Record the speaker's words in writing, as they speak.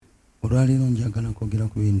Olwaleero njagala kwogera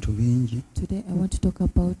ku bintu bingi. Today I want to talk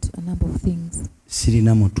about a number of things.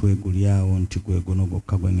 Sirina mutwe gulyawo nti gwe guno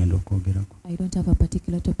gwokka gwe ngenda okwogerako. I don't have a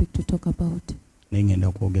particular topic to talk about. Naye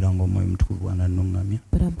ngenda kwogera ng'Omwoyo Mutukuvu bw'anannuŋŋamya.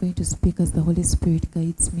 But I'm going to speak as the Holy Spirit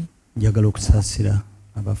guides me. Njagala okusaasira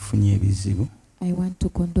abafunye ebizibu. I want to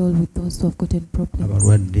condole with those who have gotten problems.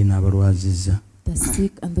 Abalwadde n'abalwazizza. The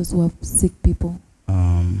sick and those who have sick people.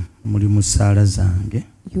 Muli mu ssaala zange.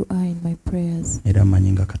 You are in my prayers. Era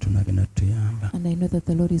mmanyi nga Katonda agenda tutuyamba. And I know that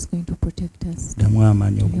the Lord is going to protect us. Ddamu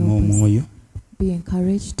amaanyi oguma omwoyo. Be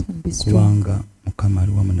encouraged and be strong. Kubanga Mukama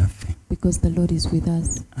ali wamu naffe. Because the Lord is with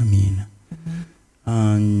us. Amiina.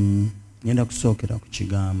 Amen. Ngenda kusookera ku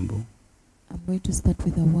kigambo. I'm going to start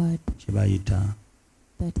with a word. Kye bayita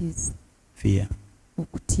that is fear.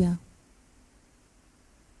 Okutya.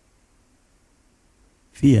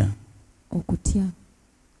 Fear Okutya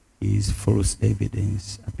is false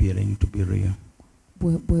evidence appearing to be real.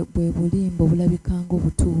 bwe bulimbo bulabikanga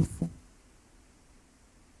obutuufu.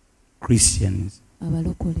 Christians,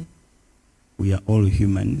 abalokole, we are all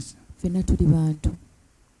humans. Ffenna tuli bantu.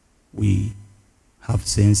 We have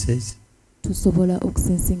senses. Tusobola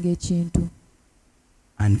okusensinga ekintu.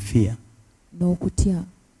 And fear. N'okutya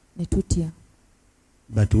ne tutya.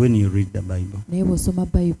 But when you read the Bible, naye bw'osoma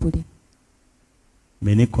Bayibuli,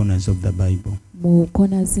 many corners of the Bible,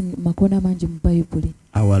 makona mangi mu Bayibuli,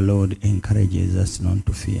 our Lord encourages us not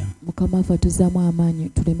to fear. Mukama waffe atuzaamu amaanyi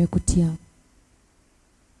tuleme kutya.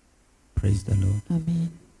 Praise the Lord. Amen.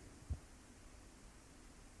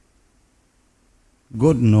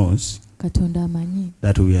 God knows Katonda amanyi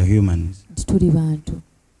that we are humans. nti tuli bantu.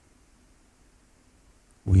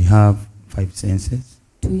 We have 5 senses.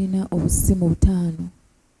 Tulina obusimu 5.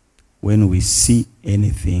 When we see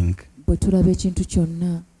anything, bwe tulaba ekintu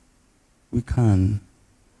kyonna, we can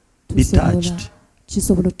be touched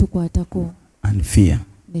kisobola otukwatako and fear.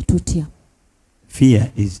 ne tutya.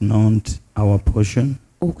 Fear is not our portion.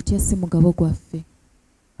 Okutya si mugabo gwaffe.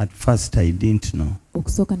 At first I didn't know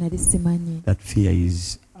Okusooka nali simanyi that fear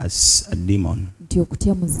is as a demon. nti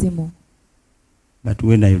okutya muzimu. But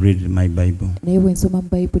when I read my Bible, naye bwe nsoma mu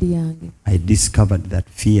Bayibuli yange, I discovered that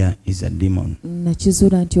fear is a demon.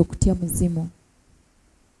 nakizuula nti okutya muzimu.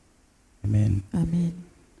 Amen. Amen.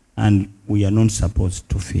 And we are not supposed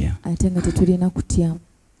to fear. Ate nga tetulina kutya.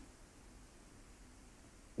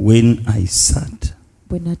 When I sat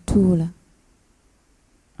bwe natuula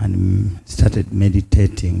and started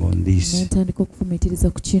meditating on this, nentandika okufumiitiriza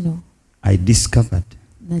ku kino, I discovered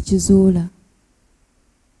nakizuula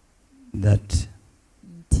that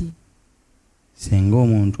nti senga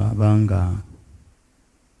omuntu abanga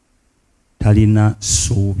talina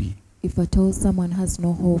ssuubi, if at all someone has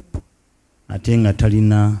no hope, ate nga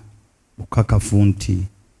talina bukakafu nti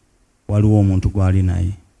waliwo omuntu gwali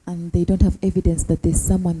naye, and they don't have evidence that there's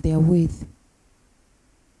someone they are with,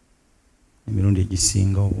 emirundi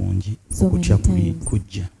egisinga obungi so many okutya times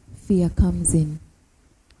kujja. fear comes in.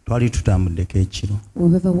 Twali tutambuddeko ekiro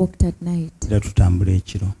We've ever walked at night, era tutambula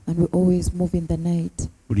ekiro. and we always move in the night.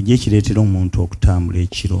 Bulijjo ekireetera omuntu okutambula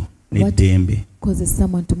ekiro n'eddembe, Causes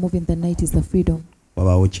someone to move in the night is the freedom.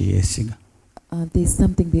 wabaawo kye yeesiga. There's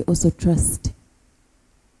something they also trust.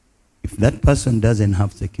 If that person doesn't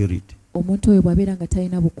have security, Omuntu oyo bw'abeera nga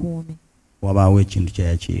talina bukuumi, wabaawo ekintu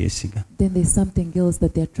kyaya kye yeesiga. then there's something else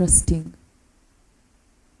that they're trusting.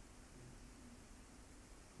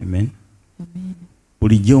 Amen. Amen.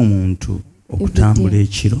 Bulijjo omuntu okutambula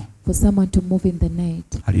ekiro For someone to move in the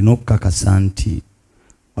night, alina okukakasa nti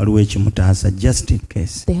waliwo ekimutaasa, just in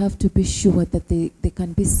case. they have to be sure that they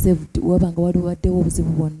can be saved waba nga waliwaddewo obuzibu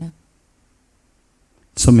bwonna.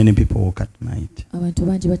 So many people walk at night Abantu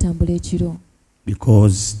bangi batambula ekiro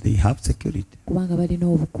because they have security. kubanga balina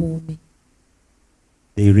obukuumi.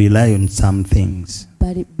 They rely on some things.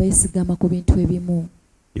 Beesigama ku bintu ebimu.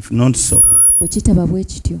 If not so, Bwe kitaba bwe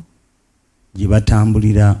kityo, gye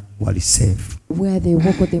batambulira wali safe. where they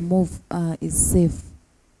walk or they move is safe.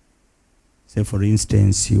 Say for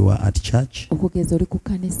instance, you are at church Okugeza oli ku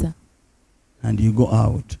kkanisa and you go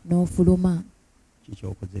out. n'ofuluma,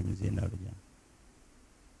 Kikyokoze emizindalo gyange.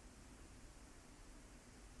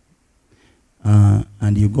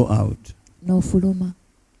 And you go out. n'ofuluma.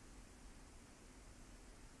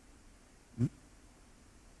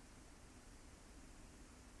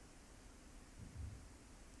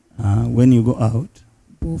 When you go out,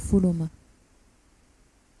 Bw'ofuluma,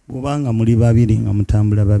 bw'obanga muli babiri nga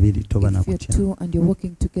mutambula babiri toba na if you're kutya. two and you're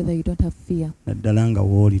walking together, you don't have fear. Naddala nga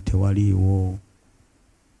wooli tewaliiwo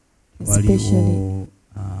Especially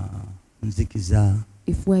nzikiza.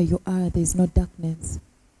 if where you are there is no darkness.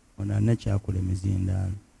 Ono alina kyakola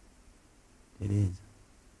emizindaalo. Tereza.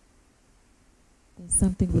 There's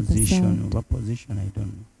something with the Position, sound. what position, I don't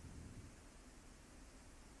know.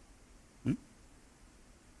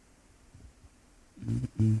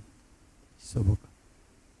 Kisoboka.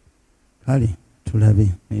 Kale tulabe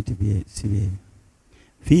naye si byebyo.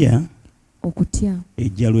 Fear Okutya.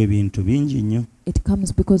 ejja lw'ebintu bingi nnyo It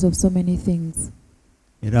comes because of so many things.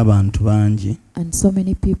 era abantu bangi And so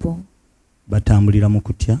many people batambulira mu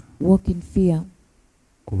kutya walk in fear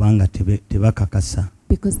kubanga tebakakasa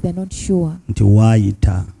because they're not sure nti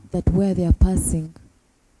waayita that where they are passing,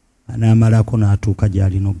 anaamalako n'atuuka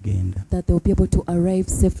gy'alina okugenda. that they'll be able to arrive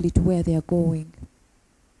safely to where they are going.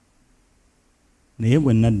 Naye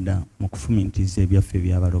bwe nadda mu kufumintiriza ebyaffe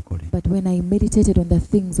by'abalokole But when I meditated on the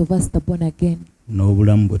things of us, the born again,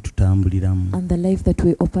 n'obulamu bwe tutambuliramu, and the life that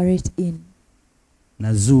we operate in,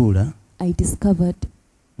 nazuula I discovered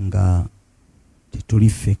nga tetuli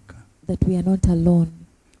ffekka. that we are not alone.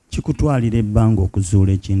 Kikutwalira ebbanga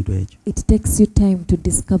okuzuula ekintu ekyo, It takes you time to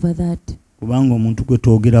discover that, kubanga omuntu gwe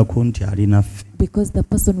twogerako nti ali naffe because the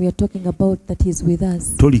person we are talking about that is with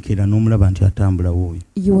us, tolikera n'omulaba nti atambula wooyo,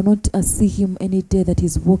 you will not see him any day that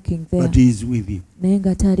he's walking there. but he is with you. Naye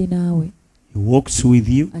nga atali naawe, He walks with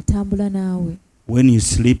you. atambula naawe. When you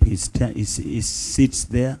sleep, he sits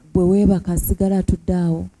there, Bwe weebaka asigala atudde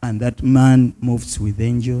awo. and that man moves with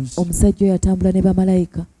angels. Omusajja oyo atambula ne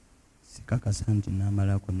bamalayika. Sikakasa nti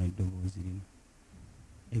n'amalako n'eddoboozi limu.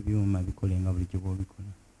 Ebyuma bikolenga buli gye bw'obikola.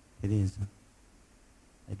 Tereza,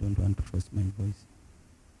 I don't want to force my voice.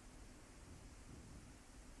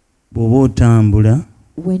 Bw'oba otambula,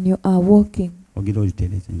 When you are walking, ogira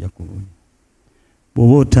olitereza nja kubuulira.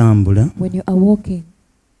 Bw'oba otambula, when you are walking,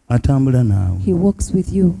 atambula naawe. he walks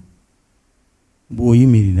with you.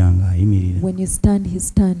 Bw'oyimirira ng'ayimirira. When you stand, he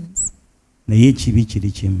stands. Naye ekibi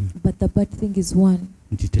kiri kimu, But the bad thing is one,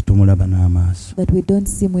 nti tetumulaba n'amaaso. that we don't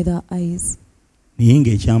see him with our eyes. Naye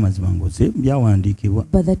ng'ekyamazima ng'oze byawandiikibwa,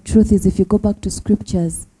 But the truth is, if you go back to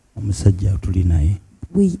scriptures, omusajja tuli naye.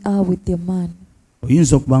 we are with the man.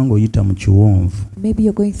 Oyinza okuba ng'oyita mu kiwonvu Maybe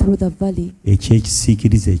you're going through the valley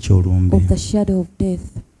eky'ekisiikiriza eky'olumbe, of the shadow of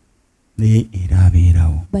death, naye era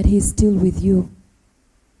abeerawo. but he's still with you.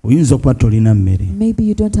 Oyinza okuba tolina mmere, Maybe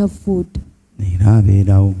you don't have food, naye era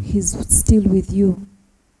abeerawo. he's still with you.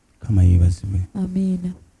 Kama yeebazibwe.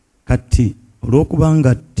 Amen. Kati olw'okuba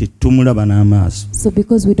nga tetumulaba n'amaaso, So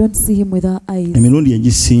because we don't see him with our eyes, emirundi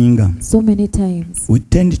egisinga so many times we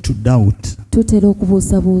tend to doubt tutera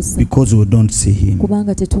okubuusabuusa because we don't see him,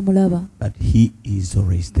 kubanga tetumulaba, but he is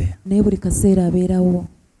always there. naye buli kaseera abeerawo.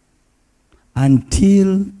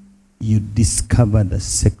 Until you discover the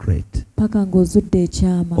secret Paka ng'ozudde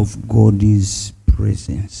ekyama of God's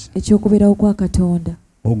presence eky'okubeerawo kwa Katonda,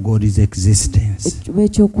 or God's existence, oba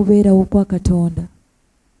eky'okubeerawo kwa Katonda,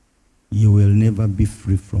 you will never be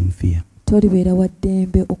free from fear. tolibeera wa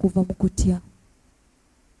ddembe okuva mu kutya.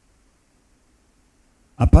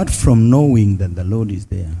 Apart from knowing that the Lord is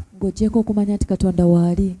there, Ng'ogyeko okumanya nti Katonda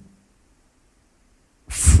waali,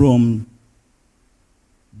 from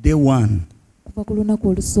day one, kuva ku lunaku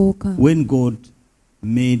olusooka, when God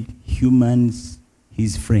made humans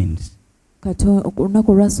his friends,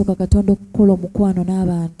 olunaku olwasooka Katonda okukola omukwano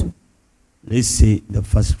n'abantu, let's say the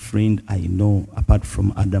first friend I know apart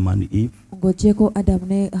from Adam and Eve ng'ogyeko Adamu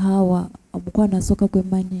ne Hawa, omukwano asooka gwe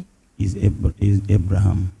mmanyi is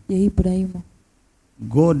Abraham. ye Ibulayimu.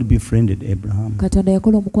 God befriended Abraham. Katonda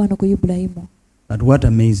yakola omukwano ku Ibulayimu, But what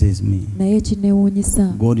amazes me, naye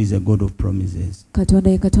ekinneewuunyisa, God is a God of promises. Katonda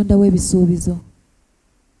ye Katonda w'ebisuubizo.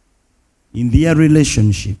 In their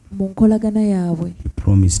relationship, Mu nkolagana yaabwe he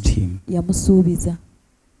promised him. yamusuubiza,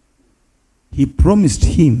 He promised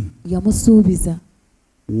him yamusuubiza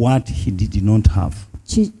what he did not have.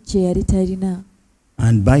 kye yali talina.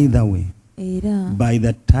 And by the way, Era by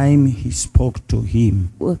the time he spoke to him,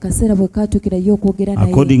 akaseera bwe kaatuukira ye okwogera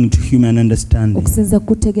naye, according to human understanding, okusinza ku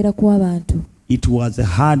kutegeera kw'abantu, it was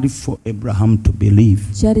hard for Abraham to believe.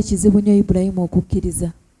 kyali kizibu nnyo Ibulayimu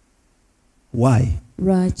okukkiriza. Why?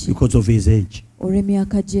 Lwaki? Because of his age.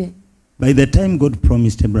 Olw'emyaka gye. By the time God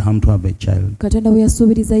promised Abraham to have a child, Katonda bwe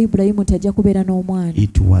yasuubiriza Ibulayimu nti ajja kubeera n'omwana,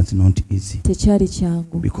 it was not easy tekyali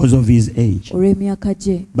kyangu because of his age. olw'emyaka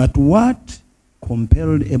gye. But what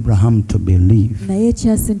compelled Abraham to believe? Naye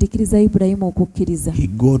ekyasindikiriza Ibulayimu okukkiriza, He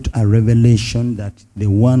got a revelation that the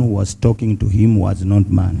one who was talking to him was not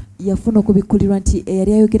man. yafuna okubikkulirwa nti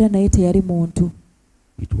eyali ayogera naye teyali muntu,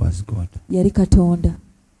 It was God. yali Katonda.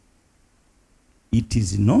 It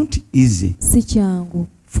is not easy Si kyangu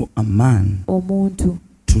for a man omuntu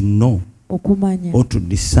to know okumanya or to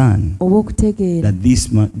discern oba okutegeera that this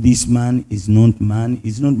man is not man,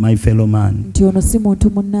 is not my fellow man. nti ono si muntu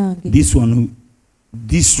munnange, This one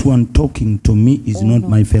this one talking to me is not no.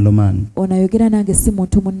 my fellow man, ono ayogera nange si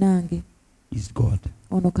muntu munnange, is God.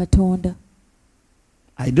 ono Katonda.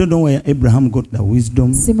 I don't know where Abraham got the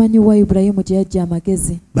wisdom, Simanyi wa Ibulayimu gye yajja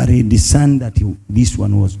amagezi, but he discerned that this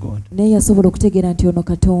one was God. naye yasobola okutegeera nti ono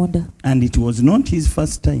Katonda. And it was not his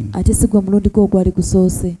first time. Ate si gwe mulundi gwe ogwali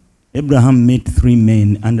gusoose. Abraham met 3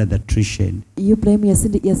 men under the tree shade. Ibulayimu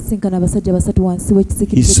yasisinkana abasajja basatu wansi He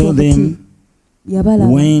w'ekisikirize saw ky'omuti. them,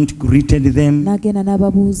 Yabalaba went, greeted them, n'agenda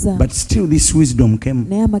n'ababuuza, but still this wisdom came.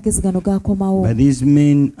 naye amagezi gano gaakomawo. But these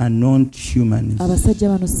men are not humans. Abasajja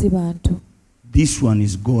bano si bantu, This one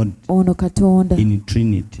is God ono Katonda in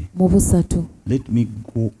Trinity. mu busatu. Let me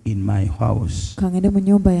go in my house, Kangende mu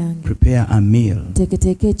nnyumba yange, prepare a meal,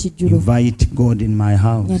 nteeketeeke ekijjulo, invite God in my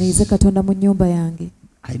house. nyanirize Katonda mu nnyumba yange.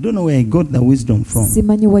 I don't know where he got the wisdom from.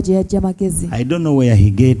 Simanyi wa gye yajja amagezi, I don't know where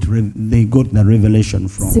they got the revelation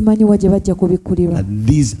from. simanyi wa gye bajja kubikkulirwa, But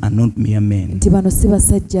these are not mere men. nti bano si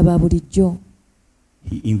basajja ba bulijjo.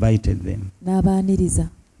 He invited them. N'abaaniriza,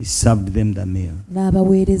 He served them the meal.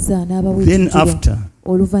 n'abaweereza, n'abawa Then ekijjulo. after,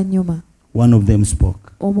 Oluvannyuma one of them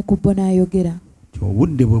spoke. omu ku bo n'ayogera,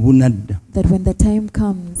 Obudde bwe bunadda that when the time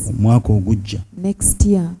comes omwaka ogujja, next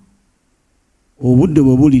year, obudde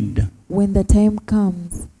bwe bulidda, when the time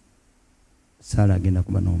comes, Saara agenda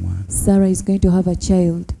kuba n'omwana. Sarah is going to have a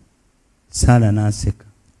child. Saara n'aseka.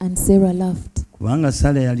 And Sarah laughed, Kubanga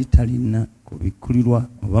Saara yali talina kubikkulirwa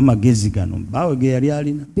oba magezi gano baawe ge yali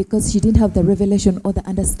alina. because she didn't have the revelation or the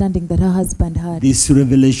understanding that her husband had. This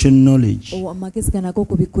revelation knowledge, Amagezi gano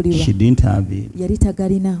ag'okubikkulirwa she didn't have it. yali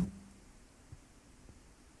tagalina.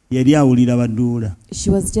 Yali awulira baduula. She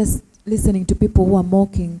was just listening to people who are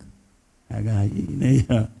mocking,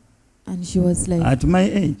 and she was like, At my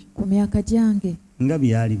age, ku myaka gyange, nga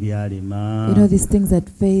byali byalema. you know, these things that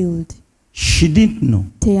failed. She didn't know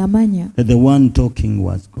Teyamanya that the one talking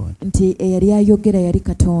was God. nti eyali ayogera yali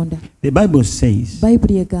Katonda. The Bible says,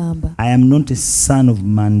 Bayibuli egamba, I am not a son of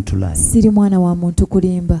man to lie. siri mwana wa muntu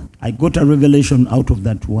kulimba. I got a revelation out of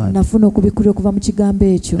that word. Nafuna okubikkulira okuva mu kigambo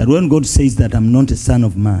ekyo, That when God says that I'm not a son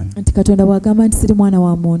of man, nti Katonda bw'agamba nti siri mwana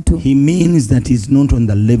wa muntu, he means that he's not on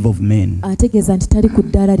the level of men. ategeeza nti tali ku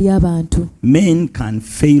ddaala ly'abantu. Men can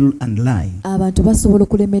fail and lie. Abantu basobola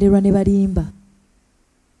okulemererwa ne balimba,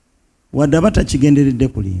 Wadde abatakigenderedde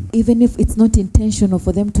kulimba. even if it's not intentional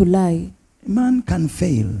for them to lie. A man can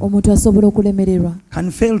fail. Omuntu asobola okulemererwa,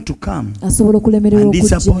 Can fail to come asobola okulemererwa and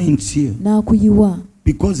okujja disappoints you n'akuyiwa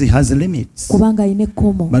because he has limits. kubanga alina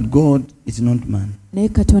ekkomo. But God is not man. Naye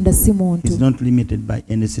Katonda si He's muntu. not limited by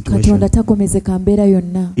any situation. Katonda takomezeka mbeera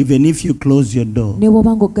yonna. Even if you close your door, Ne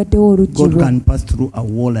bw'obanga oggaddewo oluggi God lwo, can pass through a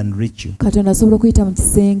wall and reach you. Katonda asobola okuyita mu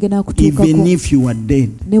kisenge Even n'akutuukako. if you are dead,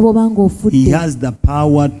 Ne bw'obanga he ofudde, has the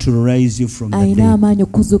power to raise you from the alina dead. amaanyi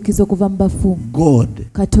okukuzuukiza okuva mu bafu. God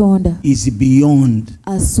Katonda is beyond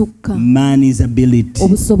asukka man's ability.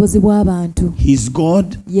 obusobozi bw'abantu. He's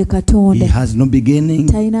God. Ye He Katonda, has no beginning.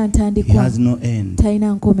 talina He ntandikwa, has no end.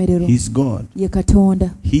 talina nkomerero. He's God. Ye Katonda,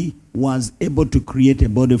 He was able to create a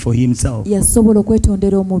body for himself. yasobola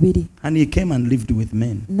okwetondera omubiri, And he came and lived with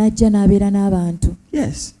men. n'ajja n'abeera n'abantu.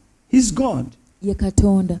 Yes, he's God. Ye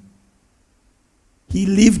Katonda, He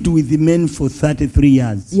lived with men for 33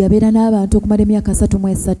 years. yabeera n'abantu okumala emyaka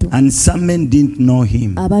 33. And some men didn't know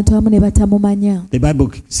him. Abantu abamu ne batamumanya. The Bible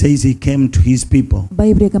says he came to his people,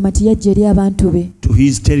 Bayibuli egamba nti yajja eri abantu be, to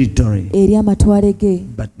his territory, eri amatwale ge,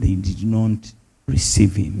 but they did not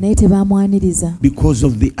receive him naye tebaamwaniriza because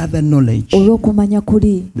of the other knowledge, olw'okumanya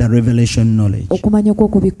kuli, the revelation knowledge. okumanya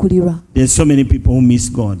kw'okubikkulirwa. There's so many people who miss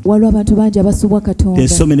God. Waliwo abantu bangi abasubwa Katonda.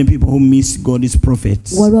 There's so many people who miss God's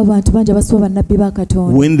prophets. Waliwo abantu bangi abasubwa bannabbi ba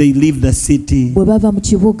Katonda. When they leave the city, Bwe bava mu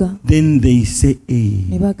kibuga then they say, ne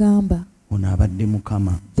hey, bagamba, ono abadde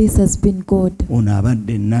mukama, this has been God, ono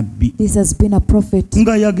abadde nabbi. this has been a prophet,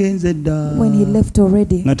 Nga yagenze dda. when he left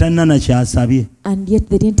already, Nga talina na kyasabye. and yet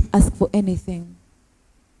they didn't ask for anything.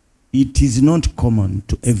 It is not common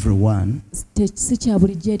to everyone Si kya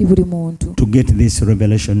bulijjo eri buli muntu to get this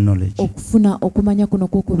revelation knowledge okufuna okumanya kuno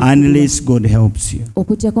kw'okubikkulirwa, unless God helps you,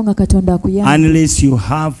 okuggyako nga Katonda akuyamba, unless you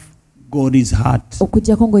have God's heart.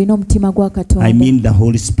 okuggyako ng'olina omutima gwa I Katonda. mean the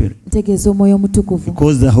Holy Spirit, Ntegeeza Omwoyo Omutukuvu,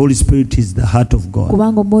 because the Holy Spirit is the heart of God,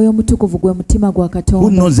 kubanga Omwoyo Omutukuvu gwe mutima gwa who Katonda,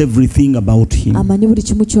 knows everything about him. amanyi buli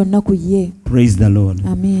kimu kyonna ku ye. Praise the Lord.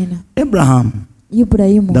 Amiina. Abraham,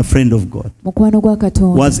 Ibulayimu, the friend of God, mukwano gwa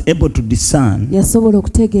Katonda, was able to discern yasobola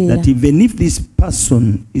okutegeera that even if this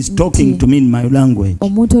person is talking to me in my language,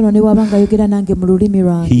 omuntu ono ne bw'aba ng'ayogera nange mu lulimi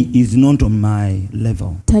lwange, he is not on my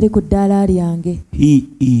level. tali ku ddaala lyange, He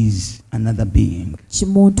is another being.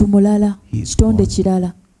 muntu mulala, He is kitonde God.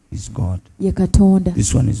 kirala. He's God. Ye Katonda,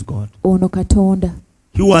 This one is God. ono Katonda.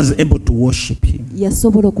 He was able to worship him.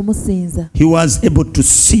 yasobola okumusinza, He was able to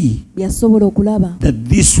see yasobola okulaba that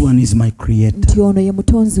this one is my creator. nti ono ye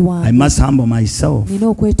mutonzi I wange. must humble myself. Nina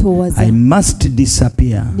okwetoowaza, I must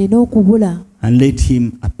disappear nina okubula, and let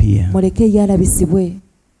him appear. muleke ye alabisibwe.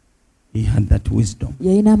 He had that wisdom.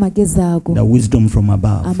 Yalina amagezi ago, The wisdom from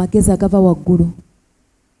above. amagezi agava waggulu.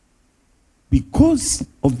 Because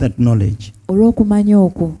of that knowledge, Olw'okumanya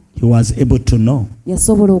okwo, he was able to know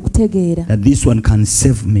yasobola okutegeera that this one can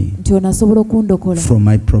save me nti ono asobola okundokola from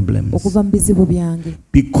my problems. okuva mu bizibu byange.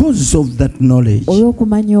 Because of that knowledge,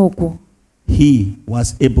 Olw'okumanya okwo, he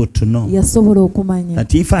was able to know yasobola okumanya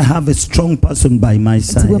that if I have a strong person by my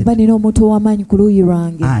nti bwe mba side, nina omuntu ow'amaanyi ku luuyi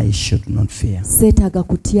lwange, I should not fear. seetaaga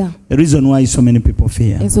kutya. The reason why so many people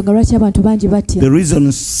fear, Ensonga lwaki abantu bangi batya, the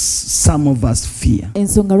reason some of us fear,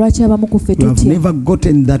 ensonga lwaki abamu ku ffe you have tutya, never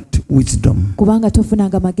gotten that wisdom kubanga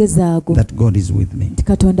tofunanga magezi ago that God is with me. nti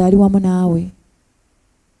Katonda ali wamu naawe.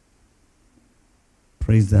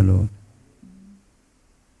 Praise the Lord.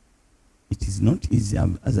 It is not easy,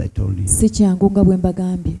 as I told you, Si kyangu nga bwe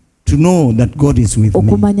mbagambye to know that God is with me.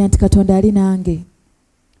 okumanya nti Katonda ali nange.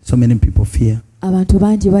 So many people fear Abantu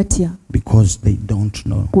bangi batya because they don't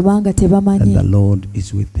know kubanga that the tebamanyi Lord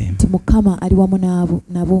is with them. nti Mukama ali wamu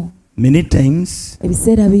nabo. Many times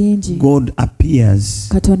Ebiseera bingi God appears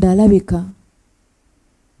Katonda alabika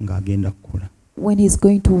ng'agenda kukola. when he is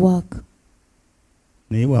going to work,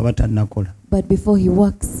 Naye bw'aba tannakola but before he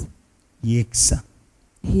works yeekisa,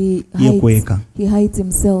 he yeekweka. hides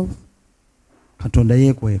himself. Katonda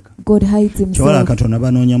yeekweka. God hides Kyewala himself. Katonda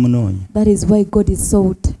banoonya munoonya. That is why God is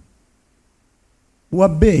sought. Wa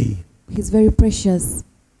bbeeyi. He's very precious.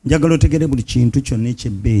 Njagala otegere buli kintu kyonna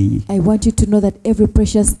eky'ebbeeyi. I want you to know that every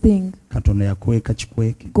precious thing, Katonda yakweka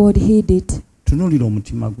kikweke. God hid it. Tunuulira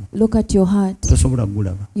omutima gwo. Look at your heart. Tosobola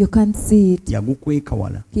gulaba. You can't see it. Yagukweka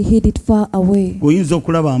wala. He hid it far away. Oyinza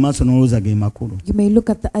okulaba amaaso n'olowooza ge makulu. You may look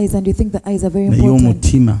at the eyes and you think the eyes are very Naye important,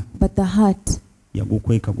 omutima but the heart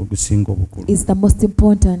yagukweka gwe gusinga obukulu. is the most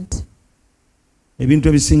important. Ebintu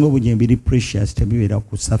ebisinga obungi ebiri precious tebibeera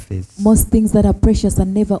ku surface. Most things that are precious are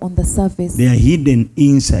never on the surface. They are hidden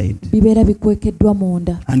inside. Bibeera bikwekeddwa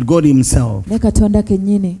munda. And God himself Ne Katonda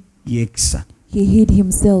kennyini, yeekisa. he hid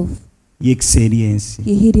himself. Yeekisa eri ensi.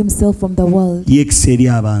 He hid himself from the world. Yeekisa eri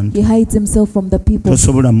abantu. He hides himself from the people.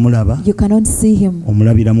 Tosobola mulaba. You cannot see him.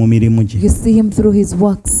 Omulabira mu mirimu gye. You see him through his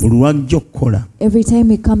works. Buli lw'ajja okukola Every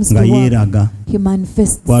time he comes to nga work, yeeraga. he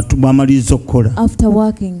manifests. Bw'amaliriza okukola After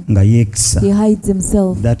working, nga yeekisa. he hides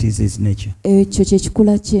himself. That is his nature. Ekyo kye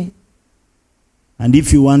kikula kye. And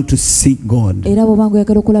if you want to see God, Era bw'obanga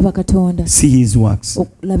oyagala okulaba Katonda, see his works,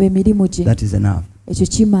 okulaba emirimu gye, that is enough. ekyo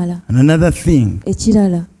kimala. And another thing,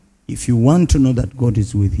 Ekirala, if you want to know that God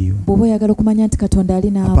is with you, bw'oba oyagala okumanya nti Katonda ali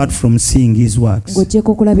naawe, apart from seeing his works,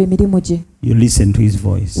 ng'oggyeko okulaba emirimu gye, you listen to his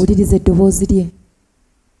voice. wuliriza eddoboozi lye.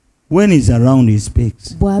 When he's around, he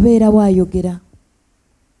speaks. Bw'abeera bw'ayogera.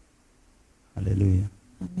 Hallelujah.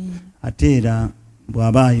 Amen. Ate era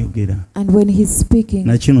bw'aba ayogera, And when he's speaking,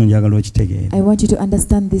 na kino njagala okitegeera. I want you to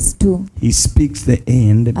understand this too. He speaks the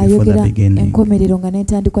end before the Ayogera beginning. enkomerero nga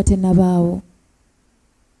n'entandikwa tennabaawo.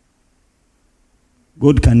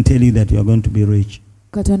 God can tell you that you are going to be rich.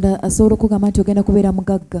 Katonda asobola okugamba nti ogenda kubeera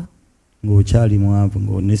mugagga. Ng'okyali mwavu,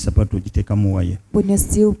 ng'one sapatu ogiteeka mu waya. When you're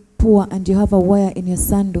still poor and you have a wire in your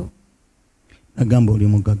sandal, Nagamba oli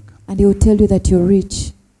mugagga. and he will tell you that you're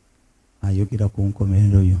rich. Ayogera ku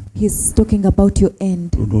nkomerero yo. He's talking about your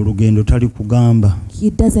end. Olwo olugendo tali kugamba.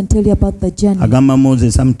 He doesn't tell you about the journey. Agamba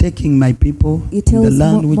Moses, I'm taking my people He to the tells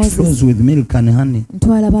land which Moses, flows with milk and honey.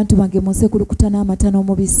 Ntwala abantu bange mu nsi ekulukuta n'amata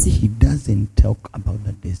n'omubisi. He doesn't talk about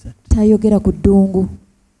the desert. Tayogera ku ddungu.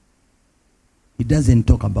 He doesn't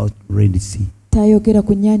talk about Red Sea. Tayogera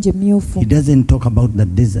ku nnyanja emmyufu. He doesn't talk about the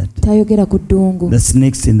desert, Tayogera ku ddungu. the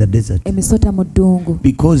snakes in the desert. Emisota mu ddungu.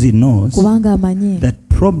 Because he knows Kubanga amanyi that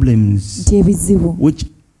problems nti ebizibu which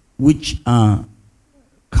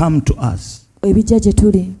come to us ebijja gye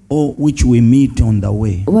tuli or which we meet on the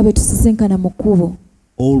way, oba be tusisinkana mu kkubo,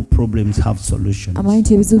 all problems have solutions. amanyi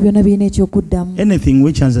nti ebizibu byonna birina ekyokuddamu. Anything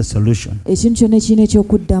which has a solution, Ekintu kyonna ekirina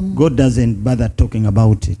ekyokuddamu, God doesn't bother talking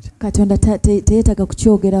about it Katonda teyeetaaga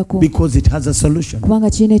kukyogerako because it has a solution. kubanga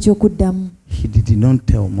kirina ekyokuddamu. He did not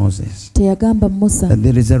tell Moses Teyagamba Musa that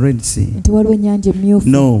there is a Red Sea. nti waliwo ennyanja emmyufu.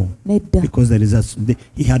 No, Nedda, because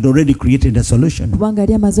he had already created a solution. kubanga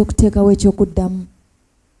yali amaze okuteekawo ekyokuddamu.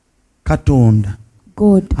 Katonda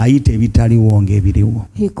God, ayita ebitaliwo ng'ebiriwo.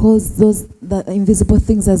 he calls the invisible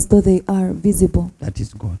things as though they are visible. That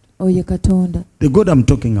is God. Oye Katonda. The God I'm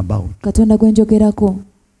talking about, Katonda gwe njogerako,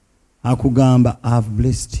 akugamba, I've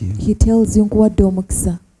blessed you. he tells you nkuwadde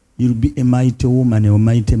omukisa. You'll be a mighty woman or a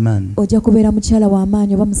mighty man. ojja kubeera mukyala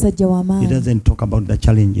w'amaanyi oba musajja He w'amaanyi. doesn't talk about the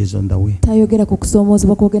challenges on the way. Tayogera ku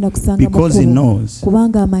kusoomoozebwa kwogenda kusanga mu Because he kkubo. knows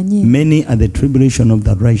Kubanga amanyi many are the tribulation of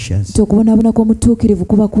the righteous. nti okubonaabona kw'omutuukirivu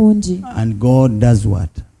kuba kungi. And God does what?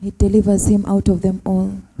 He delivers him out of them all.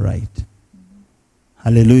 Right.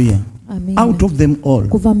 Hallelujah. Amen. Out of them all.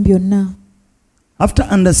 Kuva mu byonna. After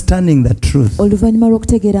understanding the truth Oluvannyuma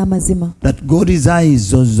lw'okutegeera amazima that God's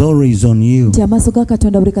eyes is always on you, nti amaaso ga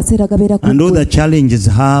Katonda buli kaseera gabeera ku and all the ggwe, challenges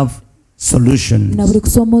have solutions, na buli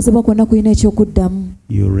kusoomoozebwa kwonna kulina ekyokuddamu,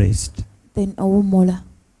 you rest. then owumula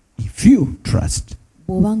If you trust.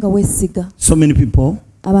 bw'obanga weesiga. So many people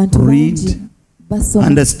Abantu read, bangi basoma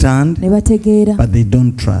understand, ne bategeera but they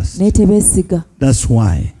don't trust. naye tebeesiga. That's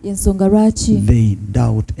why Y'ensonga lwaki they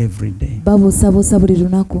doubt every day. babuusabuusa buli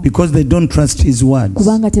lunaku. Because they don't trust His words.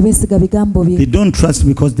 Kubanga tebeesiga bigambo They bye. don't trust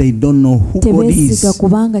because they don't know who God Tebeesiga is.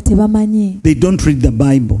 kubanga tebamanyi. They don't read the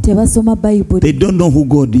Bible. Tebasoma They Bayibuli. don't know who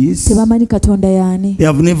God is. Tebamanyi Katonda y'ani. They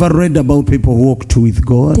have never read about people who walked with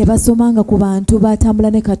God. Tebasomanga ku bantu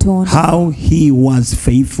baatambula ne Katonda. How He was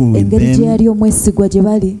faithful with Engeri gye them. yali omwesigwa gye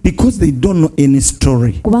bali. Because they don't know any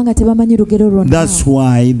story. Kubanga tebamanyi lugero lwonna. That's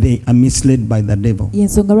why they are misled by the devil.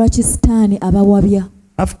 Y'ensonga lwaki Sitaani abawabya.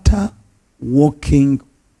 After walking,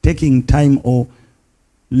 taking time or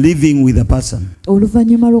living with a person,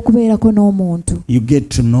 Oluvannyuma lw'okubeerako n'omuntu you get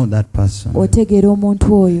to know that person. otegeera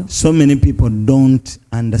omuntu oyo. So many people don't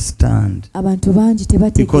understand Abantu bangi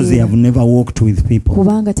because they tebategeera have never walked with people.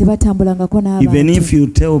 kubanga tebatambulangako Even if n'abantu. you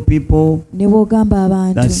tell people Ne bw'ogamba that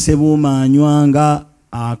abantu Sebuuma anywanga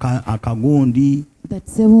akagundi that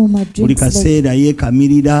Ssebuuma buli drinks like kaseera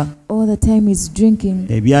yeekamirira all the time is drinking,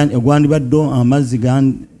 gwandibadde amazzi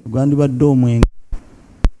gwandibadde omwenge.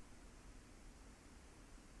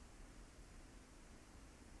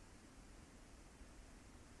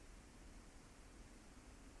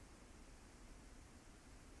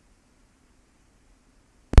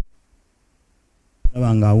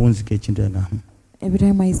 Laba ng'awunzika ekintu egamba every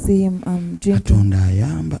time I see him drinking, Katonda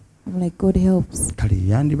ayamba, I'm like, God helps. kale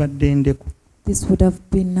yandibadde ndeku. This would have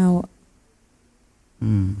been now,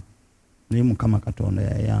 Naye Mukama Katonda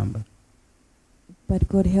yayamba. but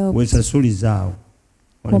God helps. Weesasulizaawo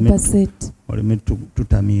oleme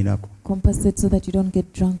tutamiirako. Compensate so that you don't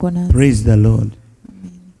get drunk on us. Praise the Lord.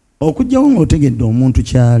 Okujjawo ng'otegedde omuntu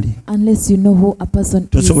kyali, Unless you know who a person is,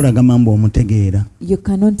 tosobola gamba mbu omutegeera. you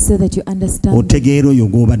cannot say that you understand them. Otegeera oyo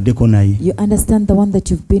gw'obaddeko naye. You understand the one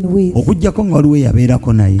that you've been with. Okujjako nga waliwo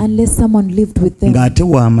eyabeerako naye, Unless someone lived with them ng'ate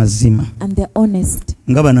wa mazima, and they're honest,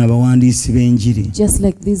 nga bano abawandiisi b'enjiri. just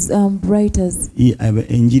like these writers.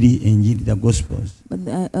 Enjiri, the Gospels.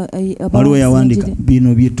 About Waliwo yawandiika Injili.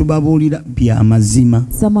 bino bye tubabuulira bya mazima.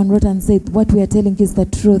 Someone wrote and said, what we are telling is the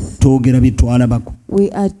truth. Twogera bye twalabako, We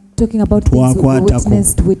are talking about things we Twakwatako.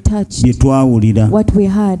 witnessed, we touched, bye twawulira, what we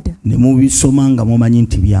heard. ne mubisoma nga mumanyi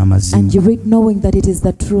nti bya mazima. And you read knowing that it is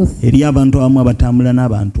the truth. Eri abantu abamu abatambula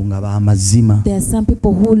n'abantu nga ba mazima, There are some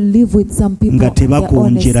people who live with some people nga and they're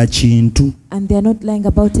tebakonjera honest kintu. and they're not lying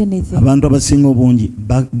about anything. Abantu abasinga obungi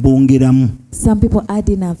bongeramu. Some people add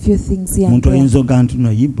in a few things here and Omuntu there. ayinza oga nti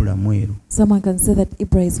no Ibula mweru. Someone can say that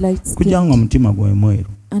Ibra is light Kujja nga skinned, mutima gwe mweru.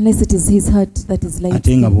 unless it is his heart that is light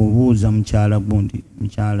Ate nga skinned. bw'obuuza mukyala gundi,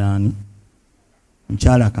 mukyalaani,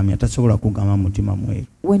 mukyala akamya tasobola kugamba mutima mweru.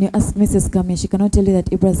 When you ask Mrs. Kamya, she cannot tell you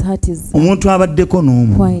that Ibra's heart is Omuntu abaddeko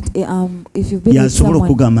n'omuntu white. If you've been with yasobola someone,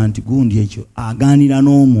 okugamba nti gundi ekyo agaanira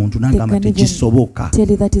n'omuntu n'agamba can even tekisoboka tell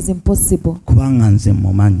you that is impossible kubanga nze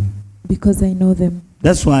mumanyi. because I know them.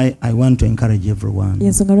 That's why I want to encourage everyone.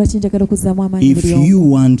 Y'ensonga lwaki njagala okuzzaamu amaanyi If buli omu.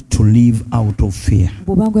 you want to live out of fear,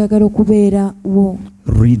 Bw'obanga oyagala okubeera wo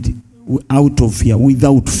read out of fear,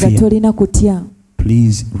 without nga fear. tolina kutya,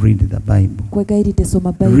 Please read the Bible. kwegayiridde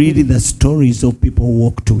soma Read Bayibuli. the stories of people who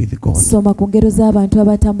walked with God. Soma ku ngero z'abantu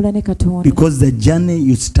abatambula ne Katonda. Because the journey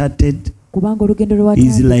you started Kubanga olugendo lwe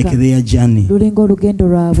is like watandika their journey. lulinga olugendo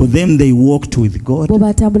For lwabwe. them, they walked with God. Bo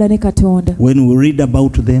batambula ne Katonda. When we read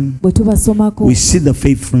about them, Bwe tubasomako we see the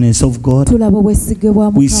faithfulness of God. tulaba obwesigwe bwa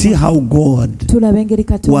We see Mukama. how God Tulaba engeri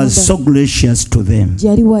Katonda was so gracious to them. gye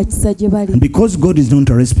yali wa kisa gye bali. And because God is not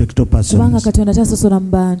a respecter of Kubanga persons, Katonda tasosola mu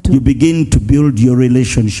bantu. you begin to build your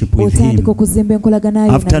relationship with Him. Otandika okuzimba enkolagana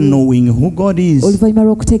yo After naye. knowing who God is, Oluvannyuma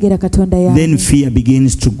lw'okutegeera Katonda then yaani. fear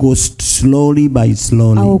begins to go slowly by Awo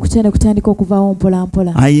slowly. okutya ne kutandika okuvaawo mpola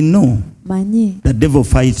mpola. I know Manyi the devil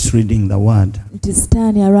fights reading the word, nti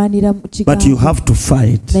Sitaani alwanira mu but you kigambo. have to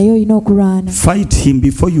fight. Naye olina okulwana. Fight him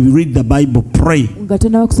before you read the Bible. Pray. Nga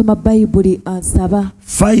tonnaba kusoma Bayibuli saba.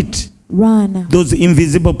 Fight Run. Those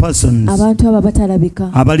invisible persons Abantu abo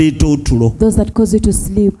abatalabika. abaleeta otulo, Those that cause you to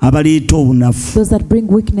sleep. abaleeta obunafu, Those that bring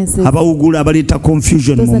weaknesses. abawugula, abaleeta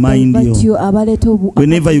confusion Those mu that mind divert yo. you. Abaleeta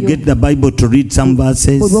Whenever you get the Bible to read some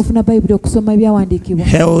verses, Bw'ofuna Bayibuli okusoma ebyawandiikibwa.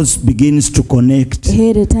 health begins to connect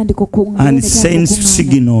Heera etandika and sends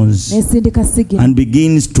signals n'esindika signal. and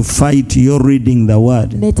begins to fight your reading the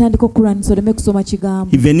word. N'etandika okulwanyisa oleme kusoma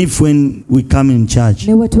kigambo. Even if when we come in church,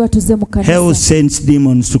 Ne bwe tuba tuzze mu hell kanisa. sends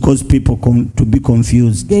demons to cause people to be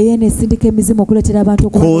confused, Geyo n'esindika emizimu okuleetera abantu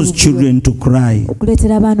okuba cause n'obuvuyo. children to cry,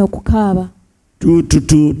 Okuleetera abaana okukaaba.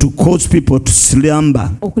 to cause people to slumber.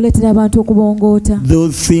 Okuleetera abantu okubongoota.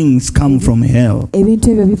 Those things come from hell Ebintu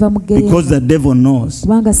ebyo biva mu because geyeena. the devil knows.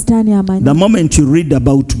 Kubanga sitaani amanyi. The moment you read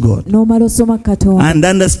about God N'omala osoma Katonda. and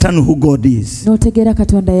understand who God is, N'otegeera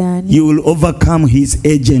Katonda y'ani. you will overcome his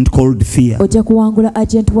agent called fear. Ojja kuwangula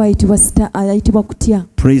agent ayitibwa kutya.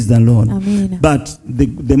 Praise the Lord. Amiina. But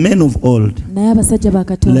the men of old, Naye abasajja ba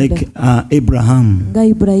Katonda. like Abraham, Nga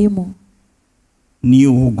Ibulayimu.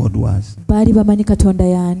 knew who God was. Baali bamanyi Katonda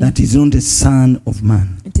y'ani. That he's not a son of man.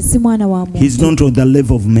 Nti si mwana wa muntu. He's not on the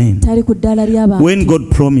level of men. Tali ku ddaala ly'abantu. When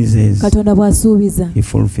God promises, Katonda bw'asuubiza. he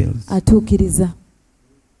fulfills. Atuukiriza.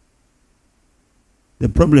 The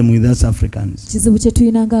problem with us Africans, Kizibu kye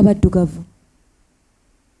tulina ng'abaddugavu.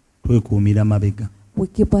 twekuumira mabega, We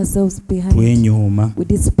keep ourselves behind. twenyooma, We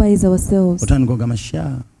despise ourselves. otandika ogamba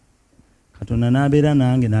sha Katonda n'abeera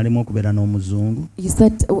nange n'alimu okubeera n'omuzungu, You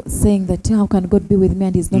start saying that how can God be with me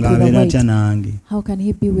and he's not with a ng'abeera atya white? nange. How can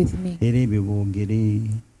he be with me? Era ebyo boogere.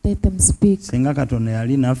 Let them speak. Singa Katonda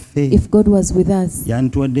yali naffe, If God was with us,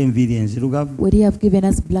 yantwadde enviiri enzirugavu, would he have given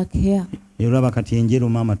us black hair? olaba kati enjeru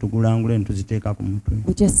maama tugulangule ne tuziteeka ku mutwe.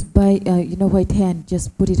 We just buy, white hair and just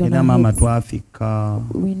put it on Era our maama heads. twafikka,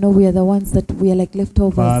 We know we are the ones that we are like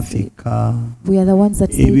leftovers. twafikka. We are the ones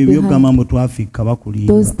that stay Ebyo by'ogamba behind. mbu twafikka bakulimba.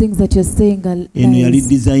 Those things that you're saying are Eno yali lies.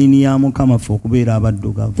 dizayini ya Mukama ffe okubeera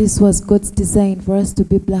abaddugavu. This was God's design for us to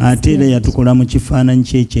be black Ate era skinned. yatukola mu kifaananyi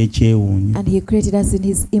kye ekyewuunyo. And he created us in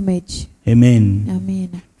his image. Amen. Amen.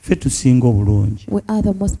 Ffe tusinga obulungi. We are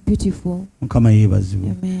the most beautiful. Mukama yeebazibwe.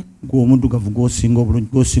 Amen. Gwe omuddugavu gw'osinga obulungi,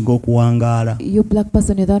 gw'osinga okuwangaala. You black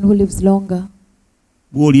person, you're the one who lives longer.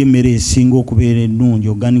 Gw'olya emmere esinga okubeera ennungi,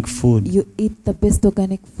 organic food. You eat the best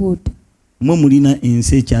organic food. Mwe mulina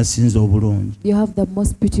ensi ekyasinze obulungi. You have the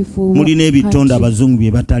most beautiful Mulina ebitonde country. abazungu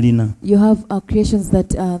bye batalina. You have creations that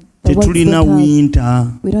the whites Tetulina don't have.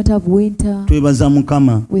 winter. We don't have winter. Twebaza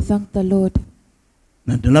Mukama. We thank the Lord.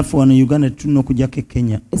 Naddala ffe wano Uganda tulina okugyako e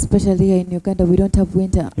Kenya. Especially here in Uganda, we don't have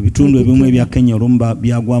winter. Ebitundu Like in ebimu Kenya. ebya Kenya olumu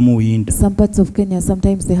byagwamu winter. Some parts of Kenya,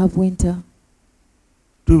 sometimes they have winter.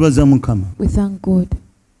 Twebaza Mukama. We thank God.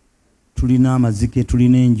 Tulina amazike,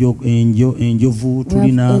 tulina enjovu, We have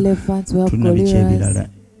tulina elephants, we have tulina biki gorillas, ebirala.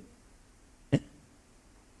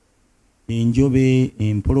 Enjobe,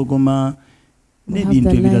 empologoma, We have n'ebintu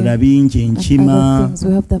the ebirala lion bingi, and enkima. other things.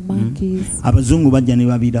 We have the monkeys. Abazungu bajja ne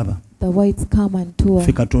babiraba. The whites come and tour.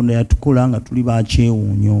 Ffe Katonda yatukola nga tuli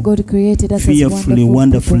bakyewuunyo. God created us as Fearfully,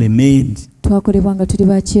 wonderfully wonderful made. people. Twakolebwa nga tuli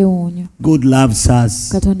bakyewuunyo. God loves us.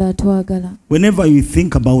 Katonda atwagala. Whenever you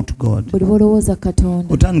think about God, Buli lwolowooza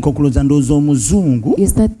Katonda, otandika okulowooza ndowooza omuzungu you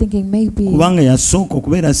start thinking maybe kubanga yasooka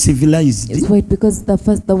okubeera civilized, it's white because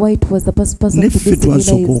the white was the first person to be neffe twasooka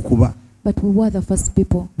civilized. okuba. But we were the first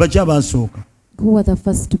people. Baki abaasooka? Who were the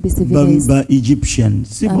first to be civilized? Ba Egyptians,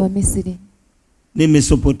 sibo? Abamisiri. Ne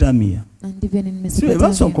Mesopotamia. And even in Si be basooka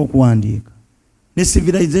Mesopotamia. okuwandiika. Ne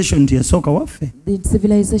civilization teyasooka waffe. The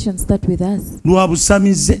civilization start with us. Lwa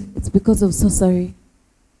busamize. It's because of sorcery.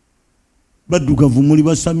 Baddugavu muli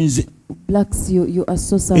basamize. Blacks, you are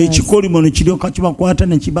sorcerers. Ekikolimo ne kiryoka kibakwata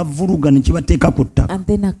ne kibavuruga ne kibateeka ku ttaka. And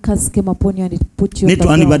then a curse came upon you and it put you Ne on the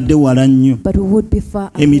ground. twandibadde wala nnyo. But we would be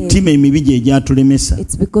far ahead. Emitima emibi gye gyatulemesa.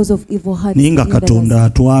 It's because of evil hearts. Naye nga that hindered Katonda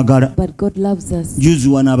us. atwagala. But God loves us. Juzi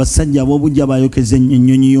wano abasajja ab'obujja bayokeza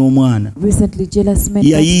ennyonyi y'omwana. Recently, jealous men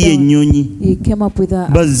Yayiye touched down. ennyonyi. He came up with a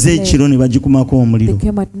Bazze flame. ekiro ne bagikumako They omuliro.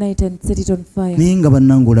 came at night and set it on fire. Naye nga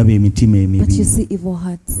bannange olaba emitima But you emibi. see evil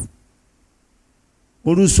hearts.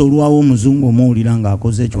 Oluusi olwawo omuzungu omuwulira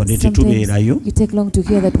ng'akoze ekyo wadde tetubeerayo. You take long to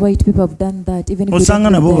hear that white people have done that, even if we Osanga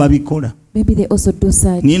don't nabo live there. babikola. Maybe they also do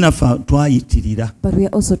such, Naye naffe twayitirira. but we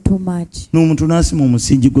are also too much. N'omuntu n'asima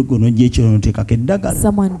omusingi gwe gwe n'ojja ekiro n'oteekako eddagala.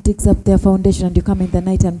 Someone digs up their foundation and you come in the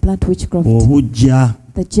night and plant witchcraft. Obujja.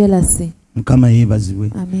 The jealousy. Mukama yeebazibwe.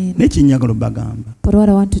 Amen. N'ekinjagala bagamba. But what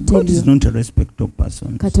I want to tell God is you, not a respect of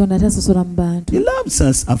persons. Katonda tasosola mu He bantu. loves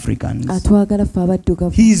us Africans. Atwagala ffe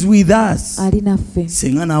abaddugavu. He is with us. Ali naffe.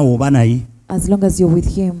 Singa naawe oba naye. As long as you're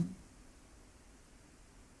with him.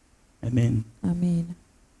 Amen. Amen.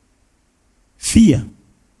 Fear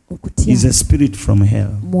okutya is a spirit from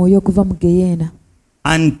hell. mwoyo okuva mu geyeena.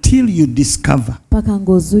 Until you discover paka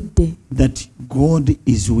ng'ozudde that God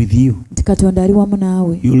is with you, nti Katonda ali wamu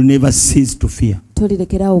naawe, you will never cease to fear.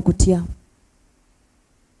 tolirekeraawo okutya.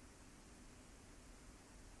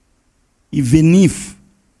 Even if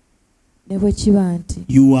ne bwe kiba nti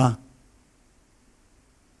you are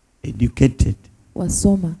educated,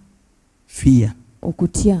 wasoma, fear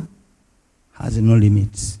okutya has no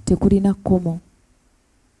limits. tekulina kkomo.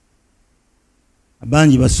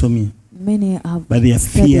 Abangi basomye, Many have but they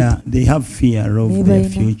studied have fear of Naye their balina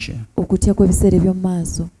future. okutya kw'ebiseera eby'omu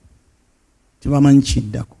maaso. Tebamanyi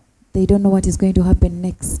kiddako. They don't know what is going to happen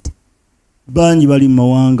next. Bangi bali mu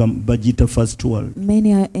mawanga bagiyita first world.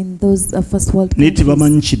 Many are in those first world Naye countries,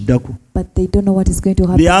 tebamanyi kiddako. but they don't know what is going to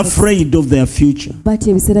happen They are next. afraid of their future.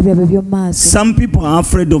 Batya ebiseera byabwe by'omu maaso. Some people are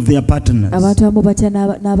afraid of their partners. Abantu abamu batya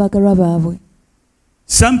n'abaagalwa baabwe.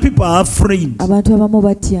 Some people are afraid Abantu abamu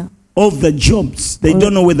batya of the jobs. They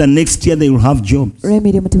don't know whether next year they will have jobs.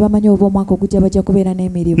 olw'emirimu, tebamanyi oba omwaka ogujja bajja kubeera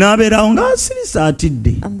n'emirimu. N'abeerawo ng'asirisa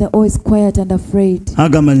atidde. And they're always quiet and afraid.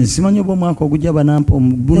 Agamba nti simanyi oba omwaka ogujja banampa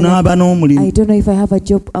bunaaba I n'omulimu. don't know if I have a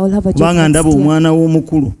job. I will have a job Kubanga ndaba next year, omwana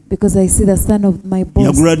w'omukulu because I see the son of my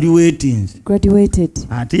boss graduated.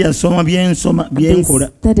 ate yasoma And they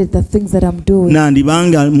byenkola. studied the things that I'm doing.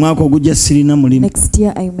 Nandibanga omwaka ogujja sirina mulimu. Next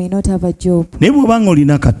year I may not have a job. Naye bw'obanga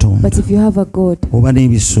olina Katonda But if you have a God, oba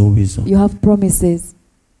n'ebisuubizo, you have promises.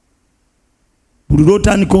 buli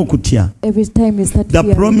lw'otandika okutya, Every time you start the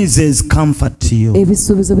fearing, promises comfort you.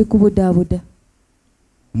 ebisuubizo bikubudaabuda.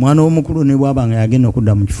 Omwana w'omukulu ne bw'abanga yagenda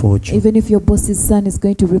okudda mu kifo kyo, Even if your boss's son is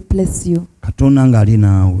going to replace you, Katonda ng'ali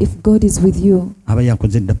naawe if God is with you, aba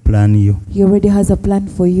yakoze dda pulaani yo. He already has a plan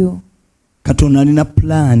for you. Katonda alina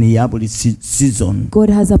pulaani ya buli season. God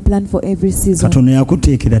has a plan for every season. Katonda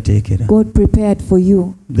yakuteekerateekera. God prepared for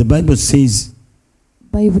you. The Bible says,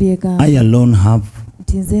 Bayibuli egamba I alone have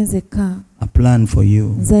nti nze nzekka a plan for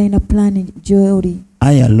you. nze alina plan gy'oli.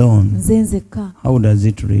 I alone. Nze nzekka. How does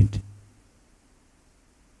it read?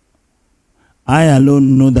 I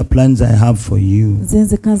alone know the plans I have for you. Nze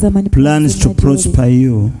nzekka nze amanyi Plans to prosper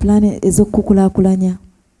you. plan ez'okukulaakulanya.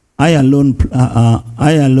 I alone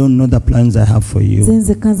know the plans I have for Nze you.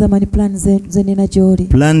 nzekka nze amanyi plan ze nina gy'oli.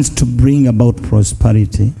 Plans to bring about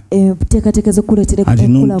prosperity Enteekateeka ez'okuleetera and not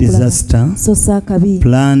enkulaakulanya disaster. so si akabi.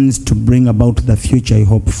 Plans to bring about the future you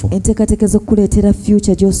hope for. Enteekateeka ez'okuleetera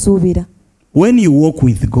future gy'osuubira. When you walk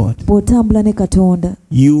with God, Bw'otambula ne Katonda,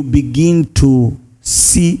 you begin to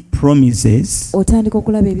see promises otandika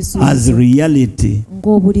okulaba as ebisuubizo reality,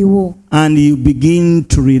 ng'obuliwo, and you begin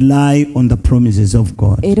to rely on the promises of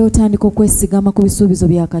God. era otandika okwesigama ku bisuubizo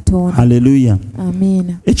bya Katonda. Hallelujah.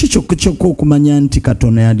 Amiina. Ekyo kyokka okumanya nti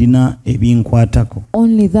Katonda yalina ebinkwatako.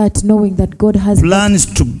 Only that, knowing that God has Plans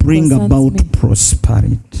to bring concerns about me.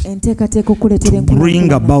 prosperity. enteekateeka okuleetera To bring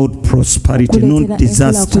enkulaakulana. about prosperity, not Okuleetera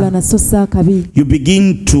disaster. enkulaakulana so si akabi. You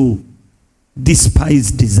begin to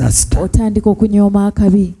despise disaster. Otandika okunyooma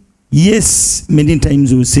akabi. Yes, many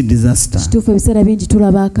times we see disaster. Kituufu ebiseera bingi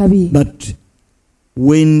tulaba akabi. But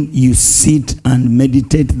when you sit and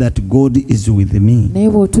meditate that God is with me, Naye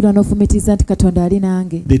bw'otuula n'ofumitiriza nti Katonda ali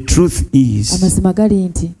nange, the truth is amazima gali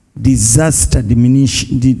nti disaster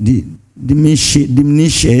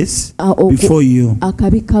diminishes before you.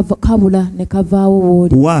 akabi kabula ne kavaawo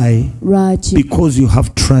w'oli. Why? Lwaki? Because you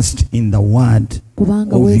have trust in the word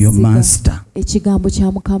Kubanga of your weesiga master. ekigambo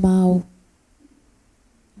kya Mukamaawo.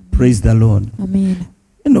 Praise the Lord. Amiina.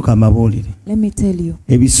 Eno kamabuulire, Let me tell you,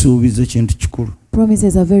 ebisuubizo kintu kikulu.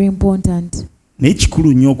 promises are very important, Naye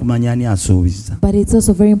kikulu nnyo okumanya ani asuubiza. but it's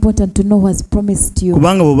also very important to know who has promised you,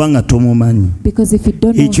 Kubanga bw'oba nga tomumanyi, because if you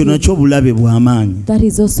don't know ekyo him, nakyo bulabe bw'amaanyi. that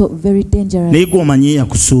is also very dangerous. Naye gwe omanyi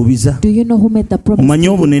eyakusuubiza, Do you know who made the promise? omanyi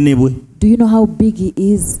obunene bwe, Do you know how big he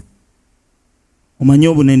is? omanyi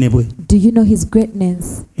obunene bwe. Do you know his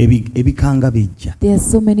greatness? Ebikanga bijja, There are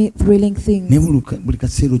so many thrilling naye things, buli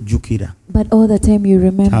kaseera ojjukira but all the time you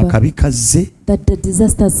remember akabi kazze, that the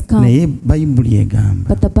disasters come. naye Bayibuli egamba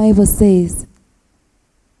But the Bible says,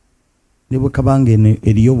 ne bwe kabanga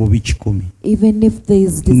eriyo obubi 1,000, even if there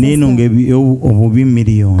is neeno disaster, ng'ebiyo obubi 100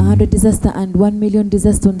 miliyoni, disaster and 1 million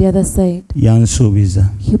disaster on the other side, yansuubiza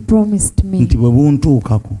he promised me nti bwe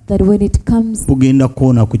buntuukako that when it comes, bugenda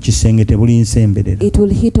kukoona ku kisenge tebulinsemberera. it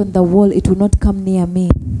will hit on the wall, it will not come near me.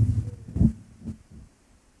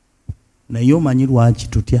 Naye omanyi lwaki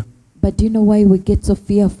tutya? But do you know why we get so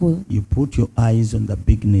fearful? You put your eyes on the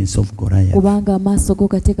bigness of Goliath. Kubanga amaaso go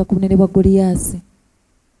gateeka ku bunene bwa Goliyaasi.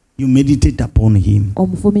 You meditate upon him.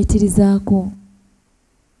 Omufumiitirizaako.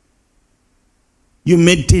 You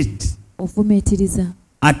meditate Ofumiitiriza.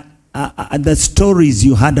 at the stories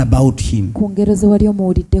you had about him. ku ngero ze wali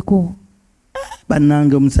omuwuliddeko.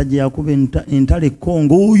 Bannange omusajja yakuba entale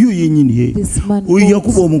Congo, oyo yennyini This man oyo fought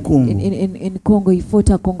yakuba omukongo, in Congo. He fought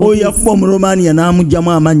a oyo Congolese. yakuba omulomaniya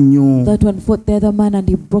n'amugyamu amannyo. That one fought the other man and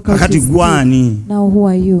he broke out Kakati his teeth. gwani Now who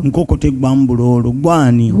are you? nkoko teggwamu buloolo,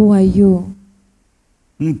 gwani Who are you?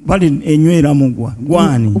 pale enywera mugwa,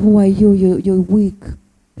 gwani. Who are you? You're weak.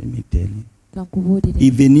 Let me tell you, Kankubuulire.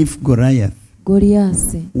 even if Goliath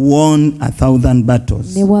Goliaasi won 1,000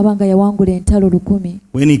 battles, ne bw'aba nga yawangula entalo 1,000,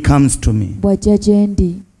 when he comes to me, bw'ajja gye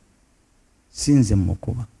ndi, sinze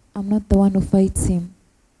mukuba, I'm not the one who fights him.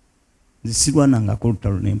 nze sirwanangako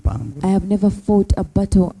olutalo n'empangu. I have never fought a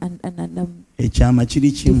battle and Ekyama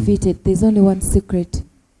kiri kimu, defeated. There's only one secret.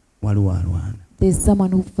 waliwo alwana. There's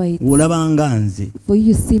someone who fights. Olabanga nze For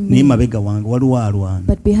you see naye me, mabega wange waliwo alwana.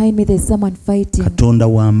 but behind me there's someone fighting. Katonda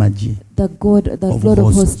w'amagye, The God, the Of Lord of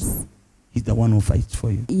hosts. hosts, he's the one who fights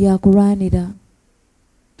for you. yakulwanira.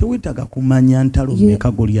 Teweetaga kumanya ntalo You-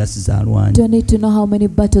 mmeka Goliath z'alwanye. Don't need to know how many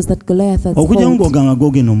battles that Goliath has Okujja fought, ng'ogamba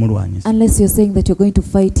googenda omulwanyisa, unless you're saying that you're going to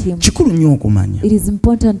fight him. kikulu nnyo okumanya It is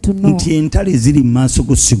important to know nti entalo eziri mu maaso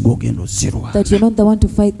go si gwe ogenda ozirwana. that you're not the one to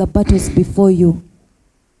fight the battles before you.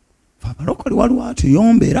 Abalokole waliwo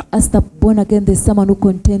atuyombera, As the born again, there's someone who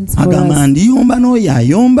contends for agamba us. ndiyomba n'oyo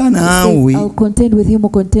ayomba He says, naawe, I'll contend with him who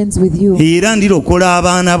contends with you, era ndirokola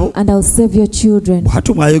abaana bo. and I'll save your children.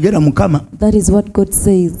 Bw'atyo bw'ayogera Mukama. That is what God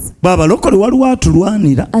says. Bw'abalokole waliwo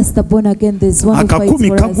atulwanira, As the born again, there's one who fights akakumi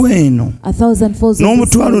for us. kagwa eno 1,000 falls on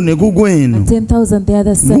this n'omutwalo side, ne gugwa eno, and 10,000 the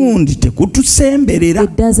other side. gundi tekutusemberera,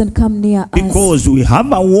 It doesn't come near us. because we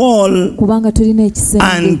have a wall. Kubanga tulina ekisenge.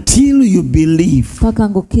 Until you believe Paka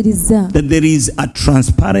ng'okkiriza that there is a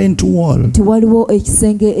transparent wall, nti waliwo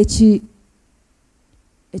ekisenge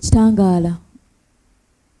ekitangaala.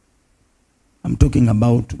 I'm talking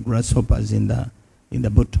about grasshoppers in the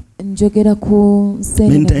bottle. Njogera ku Many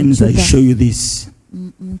nseenene mu times I ccupa. show you this,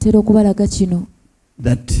 Ntera okubalaga kino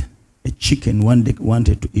that a chicken one day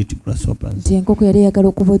wanted to eat grasshoppers. nti enkoko yali eyagala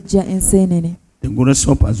okubojja enseenene. The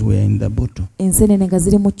grasshoppers were in the bottle. Enseenene nga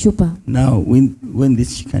ziri mu ccupa. Now, when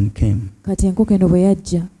this chicken came, Kati enkoko eno bwe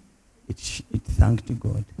yajja it thanked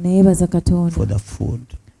God ne yeebaza for Katonda the food.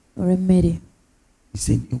 olw'emmere. He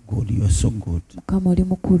said, "Oh God, you are so good. Mukama oli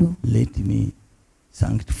mukulu, Let me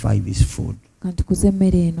sanctify this food. kantikuze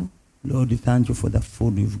emmere eno. Lord, thank you for the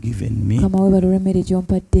food you've given me. Mukama weebala olw'emmere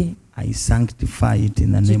gy'ompadde. I sanctify it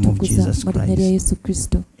in the name of Gitukuza Jesus mu linnya lya Christ." Yesu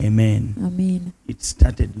Kristo. Amen. Amiina. It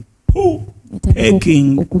started, poo, Etandika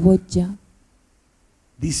Peking. okubojja.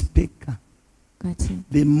 this pecker. Kati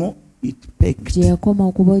The more it pecked, gye yakoma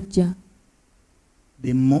okubojja,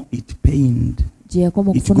 the more it pained. gye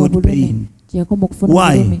yakoma It okufuna got obulumi, pain. gye yakoma okufuna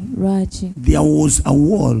Why? obulumi. Lwaki? There was a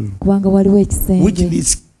wall Kubanga waliwo which ekisenge.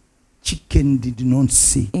 this chicken did not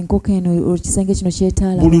see. Enkoko eno ekisenge kino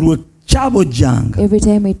kyetaalaba. Buli lwe kyabojjanga Every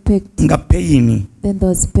time it pecked, nga pain, then there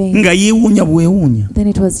was pain. nga yeewuunya bwewuunya. Then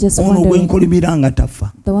it was just Ono wondering, gwenkolibira nga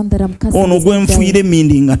tafa, the one that I'm cursing ono is not gwenfuuyira dying.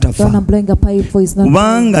 emmindi nga The one tafa, I'm blowing a pipe for is not dying.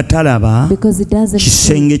 kubanga talaba Because it doesn't see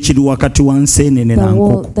kisenge kiri wakati wa nseenene the na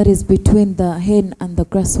wall nkoko. that is between the hen and the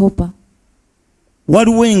grasshopper.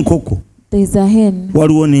 Waliwo enkoko, There's a hen,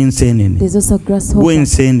 waliwo n'enseenene. there's also a grasshopper. Gwe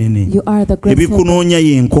enseenene, You are the grasshopper. ebikunoonya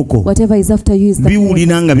y'enkoko, Whatever is after you is the hen.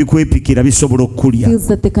 biwulira nga bikwepikira bisobola okukulya. Feels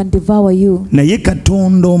that they can devour you. Naye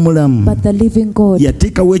Katonda omulamu But the living God,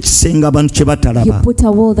 yateekawo ekisenge abantu kye He batalaba. put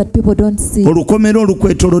a wall that people don't see. Olukomero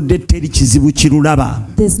olukwetoolodde teri kizibu kirulaba,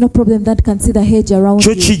 There's no problem that can see the hedge around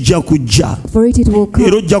kyo you. kijja kujja, For it will era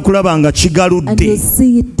come, ojja kulaba nga and you'll kigaludde,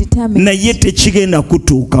 see it determined. naye tekigenda But it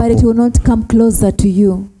kutuukako. will not come closer to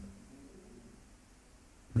you.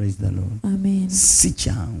 Praise the Lord. Amen. Si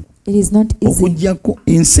kyangu It is not easy. okuggyako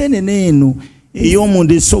enseenene eno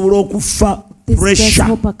ey'omuntu esobola okufa This pressure.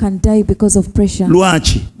 grasshopper can die because of pressure.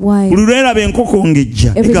 Lwaki? Why? Buli lweraba enkoko ng'ejja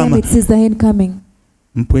Every time egamba it sees the hen coming,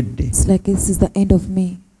 mpwedde. it's like this is the end of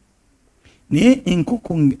me. Naye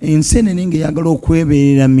enkoko enseenene ng'eyagala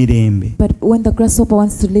okwebeerera mirembe, But when the grasshopper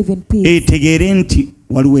wants to live in peace, etegeere nti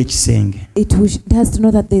waliwo ekisenge. it has to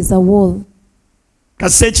know that there's a wall.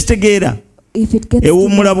 Kase ekitegeera If it gets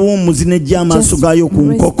ewummula buwummuzi n'ejja amaaso gaayo ku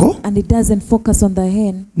rest nkoko and it doesn't focus on the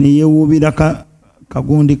hen, ne yeewuubira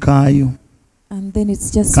kagundi kaayo, and then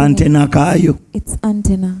it's just swinging kantena kaayo, its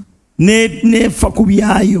antenna, nefa ku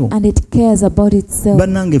byayo and it cares about itself.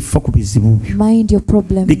 bannange fa ku bizibu byo Mind your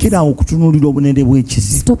problems. lekera okutunuulira obunene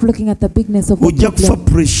bw'ekizibu Stop looking at the bigness of the ojja kufa problem.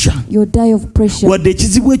 pressure You'll die of pressure. wadde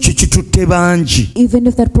ekizibu ekyo kitutte bangi Even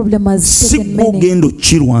if that problem has si taken gwe many, ogenda you're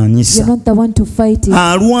okukirwanyisa not the one to fight it.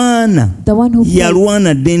 alwana The one who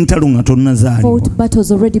yalwana dde entalo nga tonnazaalibwa fought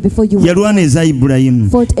battles already before you were yalwana eza ibulayimu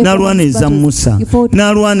fought n'alwana Abraham's eza battles. musa He fought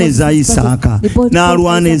n'alwana eza Moses' isaaka battles. He fought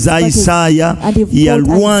n'alwana Isaac's eza battles. isaaya And he fought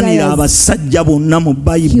yalwanira Isaiah's. abasajja bonna mu He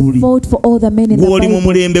bayibuli fought for all the men in the gw'oli mu Bible.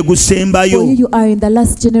 mulembe For gusembayo you are in the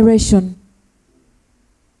last generation.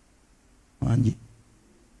 wangi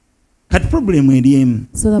kati problemu eri emu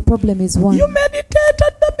So the problem is one. you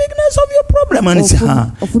meditated the bigness of your problem and say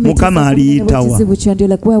ha mukama aliyitawa And you're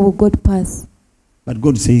like, where will God pass? but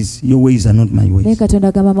God says your ways are not my Naye ways Katonda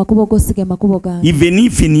agamba amakubo go si ge makubo gange. even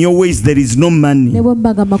if in your ways there is no money Ne bwe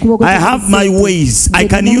mbaga amakubo go I have my ways I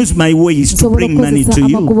can use my ways to bring money to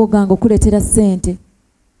you. amakubo gange okuleetera ssente.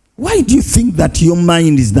 Why do you think that your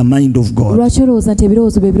mind is the mind of God? Lwaki olowooza nti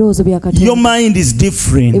ebirowoozo bye birowoozo bya Your Katonda? mind is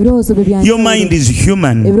different. Ebirowoozo bye bya Your njawulo. mind is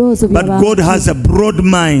human. Ebirowoozo But bya God bantu. has a broad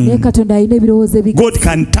Naye mind. Katonda alina ebirowoozo ebigazi. God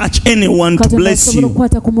can touch anyone to Katonda bless asobola you.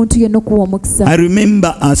 okukwata ku muntu yenna okuwa omukisa. I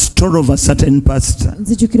remember a story of a certain pastor.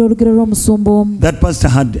 Nzijukira olugero lw'omusumba omu. That pastor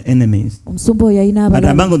had enemies. Omusumba oyo yalina But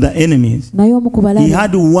abalabe. among the enemies, Naye omu ku he balabe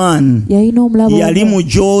had one. yalina omulabe Yali omu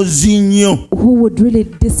mujoozi nnyo. who would really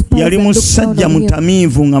despise Yali and look down musajja on him.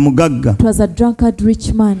 mutamiivu nga mugagga. It was a drunkard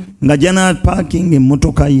rich man. Nga jana parking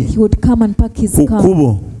emmotoka ye He would come and park his ku car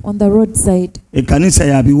kkubo. on the roadside. Ekkanisa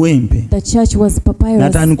ya biwempe. The church was papyrus.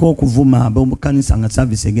 N'atandika okuvuma ab'omukanisa nga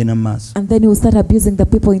service egenda mu maaso. And then he would start abusing the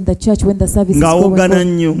people in the church when the service is going Ng'awoggana on.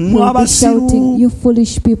 nnyo. He Mmwe would be shouting, abasiru you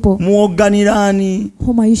foolish people, muwogganira ani?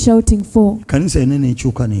 whom are you shouting for? Ekkanisa yonna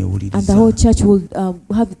n'ekyuka And the n'ewuliriza. whole church will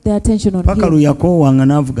have their attention on Paka him lwe yakoowanga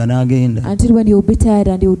n'avuga n'agenda. until when he will be tired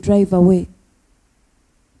and he will drive away.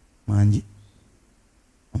 Mangi.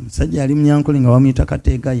 Omusajja yali Munyankole nga bamuyita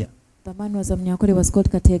Kateegaya. The man was a Munyankole, was called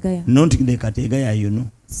Kategaya. Not the Kateegaya you know.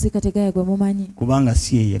 Si Kategaya gwe mumanyi, Kubanga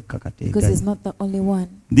si ye yekka because he's Kateegaya. not the only one.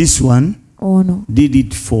 This one Ono did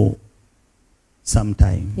it for some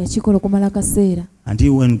time. yakikola okumala akaseera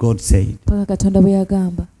Until when God said, paka Katonda bwe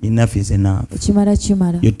yagamba enough is enough. ekimala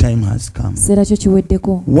kimala, Your time has come. kiseera kyo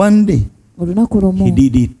kiweddeko. One day, Olunaku he lumu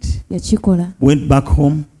did it. yakikola, Went back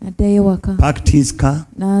home, n'addayo ewaka, parked his car,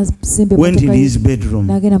 n'asimba went in emmotoka ye, his bedroom.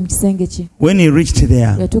 n'agenda mu kisenge kye. When he reached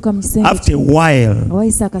there, Yatuuka mu kisenge after kye, a while, nga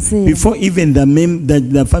wayise akaseera, before even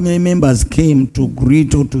the family members came to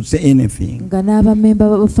greet or to say anything, nga n'abamemba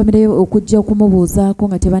ba famire ye okujja okumubuuzaako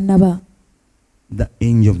nga tebannaba, the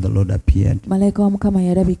angel of the Lord appeared. malayika wa Mukama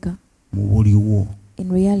yalabika. Mubuliwo,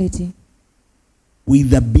 In reality,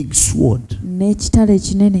 with a big sword. n'ekitala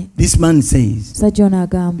ekinene. This man says, Omusajja ono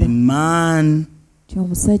the agamba man nti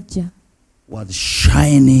omusajja was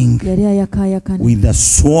shining yali ayakaayakana with a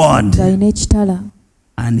sword, ng'alina ekitala,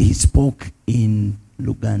 and he spoke in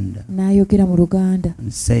Luganda n'ayogera mu Luganda,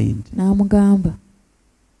 and said, n'amugamba,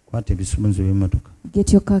 kwata ebisumuluzo by'emmotoka,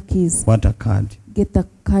 get your car keys, kwata card, get the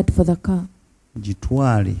card for the car,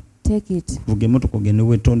 gitwale, take it, vuga emmotoka ogende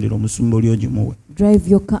weetondera omusumba oli ogimuwe, drive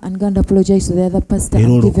your car and go and apologize to the other pastor era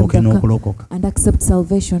and give him olokoke the car n'okulokoka. and accept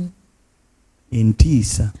salvation.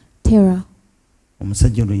 Entiisa, Terror.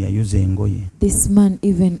 omusajja ono yayoza engoye This man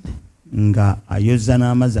even, nga ayoza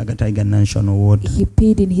n'amazzi agatali ga national water. he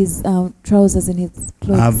peed in his trousers and his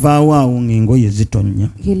clothes. Avaawo awo ng'engoye zitonnya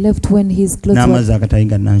He left when his clothes were n'amazzi agatali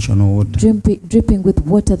ga national water, dripping with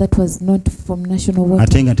water that was not from national water.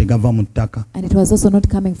 ate nga tegava mu ttaka, And it was also not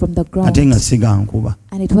coming from the ground. ate nga siga nkuba.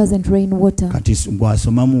 And it wasn't rainwater. Kati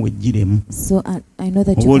gwasomamu wejjiremu. So I know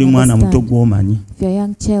that Oba you oli can mwana muto understand. gw'omanyi, If you're a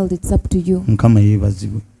young child, it's up to you. Mukama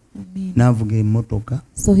yeebazibwe. Amen. N'avuga emmotoka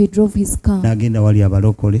So he drove his car n'agenda wali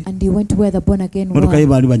abalokole. and he went to where the born again Emmotoka ye were.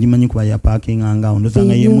 baali bagimanyi kuba yapaakinga awo, ndooza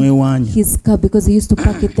nga They ye knew mwewaanya. his car because he used to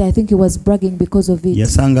park it there. I think he was bragging because of it.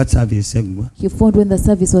 Yasanga service eggwa, He found when the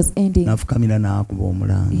service was ending, n'afukamira n'akuba he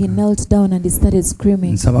omulanga. knelt down and he started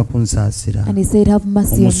screaming. Nsaba kunsaasira. And he said, have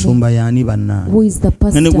mercy on me. Omusumba y'ani bannange? Who is the Ne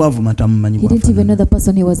pastor? gwavuma tamumanyi He didn't even know bwafaanana. the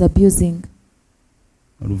person he was abusing.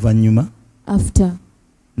 Oluvannyuma After,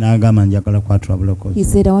 n'agamba njagala kwatula he bulokozi.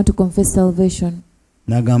 said, I want to confess salvation.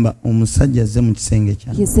 N'agamba omusajja azze mu kisenge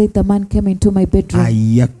kyange. He said, the man came into my bedroom.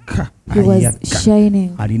 Ayaka, He was ayaka.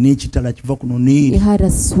 shining. Alina ekitala kiva kuno He n'eri. had a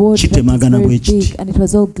sword that was Kitemagana very bwe kiti. big and it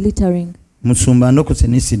was all glittering. Musumba ndokose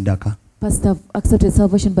ne siddaka. Pastor, I've accepted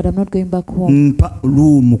salvation, but I'm not going back home. Mpa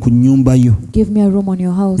luumu ku nnyumba yo. Give me a room on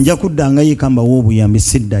your house. Nja kuddangayo eka mbawa obuyambi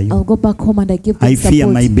siddayo. I'll go back home and I give I them fear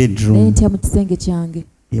my support. Naye bedroom. ntya mu kisenge kyange.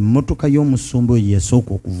 emmotoka y'omusumba oyo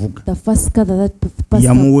yasooka okuvuga The first car that pastor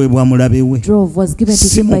yamuweebwa mulabe we drove was given to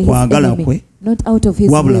si him mu by his kwagala enemy, kwe not out of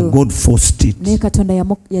his wabula will. God forced it Naye Katonda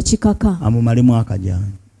yakikaka amumalemu akajanja.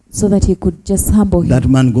 so that he could just humble That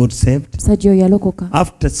him. man got saved Musajja oyo yalokoka.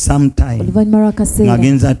 after some time Oluvannyuma lw'akaseera,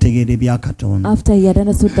 ng'agenza ategeera ebya Katonda after he had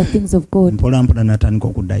understood the things of God, mpola mpola n'atandika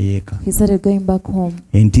okuddayo eka he started going back home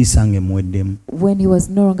entiisa ng'emuweddemu. when he was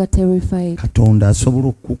no longer terrified. Katonda asobola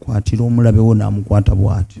okukukwatira omulabe wo n'amukwata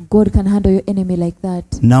bw'atyo God can handle your enemy like that,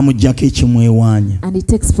 n'amuggyako ekimwewaanya. and he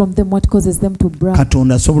takes from them what causes them to brag.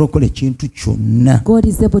 Katonda asobola okukola ekintu kyonna God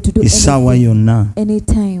is able to do essaawa anything, yonna.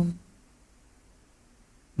 anytime.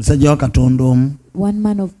 Musajja wa Katonda omu One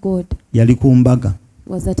man of God yali ku mbaga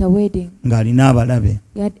was at a wedding. ng'alina abalabe.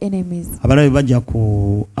 He had enemies. Abalabe bajja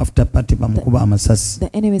ku after party bamukuba amasasi. The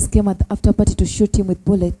enemies came at the after party to shoot him with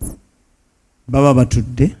bullets. Baba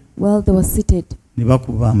batudde While they were seated, ne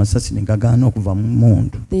bakuba amasasi ne gagaana okuva mu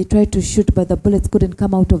mmundu. they tried to shoot, but the bullets couldn't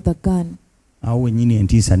come out of the gun. Awo wennyini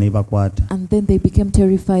entiisa ne bakwata And then they became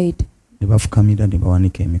terrified, ne bafukamira ne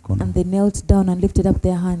bawanika emikono and they knelt down and lifted up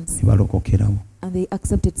their hands, ne balokokerawo. and they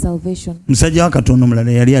accepted salvation. Musajja wa Katonda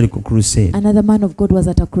omulala yali ali ku crusade. Another man of God was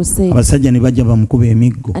at a crusade, Abasajja ne bajja bamukuba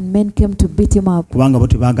emiggo and men came to beat him up kubanga bo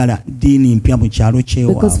tebaagala ddiini mpya mu kyalo because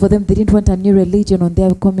kyewaabwe. for them they didn't want a new religion on their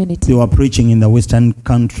They community. were preaching in the western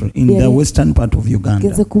country, in the Yeah. western part of Uganda.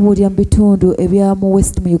 Genze kubuulira mu bitundu ebya mu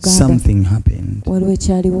west mu Uganda. Something happened. Waliwo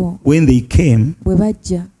ekyaliwo. When they came, Bwe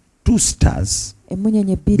bajja, 2 stars,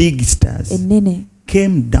 emmunyenye bbiri big stars, ennene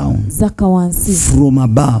came down zakka wansi from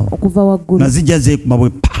above. okuva Nga waggulu. zijja zeekuba bwe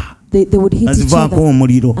pa, They would hit nga each zivaako other,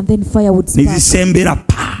 omuliro, and then fire would ne spark. zisembera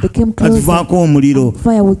pa, They came nga closer, zivaako omuliro. and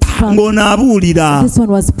fire would spark. Ng'ono abuulira, This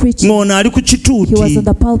one was preaching. ng'ono ali ku He was kituuti, on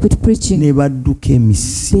the pulpit preaching. ne badduka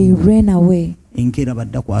emisi. They ran away. Enkeera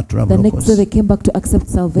badda kwatula The next day they bulokozi. came back to accept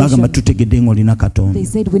Bagamba salvation. tutegedde ng'olina Katonda. They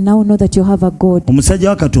said, we now know that you have a God. Omusajja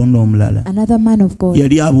wa Katonda omulala Another man of God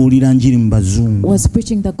yali abuulira njiri mu bazungu. was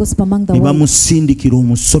preaching the gospel among the Ne whites, bamusindikira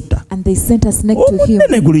omusota and they sent a snake to him,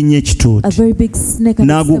 omunene gulinnya a ekituuti very big snake, and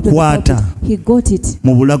he stepped on the N'agukwata. pulpit. He got it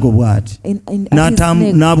mu bulago bw'ati in at his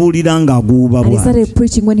neck, n'abuulira ng'aguuba and he started bw'ati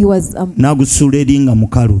preaching when he was n'agusuula eri nga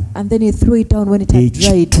mukalu. and then he threw it down when it had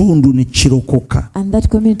dried, Ekitundu ne kirokoka. and that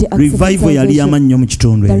community accepted Revival yali salvation. yamannyo mu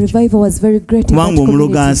kitundu The ekyo revival was very great in that kubanga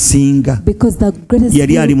omulogo community, asinga because the greatest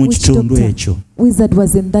yali ali mu witch kitundu doctor, ekyo wizard,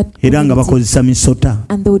 was in that era nga community, bakozesa misota,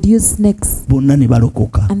 and they would use snakes, bonna ne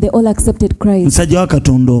balokoka. and they all accepted Christ. Musajja wa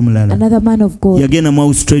Katonda omulala Another man of God yagenda mu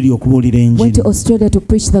Australia okubuulira went to enjiri Australia to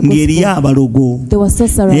preach the ng'eriyo gospel. abalogo, They were naye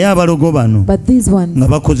sorcerers, abalogo bano but these ones, nga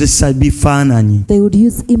bakozesa bifaananyi. they would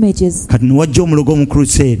use images. Kati ne wajja omulogo mu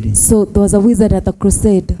crusade So there was a wizard at the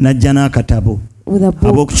crusade n'ajja n'akatabo, with a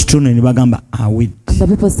book, ab'oku kitundu ne bagamba awit, and the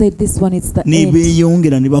people said, this one is the ne end.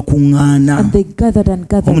 beeyongera ne bakuŋŋaana. And they gathered and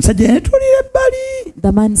gathered. Omusajja yatuulira ebbali,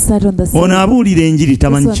 The man sat on the ono side. abuulira enjiri This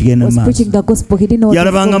tamanyi one kigenda was mu preaching maaso. the gospel. He didn't know what was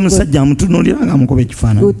Yalabanga going on. musajja amutunuulira ng'amukuba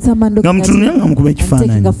ekifaananyi, Would someone look at ng'amutunuulira him ng'amukuba and taking a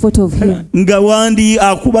ekifaananyi, photo of him? nga wandi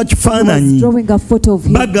akuba He was kifaananyi. drawing a photo of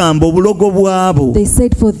him. Bagamba obulogo bwabo They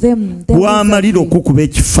said for them, bwamalira okukuba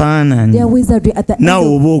ekifaananyi their wizardry at the end naawe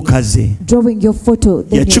of oba okaze. drawing your photo,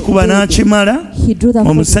 then Yakikuba n'akimala, he drew the photo,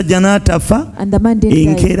 omusajja n'atafa, and the man didn't die.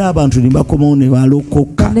 enkeera abantu ne bakomawo ne The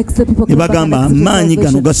balokoka. next day people Ne came back and bagamba accepted amaanyi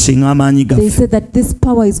gano salvation. gasinga amaanyi They gaffe. said that this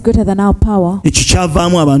power is greater than our power, Ekyo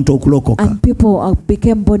kyavaamu abantu okulokoka. and people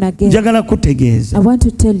became born again. Njagala kutegeeza, I want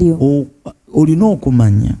to tell you, olina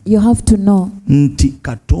okumanya you have to know nti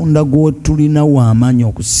Katonda gwe tulina w'amaanyi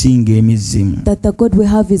okusinga emizimu. that the God we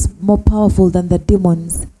have is more powerful than the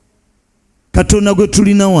demons. Katonda gwe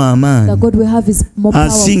tulina The w'amaanyi God we have is more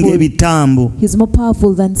asinga powerful. ebitambo. He's more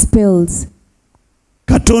powerful than spells.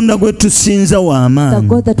 Katonda gwe tusinza The w'amaanyi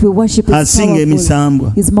God that we worship is asinga powerful.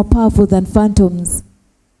 emisambwa. He's more powerful than phantoms.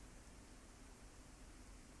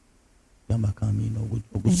 Gamba kamina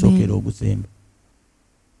ogusookera oguzembe.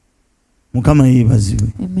 Mukama yeebazibwe.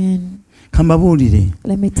 Amen. Kambabuulire,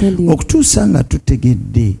 Let me tell you, okutuusa nga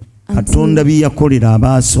tutegedde Katonda bye yakolera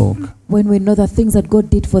abaasooka, when we know the things that God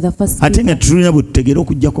did for the first ate nga people, tulina bwe tutegeera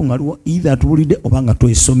okuggyako nga either atubuulidde oba nga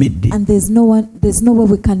twesomedde. and there's no way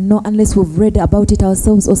we can know unless we've read about it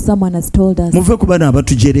ourselves or someone has told us. Muve ku bano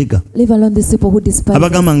abatujerega, Leave alone these people who despise us.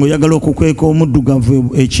 abagamba ng'oyagala okukweka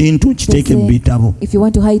omuddugavu ekintu kiteeke mu bitabo, If you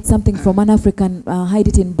want to hide something from an African, hide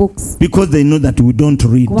it in books. because they know that we don't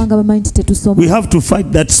read. Kubanga bamanyi nti tetusoma. We have to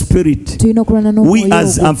fight that spirit. Tulina okulwana We n'omwoyo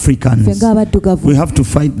as ogwo. Ffe Africans, ng'abaddugavu we have to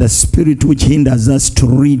fight the spirit which hinders us to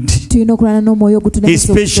read, tulina okulwana n'omwoyo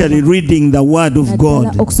ogutulemesa especially okusoma. reading the word of Naddala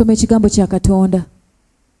God. okusoma ekigambo kya Katonda.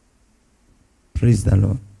 Praise the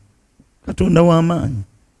Lord. Katonda w'amaanyi.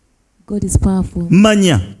 God is powerful.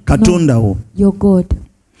 Manya Katonda wo. Your God.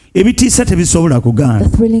 ebitiisa tebisobola The kugaana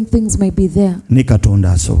thrilling things may be there, ne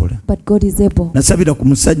Katonda asobola. but God is able. Nasabira ku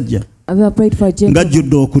musajja I have prayed for a gentleman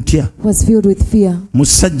ng'ajjudde okutya, who was filled with fear.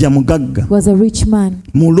 musajja mugagga, He was a rich man.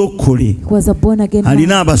 mulokole, He was a born-again man.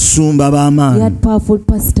 alina abasumba He b'amaanyi. had powerful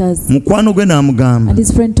pastors. Mukwano gwe n'amugamba, And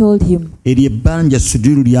his friend told him, eryo ebbanja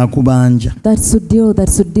Sudiru lyakubanja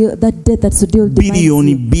that debt that Sudil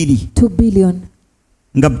biliyoni demands 2. you, 2 billion.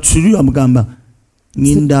 Nga Sudiru amugamba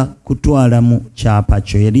ngenda kutwala mu kyapa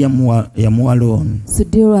kyo, yali yamuwa looni.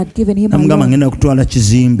 Sudil had given him a Namugamba loan ngenda kutwala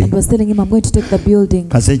kizimbe, and was telling him, I'm going to take the building.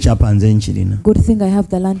 kase ekyapa nze nkirina. Good thing I have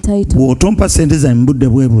the land title. Bw'otompa sente zange mu budde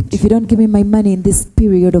bwe buti, If you don't give me my money in this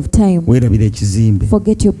period of time, weerabira ekizimbe.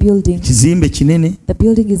 forget your building. Ekizimbe kinene, The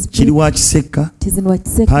building is kiri big. wa Kiseka, It is in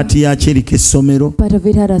Wakiseka. paati yakyo eriko essomero, Part of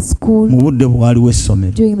it had a school. mu budde bwe waaliwo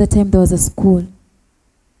essomero, During the time there was a school.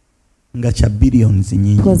 nga kya biliyoni It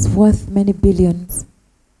nyingi. was worth many billions.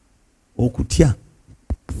 Okutya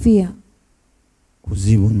Fear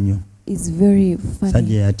kuzibu nnyo. is very Sajja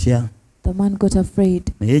funny. yatya, The man got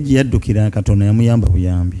afraid, naye gye yaddukira Katonda yamuyamba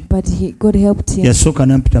buyambi. but God helped him. Yasooka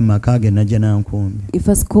n'ampita mu maka ge najja n'ankumbi, He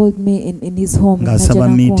first called me in his home in ng'asaba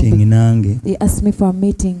meeting Najjanankumbi. nange, He asked me for a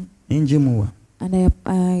meeting, nengimuwa. and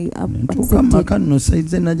I Ntuuka mu accepted. maka nno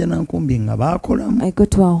saize najja n'ankumbi nga baakolamu. I got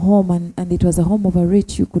to our home, and it was a home of a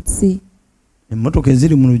rich. You could see Emmotoka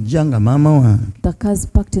eziri mu lujja nga maama wange, the cars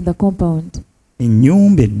parked in the compound.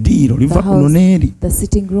 ennyumba eddiiro liva kuno n'eri. The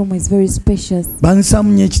sitting room is very spacious.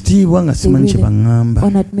 Bansaamu nnyo ekitiibwa nga simanyi kye baŋŋamba.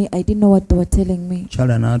 Honored me. I didn't know what they were telling me.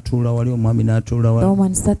 Kyala n'atuula wali, omwami n'atuula The wali.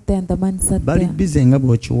 woman sat there and the man sat Bali there. bize nga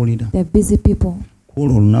bw'okiwulira. They're busy people,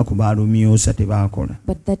 Kuolwo olunaku baalumyusa tebaakola.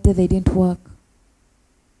 but that day they didn't work.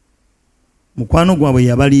 Mukwano gwabwe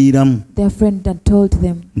yabaliiramu Their friend had told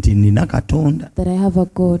them nti nina Katonda. that I have a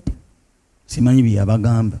God. Simanyi bye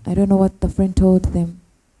yabagamba. I don't know what the friend told them.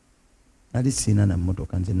 Nali siina na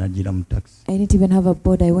mmotoka, nze najjira mu takisi. I didn't even have a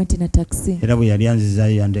board. I went in a taxi. Era bwe yali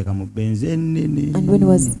anzizaayo yanteeka mu benzi ennene. And when he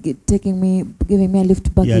was giving me a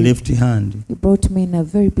lift back, ya left hand, he brought me in a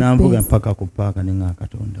very big n'anvuga Benz. mpaka ku paaka ne nga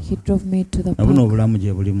Katonda. He drove me to the Na buno park. obulamu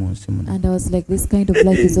gye buli mu nsi muno. And I was like, this kind of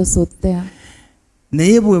life is also there.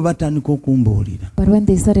 Naye bwe batandika okumbuulira But when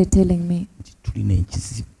they started telling me nti tulina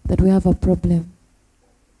ekizibu, that we have a problem,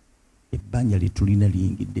 ebbanja lye tulina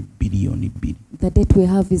liyingidde biliyoni 2. the debt we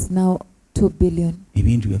have is now 2 billion.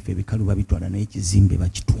 Ebintu byaffe ebikalu babitwala n'ekizimbe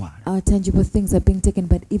bakitwala. Our tangible things are being taken,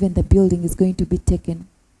 but even the building is going to be taken.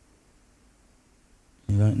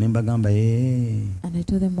 Ne mbagamba And I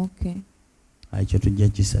told them, okay, ekyo tujja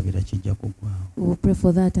kisabira kijja kuggwaawo. we will pray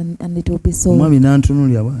for that, and it will be solved. Omwami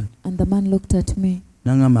n'antunuulira bw'ati And the man looked at me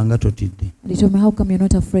n'aŋŋamba nga totidde. and he told me, how come you're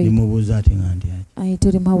not afraid? Ndimubuuza ati nga ndi ati. And I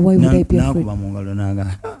told him, why would I be afraid? N'akuba mu ngalo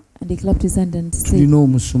n'agamba And he clapped his hand and said, tulina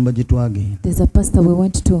omusumba gye twagenda there's a pastor we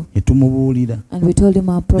went to, ne tumubuulira, and we told him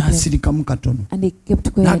our problem. n'asirikamu katono And he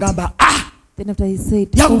kept quiet. n'agamba Then after he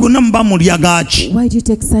said, yago gonna muba mulya gaaki, why do you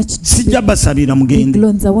take such sijja basabira big mugende.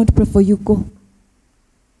 loans? I won't pray for you, go.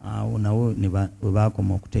 Awo nawo bwe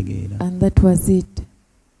baakoma okutegeera And that was it.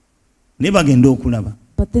 ne bagenda okulaba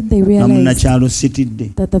But then they nga realized munnakyalo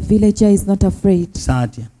sitidde that the villager is not afraid.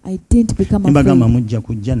 saatya. I didn't become Ne bagamba afraid. mujja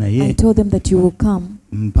kujja I naye told them that you will come,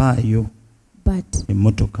 mpaayo but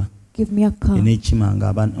emmotoka give me a car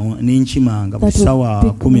n'enkimanga buli that will ssaawa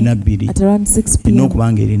pick me 12 at around 6 erina p.m.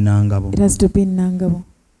 okuba nga eri Nangabo, It has to be in Nangabo.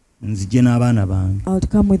 nzije n'abaana bange. I would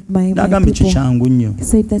come with my N'agamba ekyo people. kyangu nnyo. He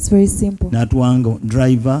said that's very simple. N'atuwanga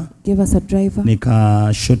driver Give us a driver ne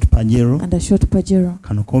ka short pajero, and a short Pajero.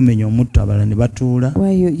 kano koomenya omutto, abala ne batuula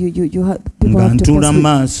Where you have people nga have to ntuula mu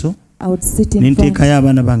pass with. maaso I would sit in ne front, nteekayo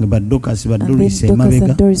abaana bange baddokasi and then baddulisa Dorcas emabega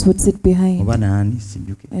and Doris would sit behind. oba naani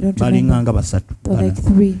sijjuke, I don't balinganga remember. basatu. They were like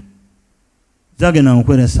 3. Zagenda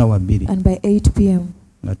nkwera ssaawa 2 And by 8 p.m.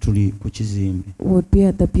 nga tuli ku kizimbe, we would be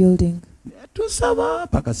at the building, tusaba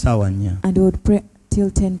paka ssaawa 4 and we would pray till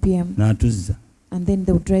 10 p.m. n'atuzza And then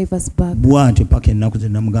they would drive us back. bw'atyo paka ennaku ze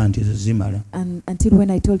namugamba nti ezo zimala. And until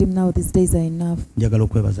when I told him now these days are enough, Njagala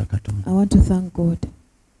okwebaza Katonda. I want to thank God.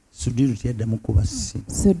 Sudiru teyaddamu kuba ssimu.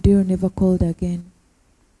 So dear never called again.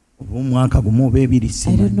 Oba omwaka gumu oba 2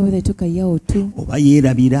 I don't know simanyi, whether it took a year or 2. oba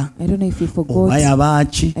yeerabira, I don't know if he oba forgot.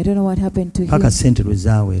 yabaaki, I don't know what happened to paka him ssente lwe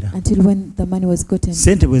zaawera. until when the money was gotten.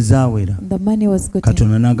 Ssente bwe zaawera, The money was gotten.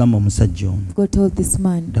 Katonda n'agamba omusajja ono, God told this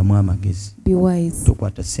man, ddamu amagezi, be wise.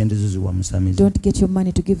 tokwata ssente zo ziwa musamizi. Don't get your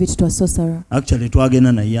money to give it to a sorcerer. Actually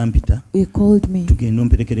twagenda naye ampita, He called me, tugenda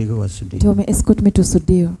omperekereko wa Sudiru. told me, escort me to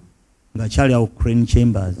Sudir Ng'akyali awo Crane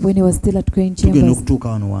Chambers, when he was still at Crane tugenda Chambers. okutuuka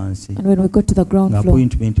wano wansi. And when we got to the ground Nga floor,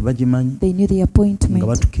 appointment bagimanyi, they knew the nga appointment.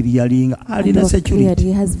 batukiriyalinga, And alina we were cleared. security.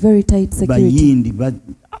 He has very tight security. Bayindi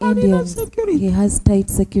Indians. He has tight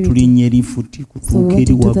security. tulinnya lifuti So we kutuuka went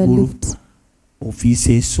eri into the waggulu lift,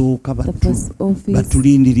 ofiisi esooka the first office.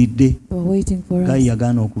 batulindiridde They were waiting for gayi us.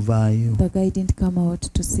 yagaana okuvaayo The guy didn't come out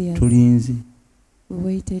to see us. tulinze We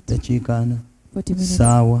waited dakiika 4 40 minutes,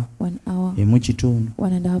 saawa 1 hour, emu kitundu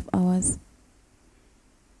 1.5 hours.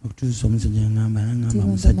 okutuusa omusajja nangamba Till when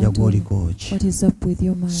the musajja man told me, gwoliko ki what is up with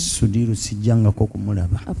you, man? sudiru sijjangako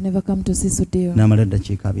kumulaba I've never come to see Sudhir. n'amala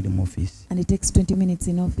dakiika 2 mu ofiisi And it takes 20 minutes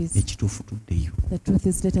in office. ekituufu tuddeyo The truth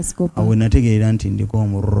is, let us go awo back. nategeera nti ndiko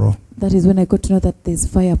omurro That is when I got to know that there's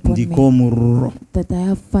fire upon ndiko me, omurro that I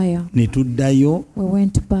have fire. ne tuddayo We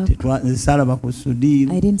went back. saalaba ku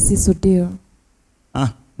sudiru I didn't see Sudhir.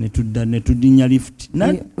 ne tudinnya lift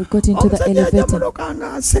We got into the elevator. omusajja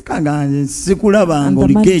nga aseka nga sikulaba And nga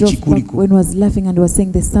the man oliko drove back ekikuliko when was laughing and was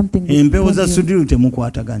saying there's something empewo upon za you. sudiru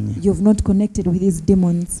temukwataganye You've not connected with these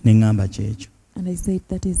demons. ne ŋŋamba kyekyo And I said,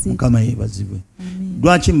 that is it. mukama yeebazibwe Amen.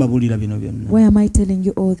 lwaki mbabuulira bino byonna Why am I telling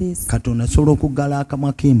you all this? katonda asobola okuggala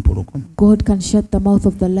akamwa k'empologoma God can shut the mouth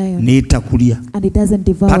of the lion n'etakulya and it doesn't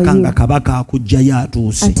devour paka nga you kabaka akuggyayo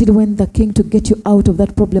atuuse until when the king to get you out of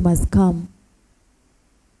that problem has come.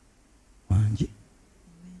 wangi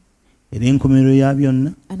era enkomerero ya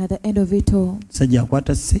byonna And at the end of it all, sajja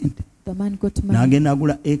akwata ssente the man got money. n'agenda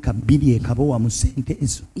agula eka 2 ekabowa mu ssente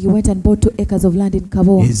ezo He went and bought 2 acres of land in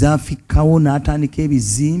Kaboa. ezaafikkawo n'atandika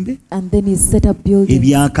ebizimbe And then he set up buildings,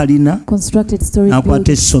 ebyakalina constructed storage n'akwata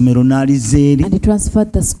buildings, essomero n'alizeeri and he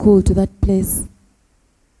transferred the school to that place.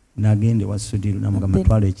 n'agenda ewa sudiru n'amugamba And then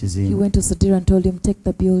twala He ekizimbe went to Sudhir and told him, take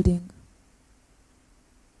the building.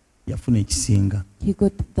 yafuna ekisinga He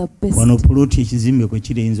got the best. wano puloti ekizimbe kwe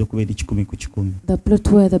kiri eyinza okubeera 100 ku 100 The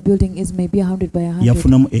plot where the building is maybe 100 by 100.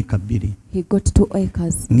 yafunamu eka 2 He got 2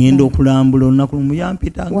 acres. ngenda land. okulambula olunaku lumu One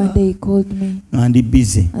yampitanga day he called me. nga ndi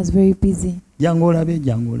bize I was very busy. jangu olabe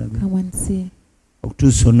Come and see.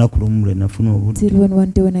 okutuusa olunaku lumu lwe nafuna obudde Till when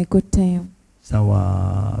one day when I got time,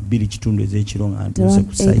 sawa 2 kitundu ez'ekiro nga at ntuuse around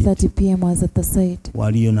ku site 8:30 p.m. I was at the site.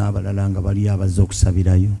 waliyo n'abalala nga bali abazze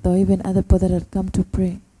okusabirayo There were even other people that had come to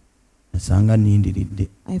pray. nasanga nindiridde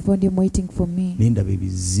I found him waiting for me. nindaba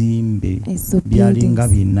ebizimbe I saw byalinga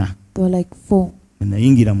buildings. 4 There were like 4.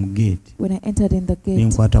 nayingira mu geeti When I entered in the gate,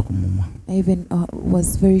 nenkwata ku mumwa I even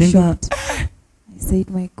was very Nenga- shocked. I said,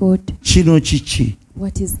 my God, kino kiki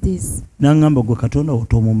what is this? naŋŋamba gwe katonda And he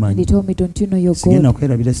wotoomumanyi told me, don't you know your sigenda God?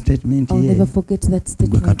 kwerabira statement I'll ye never forget that gwe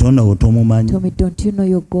statement. katonda He wotoomumanyi told me, don't you know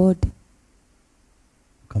your God?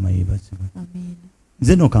 mukama yeebazibwe Amen.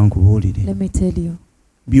 nze no kankubuulire Let me tell you,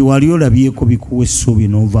 bye wali olabyeko bikuwa essuubi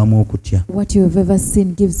n'ovaamu okutya what you have ever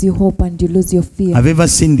seen gives you hope and you lose your fear. I've ever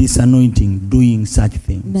seen this anointing doing such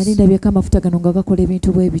things Nali ndabyeko amafuta gano nga gakola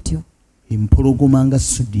ebintu bwe bityo. empologoma nga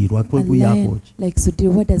sudiru A akwekuyako lion like Sudhir,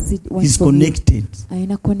 what does it want he's from you? connected Ayina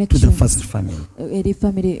to the connection. first family Eri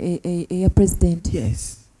family eya president.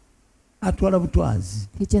 yes atwala butwazi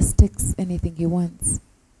He just takes anything he wants.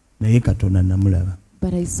 naye katonda namulaba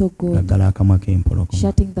But I saw God gaggala akamwa k'empologoma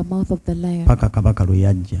shutting the mouth of the lion paka kabaka lwe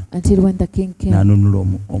yajja until when the king came n'anunula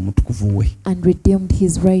omutukuvu we and redeemed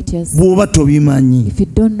his righteous. bw'oba tobimanyi If you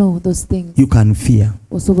don't know those things, you can fear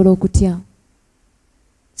osobola okutya.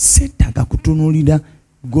 settaka kutunuulira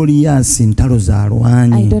goliyasi ntalo I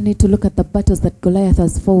z'alwanye don't need to look at the battles that Goliath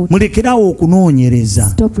has fought. mulekerawo okunoonyereza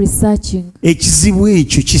Stop researching ekizibu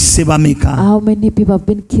ekyo kisse bameka how many people have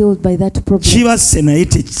been killed by that problem. kibasse naye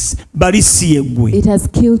bali si yeggwe It has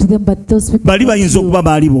killed them, but those people bali not bayinza you. okuba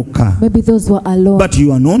baali bokka Maybe those were alone. but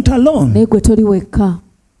you are not alone Naye gwe toli wekka.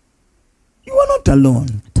 you are not alone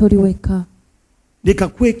Toli wekka. leka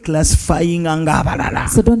kweclassifyinga ng'abalala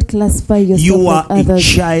So don't classify yourself you like are a others.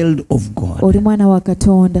 child of God Oli mwana wa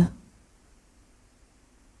Katonda.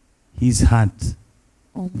 his heart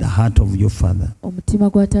the heart of your father Omutima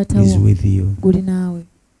gwa taata is wo with you guli naawe.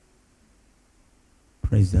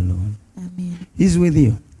 praise the Lord Amen. he's with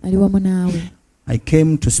you Ali wamu naawe. I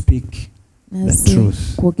came to speak Nazze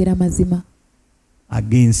truth. kwogera mazima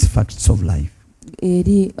against facts of life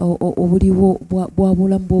eri obuliwo bwa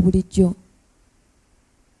bulamu bw'obulijjo.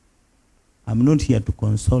 I'm not here to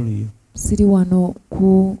console you Siri wano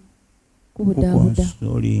kubudaabuda.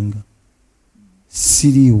 kukonsolinga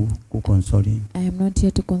siriwo kukonsolinga I am not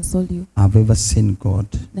here to console you. I've ever seen God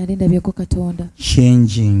Nali ndabyeko Katonda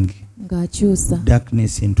changing ng'akyusa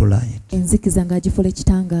darkness into light. enzikiza ng'agifuula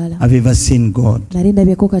ekitangaala. I've ever seen God Nali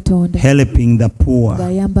ndabyeko Katonda helping the poor,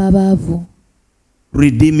 ng'ayamba abaavu,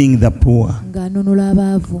 redeeming the poor. ng'anunula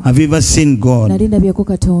abaavu. I've ever seen God Nali ndabyeko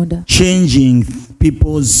Katonda changing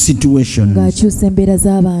people's situations. ng'akyusa embeera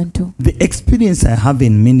z'abantu. The experience I have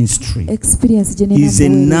in ministry Experience gye nina is mu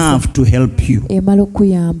buweereza enough to help you. emala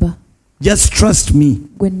okuyamba. Just trust me.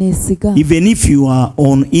 gwe neesiga. Even if you are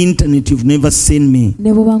on internet, you've never seen me.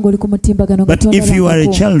 Ne bw'obanga oli ku mutimbagano nga But if you are a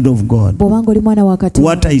child of God, bw'obanga oli mwana wa Katonda,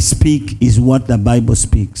 what I speak is what the Bible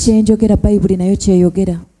speaks. kye njogera Bayibuli nayo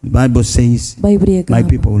kyeyogera. The Bible says, Bayibuli my egamba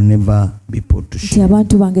people will never be put to nti shame.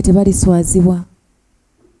 abantu bange tebaliswazibwa.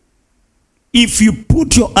 If you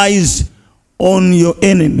put your eyes on your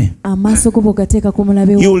enemy, Amaaso go bw'ogateeka ku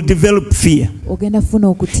mulabe you wo, will develop fear. ogenda kufuna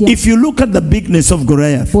okutya. If you look at the bigness of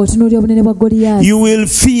Goliath, Bw'otunuulira obunene bwa Goliath, you will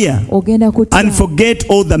fear ogenda kutya. and forget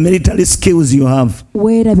all the military skills you have.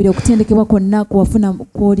 Weerabire okutendekebwa kwonna kwafuna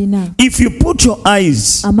kw'olina. If you put your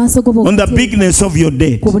eyes Amaaso go on the bw'ogateeka bigness of your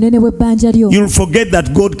debt, ku bunene bw'ebbanja lyo, you'll forget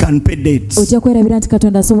that God can pay debts. ojja kwerabira nti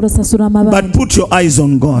Katonda asobola osasula But amabanja. put your eyes on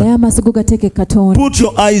Naye God. amaaso go gateeke ku Katonda. Put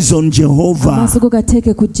your eyes on Jehovah. Amaaso go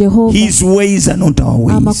gateeke ku Jehova. His ways are not our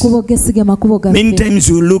ways. Amakubo ge si ge makubo Many gaffe.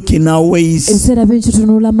 times we look in our ways, Ebiseera bingi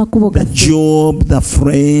tutunula amakubo the gaffe. job, the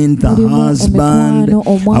friend, the Mulimu husband, emikwano,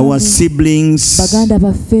 omwami, our siblings. baganda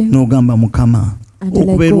baffe. N'ogamba Mukama, Until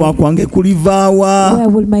I okubeerwa go. kwange kulivaawa. Where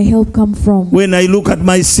will my help come from? When I look at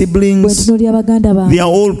my Bwe siblings, ntunuulira baganda they bange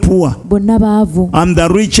are all poor. bonna baavu. I'm the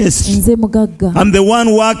richest. Nze mugagga. I'm the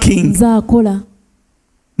one working. Nze akola.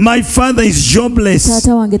 My father is jobless.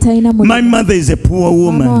 Taata wange talina My mulimu. mother is a poor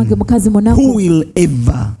Maama wange woman. mukazi Who munaku. will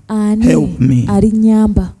ever Ani help me?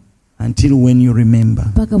 alinnyamba Until when you remember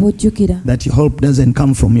paka bw'ojjukira that your help doesn't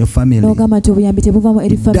come from your family. n'ogamba nti obuyambi tebuva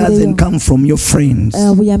eri It famire yo. doesn't come from your friends.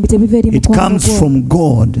 Obuyambi tebuva eri It mukwano comes gwo. from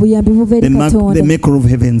God, Obuyambi buva eri the Katonda, maker of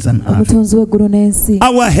heavens and earth. omutonzi w'eggulu n'ensi.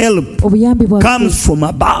 Our help Obuyambi comes bwaffe from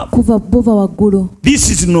above. buva waggulu. This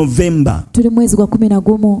is November. Tuli mwezi gwa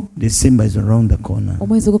 11. December is around the corner.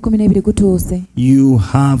 Omwezi gwa 12 gutuuse. You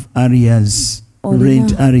have areas, Olina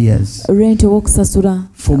rent areas, rent ow'okusasula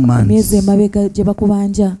 4 months. emyezi emabega gye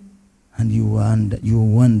bakubanja. And you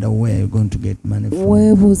wonder where you're going to get money from.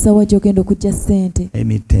 Weebuuza wa gy'ogenda okujja ssente. Let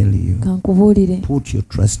me tell you, Kankubuulire, put your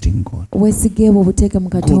trust in God. weesigeebo obuteeke mu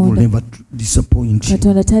God will Katonda. never disappoint you.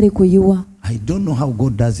 Katonda tali kuyiwa. I don't know how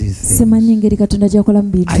God does his things. Simanyi ngeri Katonda gy'akola mu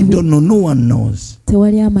I bintu bye. don't know. No one knows.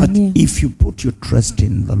 Tewali But amanyi. if you put your trust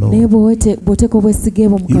in the Naye Lord, bw'oteeka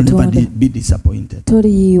obwesigeebo mu you'll never Katonda, be disappointed.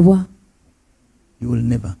 toliyiibwa. You will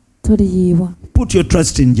never. Toliyiibwa. Put your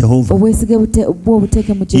trust in Jehovah. Obwesige bwo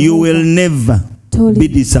obuteeke mu You will Jehova. never be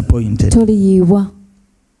disappointed. Toliyiibwa.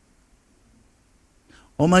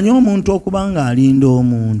 Omanyi omuntu okuba ng'alinda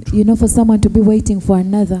omuntu You know, for someone to be waiting for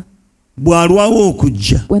another, bw'alwawo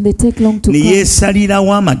okujja when they take long to ne come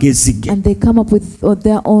yeesalirawo amagezi ge and they come up with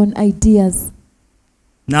their own ideas,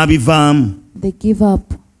 n'abivaamu they give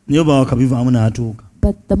up. naye oba wakabivaamu n'atuuka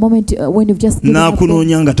But the moment when you've just given up,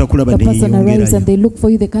 n'akunoonya nga takulaba the person arrives and neyeeyongerayo. they look for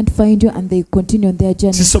you, they can't find you, and they continue on their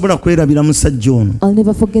journey. Sisobola kwerabira musajja ono. I'll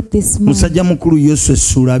never forget this man. Musajja mukulu Yoswa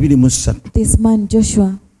essula 23 This man,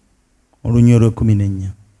 Joshua, olunya olw'ekumi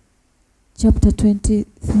chapter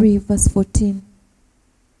 23, verse 14.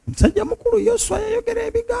 musajja mukulu Yoswa yayogera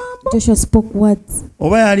ebigambo Joshua spoke words.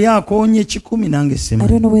 oba yali akoonye 10 nange I simanyi.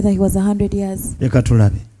 don't know whether he was 100 years. Leka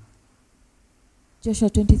tulabe. Joshua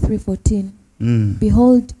 23:14. Mm.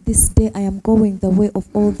 Behold, this day I am going the way of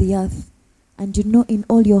all the earth, and you know in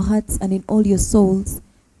all your hearts and in all your souls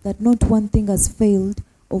that not one thing has failed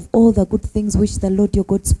of all the good things which the Lord your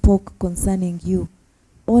God spoke concerning you.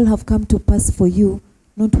 All have come to pass for you,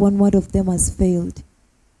 not one word of them has failed.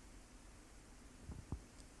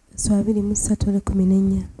 So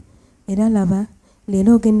 23:14. Era laba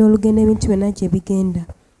leero ogenda olugendo ebintu byonna gye bigenda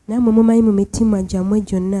nammwe mumanyi mu mitima gyammwe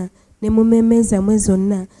gyonna ne mu mmeeme zammwe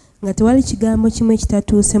zonna nga tewali kigambo kimu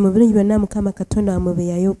ekitatuuse mu birungi byonna Mukama Katonda wammwe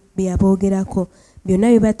bye yaboogerako byonna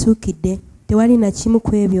bibatuukidde tewali na kimu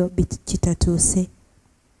ku ebyo kitatuuse.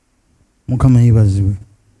 Mukama yeebazibwe.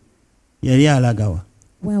 Yali alagawa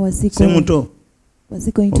Where was he going? semuto Was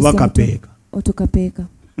he going to oba Semuto kapeeka. or to Kapeka?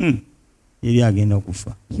 Yali agenda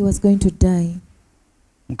kufa. He was going to die.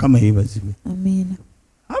 Mukama yeebazibwe. Amen.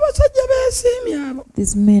 Abasajja beesiimye abo.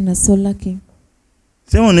 These men are so lucky.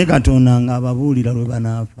 Sebo ne Katonda ng'ababuulira lwe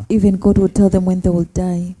banaafa. Even God will tell them when they will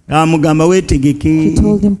die. Amugamba weetegeke. He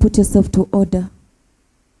told them, put yourself to order.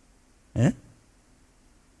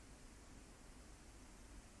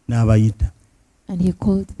 N'abayita. And he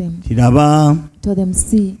called them. Kiraba Told them,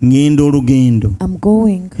 see, ngenda olugendo. I'm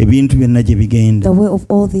going Ebintu byonna gye bigenda. the way of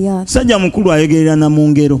all the earth. Sajja mukulu ayogerera na mu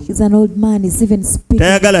ngero. He's an old man. He's even speaking.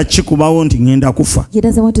 Tayagala kikubawo nti ngenda kufa. He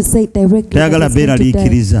doesn't want to say it directly. that Tayagala he's going to die.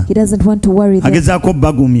 beeraliikiriza. He doesn't want to worry them. Agezaako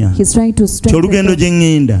bagumya. He's trying to Ti strengthen olugendo them gye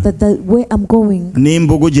ŋŋenda that the way I'm going,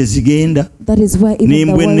 n'embogo gye zigenda That is why even the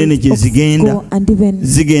n'embwa ennene gye wives of zigenda go and even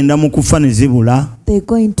zigenda mu kufa ne zibula. they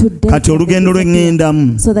go into death. Kati olugendo lwe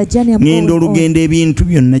ŋŋendamu So the journey I'm ŋŋenda going on, olugendo ebintu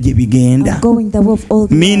byonna gye bigenda. I'm going the way of all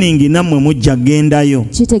the Meaning nammwe mujja kgendayo.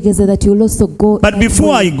 kitegeeza that you'll also go. But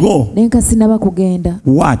before I go, naye nka sinaba kugenda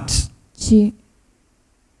what? ki?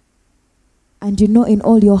 And you know in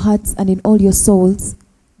all your hearts and in all your souls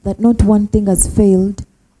that not one thing has failed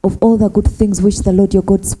of all the good things which the Lord your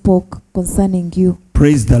God spoke concerning you.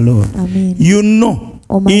 Praise the Lord. Amen. You know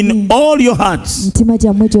in all your hearts Ntima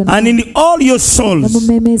gyammwe gyonna and in all your ne souls mu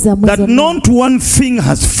mmeeme zammwe that zonna not one thing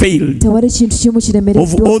has failed tewali kintu kimu of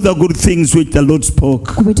kiremereddwa all the good things which the Lord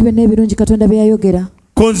spoke ku bintu byonna ebirungi Katonda bye yayogera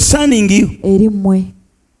concerning you. eri mmwe.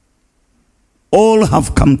 All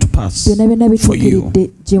have come to pass byonna byonna for you. bituukiridde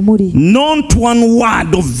gye muli. Not one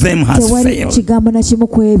word of them has tewali failed. kigambo na kimu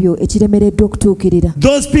ku ebyo ekiremereddwa okutuukirira.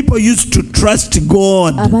 Those people used to trust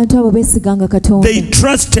God. Abantu abo beesiganga Katonda, They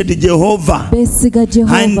trusted Jehovah beesiga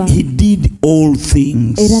Jehova and he did all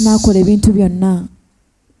things. era n'akola ebintu byonna.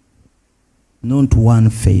 Not one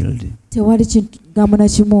failed. Tewali kigambo na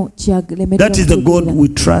kimu kyalemererwa That is the God kutuukirira. we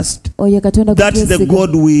trust. Oyo Katonda gwe That is the twesiga.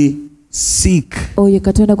 God we seek. Oyo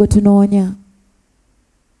Katonda gwe tunoonya.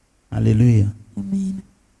 Hallelujah. Amen.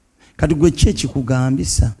 Kati gwe ki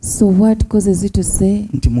ekikugambisa So what causes you to say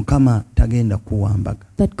nti Mukama tagenda kuwambaga?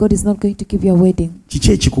 that God is not going to give you a wedding?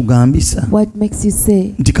 Kiki ekikugambisa What makes you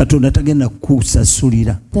say nti Katonda tagenda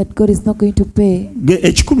kukusasulira? that God is not going to pay?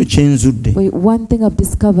 Ekikulu kyenzudde, But one thing I've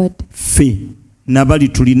discovered, ffe nabali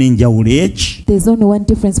tulina enjawulo eki. there's only one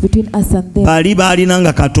difference between us and them. Bali baalina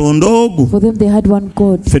nga Katonda ogwo, For them they had one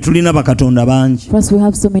God. ffe tulina bakatonda bangi. For us we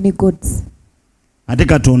have so many gods. Ate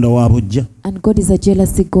Katonda wa bujja. And God is a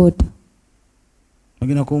jealousy God.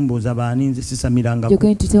 Ogenda kumbuuza baani, nze You're sisamirangako.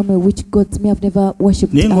 going to tell me which gods? Me, I've never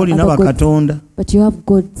worshipped Naye ng'olina other gods. bakatonda. But you have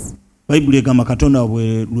gods. Bayibuli egamba Katonda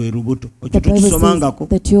lwe lubuto. The Ekyo Bible tukisomangako. says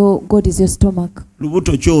that your God is your stomach.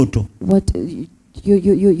 Lubuto kyoto. What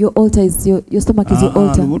your altar is your stomach is your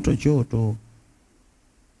altar. Lubuto kyoto.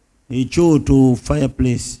 Ekyoto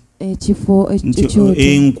fireplace. Ekifo Nti ekyoto.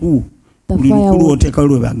 enku. The Buli lukulu firewood. oteeka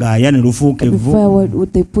lwe bagaaya ne lufuuka The evvu. firewood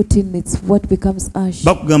what they put in, it's what becomes ash.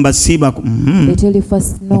 Bakugamba siiba. They tell you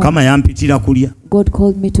first, no, Mukama yampitira kulya. God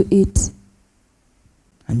called me to eat.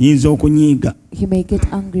 Anyinza okunyiiga. He may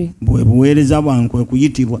get angry. Bwe buweereza bwange kwe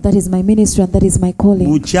kuyitibwa. That is my ministry and that is my calling.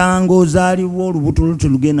 Bukyanga ozaalibwa olubuto lwo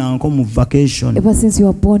telugendangako mu vacation. Ever since you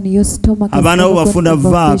were born, your stomach has Abaana bo never gone bafuna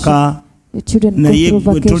through vacation. vaaka. Your children go Naye through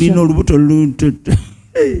gwe tulina vacation. olubuto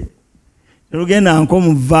telugendangako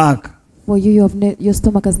mu vaaka. For you, your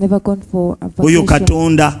stomach has never gone for a Oyo vacation.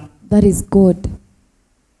 Katonda. That is God.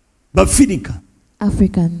 Bafirika.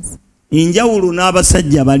 Africans. Enjawulo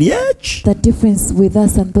n'abasajja bali eki. The difference with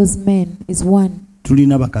us and those men is one.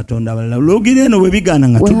 Tulina bakatonda balala. Olwogera eno bwe bigaana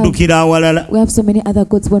nga We have- tuddukira awalala. We have so many other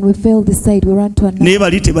gods. When we fail this side, we run to another. Naye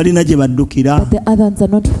bali tebalina gye baddukira. But the others are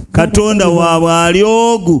not. Katonda waabwe ali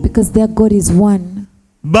ogwo. Because their God is one.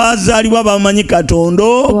 Baazaalibwa bamanyi Katonda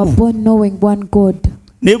They were ogwo. born knowing one God.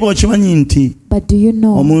 Naye bw'okimanyi nti But do you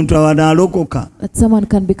know omuntu anaalokoka that someone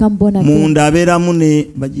can become born again? munda abeeramu ne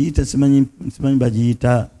bagiyita simanyi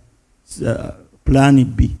bagiyita plan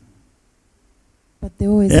B. But they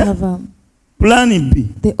always Yeah. have Plan B.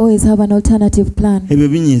 they always have an alternative plan. Ebyo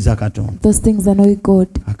binyiiza Katonda. Those things annoy God.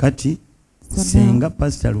 Akati So senga now,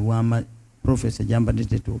 Pastor Luwama professor jambadde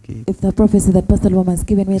tetuukiire. if the prophecy that Pastor Luwama has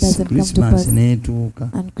given me doesn't come to Christmas pass, neetuuka.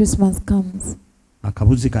 and Christmas comes,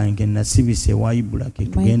 Akabuzi kange nasibise wa Ibula ke my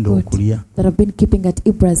tugenda God, okulya. that I've been keeping at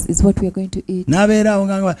Ibras is what we are going to eat. N'abeerawo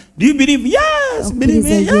ngamba, do you believe? Yes, believe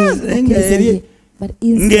me, yes. Ng'eri But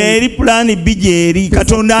inside, plan B gyeri there's a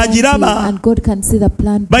Katonda plan B, agiraba. and God can see the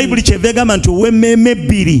plan B. Bayibuli kyeva egamba nti ow'emmeeme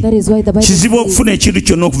ebbiri That is why the Bible kizibu says okufuna ekintu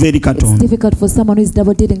kyonna okuva eri it's Katonda. difficult for someone who is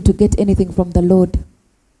double dealing to get anything from the Lord.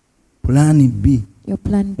 Plan B. Your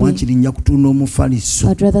plan B. Wankiri nja kutunda omufaliso.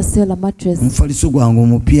 I'd rather sell a mattress, Omufaliso gwange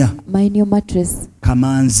omupya. my new mattress.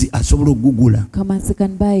 Kamanzi asobola okugugula. Kamanzi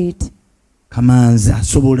can buy it. Kamanzi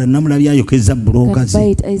asobola namulabye ayokeza bulooka Can buy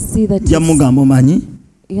ze. it. I see that Nja mugamba omanyi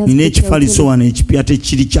he has nina picture, I'll ekifaliso tell you. wano ekipya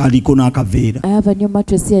tekiri kyaliko n'akaveera. I have a new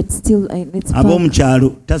mattress here. It's still in its pack. Ab'omu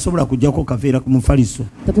kyalo tasobola kuggyako kaveera ku mufaliso.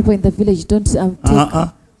 The people in the village don't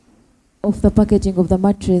take off the packaging of the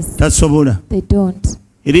mattress. Tasobola. They don't.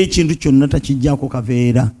 Era ekintu kyonna takiggyako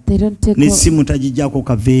kaveera. They don't take off. N'essimu tagiggyako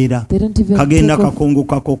kaveera. They don't even Kagenda take off kakongo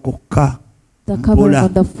kako kokka. the covering Mpola.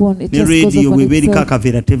 on the phone. It Ne just goes radio off on bw'eba eriko itself.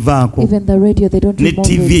 akaveera tevaako. Even the radio, they don't Ne remove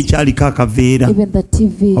TV it. ekyaliko akaveera Even the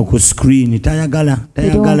TV, ku screen tayagala. they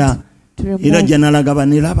don't to Era remove. janalaga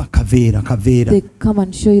banelaba kaveera. They come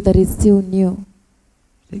and show you that it's still new.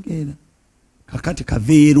 Tegeera. kakati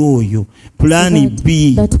kaveera oyo pulaani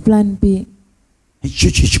B That plan B.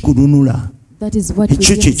 ekyo kyekikulunula That is what ekyo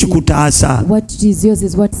redeems you. kyekikutaasa What is yours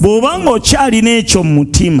is what. bw'obanga okyalina ekyo mu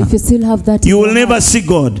mutima If you still have that, you in will your never heart, see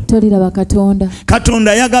God. toliraba Katonda.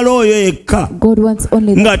 Katonda ayagala oyo yekka God wants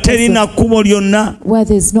only nga that person terina kkubo lyonna where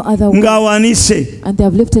there is no other way, ng'awanise and they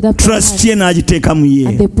have lifted up their trust hands, ye n'agiteeka mu and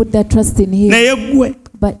ye they put their trust in Him. naye gwe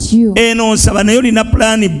But you, eno nsaba naye olina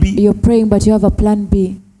pulaani B you're praying, but you have a plan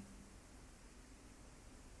B.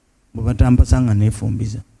 bwe batampasa nga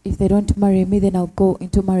neefumbiza If they don't marry me, then I'll go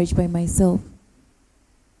into marriage by myself.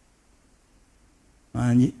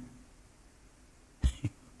 manyi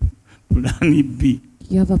pulaani B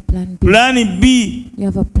You have a plan B. pulaani B You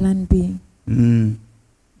have a plan B.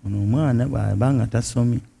 ono omwana bw'abanga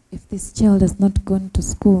tasomye If this child has not gone to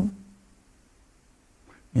school,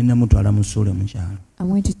 ngenda mutwala musuule mu kyalo I'm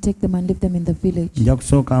going to take them and leave them in the village. nja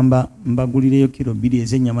kusooka mbagulireyo kilo 2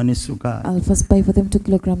 ez'ennyama ne sukaali I'll first buy for them 2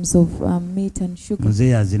 kilograms of meat and sugar,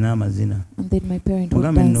 muzeeyi azina amazina and then my parent will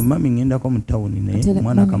mugambe nno dance. mami ngendako mu tawuni naye Tell him,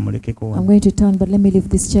 omwana "Mommy, kamulekeko I'm wano going to town, but let me leave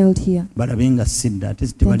this child here." balabe nga sidda ate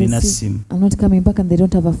Then they tebalina see ssimu I'm not coming back, and they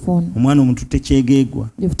don't have a phone. omwana omututte kyegeegwa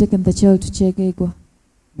You've taken the child to Chegegwa,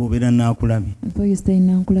 bw'obeera naakulabye and before you stay in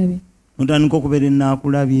Nankulabi, notandika okubeera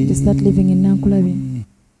enaakulabye you start living in Nankulabi,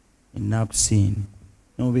 enaakusiini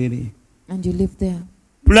nobeera eyo and you live there.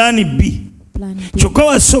 pulaani B Plan B. kyokka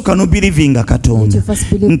wasooka nobirivinga Let katonda you first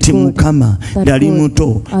believe nti God, mukama that yali God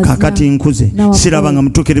muto as kakati young, nkuze now I'm siraba old. nga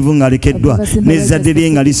mutuukirivu ng'alekeddwa I've never seen the n'ezzadde lye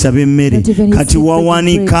righteous nga lisaba emmere not even his kati seed begging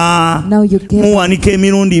wawanika Now you gave up. muwanika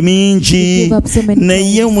emirundi mingi You gave up so many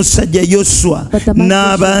naye times. omusajja yoswa But the man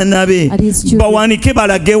n'abaana be and his children, bawanike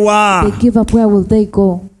balagewa they give up. Where will they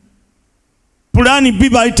go? pulaani B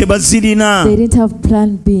baali tebazirina They didn't have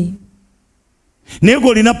plan B. naye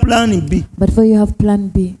gweolina pulaani B But for you have plan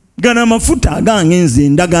B. gana amafuta agange nze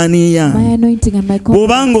endagaano My eyange anointing and my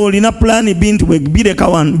bw'obanga confidence. olina pulaani B nti bwebireka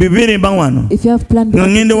wano bibireba wano If you have plan B, nga I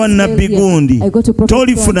ngende wa can nabbi stay here. gundi I go to prophet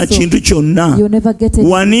tolifuna so-and-so. kintu kyonna You'll never get it.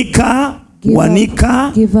 wanika Give wanika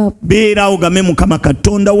up. Give up. beera ogame mukama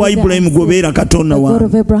katonda wa Be the ibulayimu answer. gwebeera katonda The God of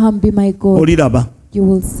wange Abraham be my God. oliraba You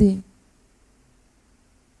will see.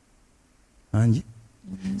 anji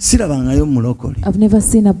sirabangayo mulokole I've never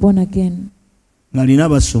seen a born again ng'alina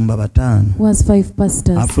abasumba 5 who has 5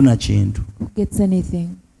 pastors afuna kintu who gets anything,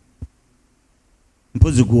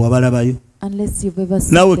 mpozi gwe wabalabayo unless you've ever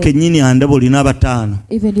seen naawe them. kennyini andaba olina 5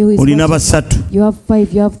 Even you is olina watching. 3 You have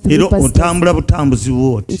 5, you have 3 era pastors. otambula butambuzi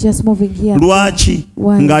bwoti You're just moving here. lwaki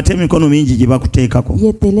Why? ng'ate emikono mingi gye bakuteekako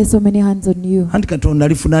Yet they lay so many hands on you. anti katonda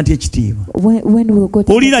alifuna atya ekitiibwa When will God?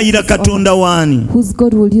 olirayira katonda waani Whose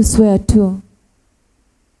God will you swear to?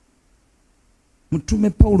 mutume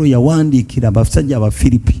pawulo yawandiikira abasajja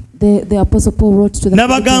abafiripi The Apostle Paul wrote to the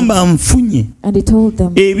n'abagamba nfunye and he told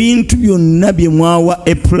them, ebintu byonna bye mwawa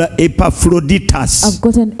Epaphroditus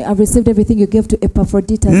I've received everything you gave to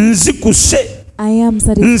Epaphroditus. nzikuse I am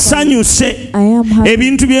satisfied. nsanyuse I am happy.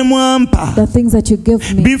 ebintu bye mwampa The things that you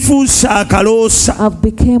gave me bifuuse akaloosa have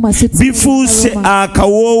become a sweet smelling bifuuse aroma.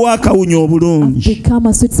 akawoowo akawunya Have obulungi become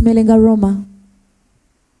a sweet smelling aroma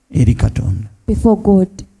eri katonda before God.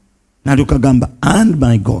 natukagamba and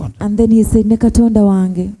my God And then he said, ne Katonda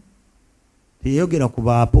wange. teyayogera ku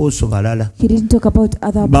baaposo balala He didn't talk about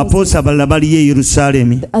other apostles. baaposo abalala baliyo e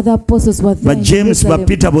Yerusaalemi The other apostles were there ba in James ba Jerusalem.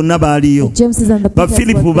 Peter bonna baaliyo The Jameses and the ba Peters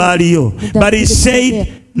Philip were there. baaliyo The but he Philips were said there.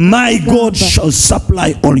 my God shall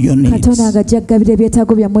supply all your needs. Katonda agajja kugabira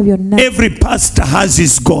ebyetaago byammwe byonna. Every pastor has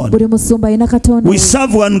his God. Buli musumba alina Katonda We we.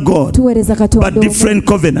 serve one God Tuweereza Katonda but omu. different Naye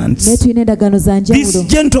covenants. tulina endagaano za This njawulo.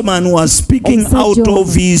 gentleman was speaking Omusajja out ono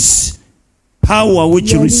of his power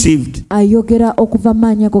which he yali received, ayogera okuva mu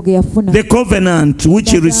maanyi ago ge yafuna. the covenant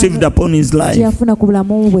which he received upon his Gye life. yafuna ku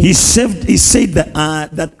bulamu bwe. He said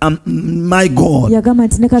that my God Yagamba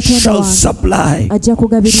nti ne Katonda shall wange supply ajja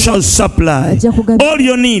kugabirira all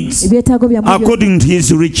your needs ebyetaago byammwe byonna according to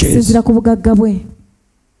his riches. sinzira ku bugagga bwe.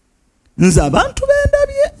 Nze abantu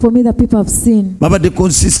bendabye For me, the people have seen, babadde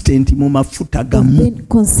consistent mu mafuta have gamu. been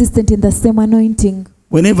consistent in the same anointing.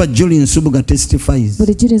 Whenever Julian Subuga testifies,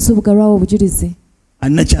 Buli Julie Nsubuga lwawo obujulizi.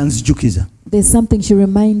 alina kyanzijukiza. There's something she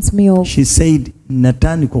reminds me of. She said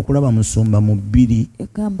natandika okulaba musumba mu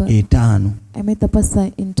 'Egamba, 2005 I met the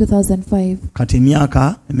pastor in 2005. kati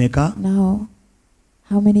emyaka emeka Now,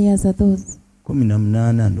 how many years are those?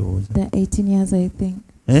 18 ndowooza. They're 18 years, I think.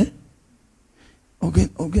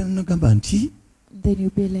 Ogenda nagamba nti Then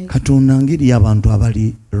you'll be like, katonda ngeri y'abantu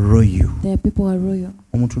abali royo. there are people who are royal.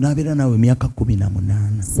 Omuntu n'abeera naawe emyaka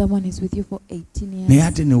 18 Someone is with you for 18 naye years.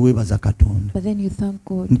 ate ne weebaza katonda But then you thank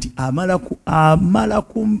God. nti amala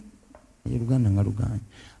ku Luganda nga luganya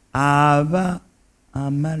aba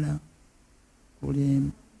amala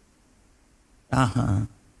Aha.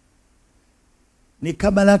 Ne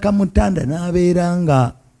kamala kamutanda n'abeera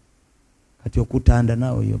nga kati okutanda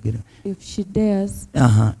naawe yogera. If she dares,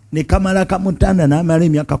 Aha. Ne kamala kamutanda n'amala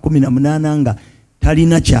emyaka 18 nga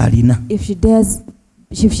talina kyalina. if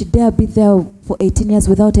she dare be there for 18 years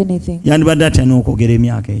without anything, Yandibadde atya n'okwogera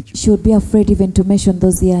emyaka ekyo. she would be afraid even to mention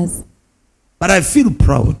those years. But I feel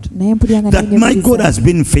proud Naye mpulira nga that my God has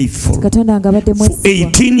been faithful. Katonda nga abadde For mwesigwa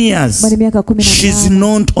 18 years, mali myaka 18 she's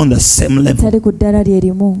not on the same level. tali ku ddala lye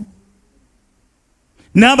limu.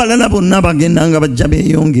 N'abalala bonna bagenda nga bajja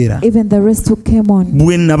beeyongera. Even the rest who came on,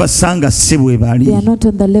 Bwe nabasanga si bwe bali. they are not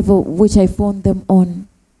on the level which I found them on.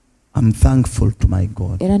 I'm thankful to my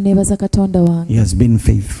God. Era neebaza Katonda He wange has been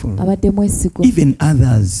faithful. abadde mwesigwa. Even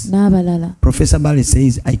others. N'abalala Professor Bali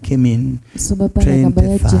says, I came in Musumba Bali agamba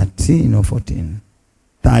yajja 2013 or 14.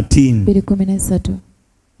 13. 2013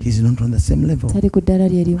 He's not on the same level. tali ku ddala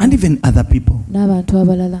lye limu. And even other people. N'abantu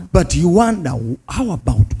abalala. But you wonder, how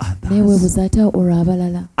about Naye others? weebuuza ate olwo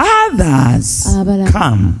abalala Others Abalala.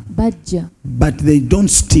 come, bajja but they don't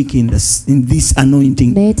stick in this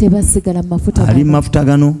anointing. naye tebasigala mu mafuta Ali gano. mafuta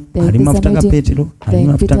gano, They ali this mafuta ga anointing, Petero, ali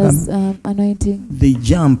The mafuta ga. Peter's anointing. They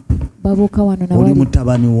jump. Babuuka wano na Oli wali.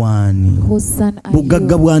 mutabani waani? Whose son are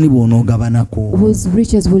Bugagga you? bwani bw'onoogabanako? Whose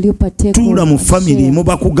riches will you partake Tuula of mu and family share? emu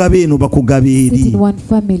bakugaba eno bakugaba Sit eri. in one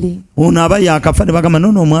family. Ono aba yakafa ne bagamba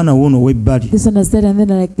nono omwana wuuno w'ebbali. This one has said, and then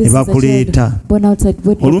like this is a Ebakuleeta. child born outside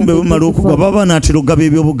wedlock. Olumbe and they bumala take you okugwa for- baba banaatera okugaba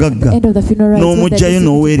ebyobugagga. End of the funeral rites, when they N'omugjayo receive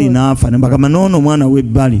n'oweeri people, n'afa ne bagamba noono omwana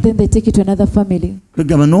w'ebbali. then they take you to another family.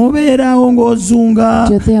 Kwegamba n'obeerawo ng'ozunga.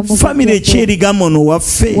 You're there moving Family your ki erigamba ono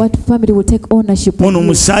waffe? What family will take ownership of Ono you?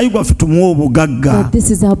 musaayi gwaffe tumuwe obugagga. That this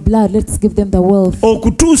is our blood, let's give them the wealth.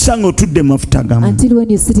 Okutuusa ng'otudde mafuta gamu. Until when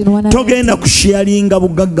you sit in one Togenda anointing, kusharinga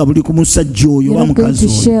bugagga buli ku musajja oyo you're oba not going mukazi to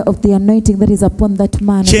oyo. share of the anointing that is upon that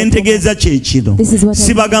man. or that woman. Kyentegeeza kye kino. This is what I-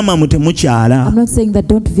 Sibagamba mu temukyala. I'm not saying that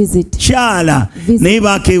don't visit, Kyala Visit. naye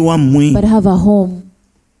baako ewammwe. but have a home.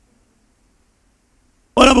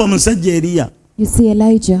 Olaba omusajja Eriya You see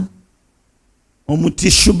Elijah,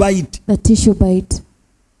 Omutishubayiti the Tishubite.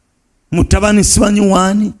 mutabani simanyi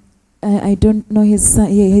waani I don't know his son,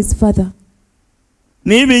 his father.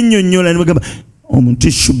 naye bennyonnyola ne bagamba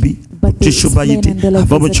Omutishubi But they Tishubayiti explain and they're like,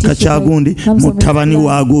 ava mu he's a kika kya Tishubite, gundi comes from his mutabani clan,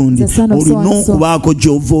 wa gundi the son of so olina and so. okubaako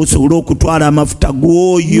gy'ova osobola okutwala amafuta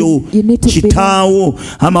g'oyo You need to be kitaawo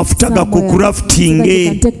amafuta somewhere so that you gakukurafutinge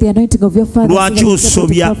can take the anointing of your father. so that lwaki he's able to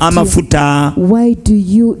osobya craft you. amafuta Why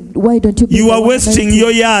don't you be you the are one wasting anointing?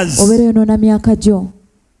 your years. Obeera yonoona myaka gyo.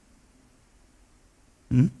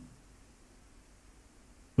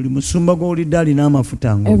 buli musumba gw'olidde alina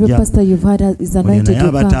amafuta Every ng'ojja pastor you've had is Oli anointed, naye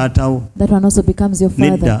you come. abataatawo That one also becomes your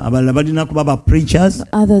nedda father. abalala balina kuba ba preachers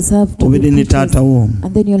Others have to be obedde ne preachers. taatawo omu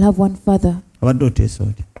And then you'll have one father. abadde oteesa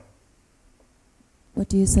oti What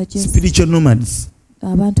do you suggest? spiritual nomads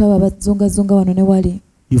Abantu abo abazungazunga wano ne wali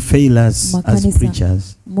you fail us as Makanisa.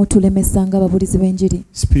 preachers mutulemesanga ababulizi b'enjiri.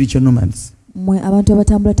 spiritual nomads Mmwe abantu you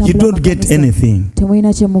abatambula don't get anything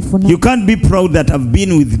temulina kye mufuna. you can't be proud that I've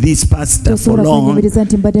been with this pastor for Tosobola long kwenyumiriza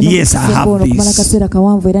nti mbadde Yes, I have n'omusembo ono okumala this. akaseera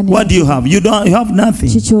kawanvu era what do you have you have nothing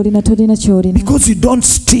kikyolina tolina kyolina because you don't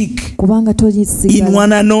stick kubanga in toyisigala one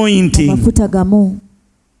mu anointing mafuta gamu.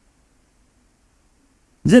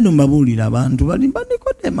 nze nombabuulira abantu bali ba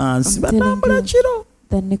Nicodemus I'm telling batambula you. kiro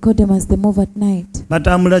The Nicodemus, they move at night.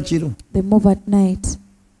 batambula kiro They move at night.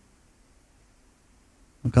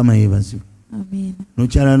 mukama yeebazibwe Amen.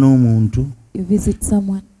 nokyala n'omuntu You visit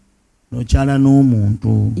someone. nokyala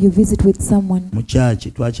n'omuntu You visit with someone. mu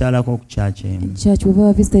kyaki twakyalako ku kyaki In emu church, we've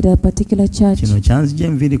ever visited a particular church. kino kyanzija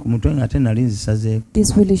enviiri ku mutwe nga ate nali nzisazeeko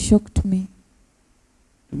This really shocked me.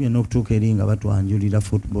 tugenda okutuuka eri nga batwanjulira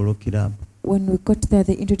football club When we got there,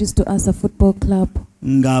 they introduced to us a football club.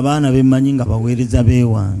 ng'abaana bemmanyi nga baweereza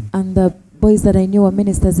beewange And the boys that I knew were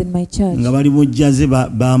ministers in my church. nga bali mu jjaze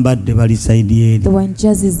bambadde bali sayidi eri They were in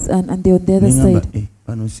jerseys and they're on the other Nengamba, side.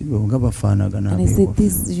 bano si bo nga bafaanagana And I said, abeewaffe.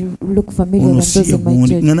 these you look familiar ono than si those in my yegundi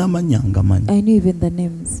church. nga n'amannya ngamanyi I knew even the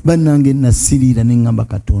names. bannange nasiriira ne ŋŋamba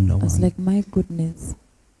katonda I was wange like, my goodness.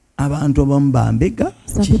 abantu abamu bambega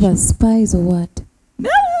Some people are spies or what?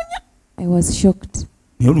 I was shocked.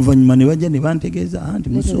 naye oluvannyuma ne bajja ne bantegeeza nti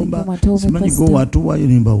Later they musumba came and told me, simanyi Pastor, gwe watuwaayo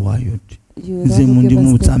nemba waayo ti You nze don't mu ndi give mu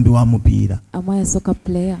us the, busambi wa mupiira am I a soccer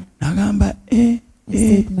player? n'agamba I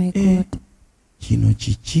said, my God, kino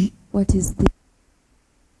kiki what is this?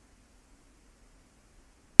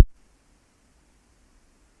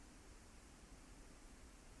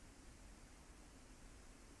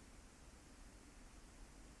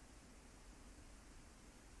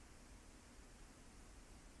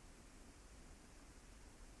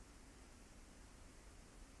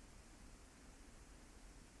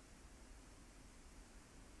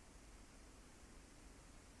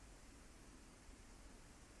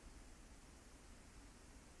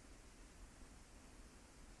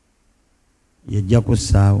 yajja ku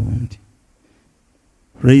sound.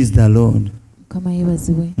 Praise the Lord. Kama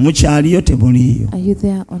yebaziwe. Mukyaliyo temuliyo? Are you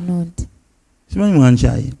there or not? Simanyi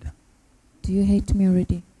mwankyayidda. Do you hate me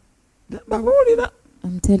already? Babuulira.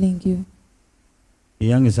 I'm telling you.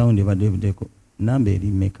 Eyange sound ebadde evuddeko namba eri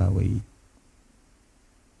mmeka weeyi?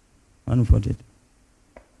 140.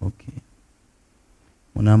 Okay.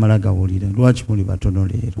 Munaamala gawulira. Lwaki muli batono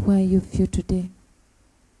leero? Why are you few today?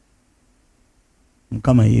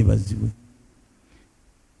 Mukama yeebazibwe.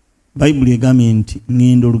 Bayibuli egambye nti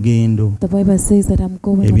ngenda olugendo. The Bible says that I'm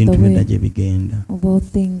going on Ebintu the byonna way gye bigenda. of all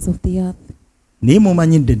things of the earth. Naye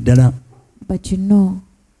mumanyidde ddala But you know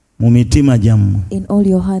mu mitima gyammwe in all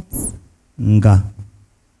your hearts nga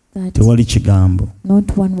that tewali kigambo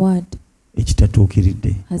not one word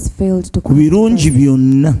ekitatuukiridde. has failed to Ku come to birungi pass.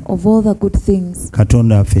 byonna Of all the good things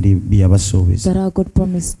Katonda waffe bye yabasuubiza. that our God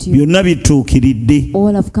promised you, Byonna bituukiridde.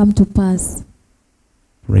 all have come to pass.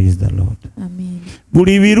 Praise the Lord. Amen.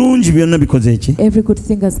 Buli birungi byonna bikoze ki? Every good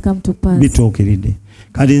thing has come to pass. Bituukiridde.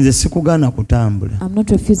 Kati nze sikugaana kutambula. I'm not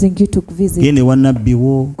refusing you to visit. Gende wa nabbi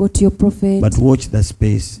wo, Go to your prophet. but watch the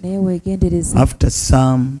space. Naye weegendereze. After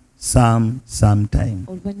some time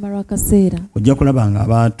Oluvannyuma lw'akaseera, ojja kulaba nga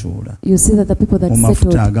abaatuula you see that the people that mu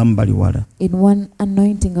mafuta settled agamu bali wala. in one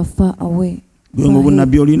anointing are far away. Gwe Far mu ahead.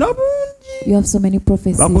 bunnabbi olina bungi. You have so many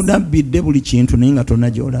prophecies. Bakunabbidde buli kintu naye nga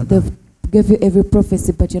tonna gy'olaga. They've gave you every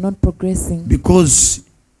prophecy, but you're not progressing. Because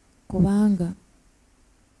Kubanga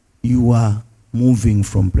you are moving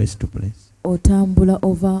from place to place. otambula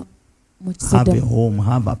ova mu Have a kisoda. home,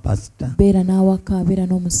 have a pastor. Beera n'awaka, beera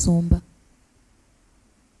n'omusumba.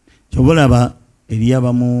 Kyobalaba eri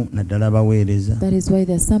abamu naddala abaweereza. That is why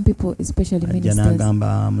there are some people, especially Ajja ministers,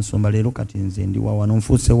 n'agamba musumba leero kati nze ndi wa wano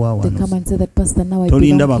nfuuse wa they come wano. and say that, Pastor, now I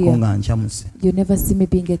Tolinda belong bako here. nga nkyamuse. You never see me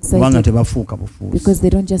being Kubanga excited tebafuuka bufuusi. because they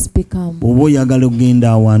don't just become. Oba oyagala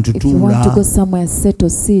okugenda awantu If you want to go tuula. somewhere, settle,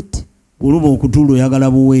 sit. Oluba okutuula oyagala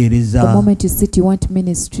The buweereza. moment you sit, you want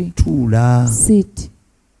ministry. Tuula. Sit.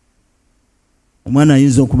 Omwana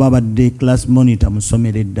ayinza okuba abadde class monitor mu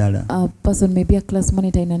ssomero eddala. A person may be a class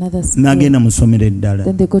monitor in another school. N'agenda mu ssomero eddala.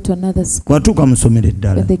 Then they go to another school. Kwatuuka mu ssomero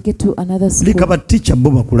eddala. When they get to another Leka school, batica bo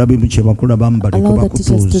bakulabe mu kye bakulabamu baleke allow the teachers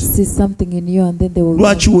to bakutuuze. see something in you and then they will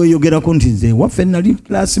Lwaki weeyogerako nti nze waffe nali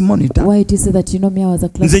class monitor? Why do you say that you know me? I was a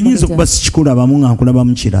class Nze nyinza okuba monitor. sikikulabamu nga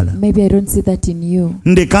nkulabamu kirala. Maybe I don't see that in you.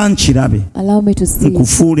 Ndeka nkirabe. Allow me to see it,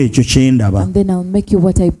 Nkufuula ekyo kye ndaba. and then I'll make you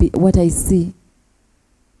what I see.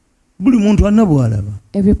 Buli muntu alina bw'alaba.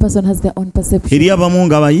 Every person has their own perception. Eri abamu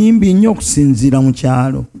nga bayimbi nnyo okusinziira mu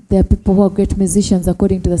kyalo. There are people who are great musicians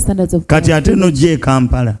according to the standards of Kati their ate village. n'ojja e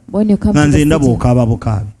Kampala. When you come Nga to nze the ndaba city, okaaba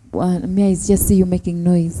bukaabi. me I just see you making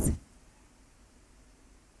noise.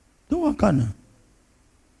 Towakana.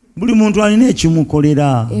 Buli muntu alina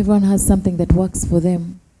ekimukolera. Everyone has something that works for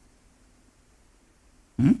them.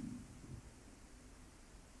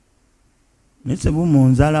 Nese bumu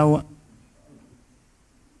nzalawa.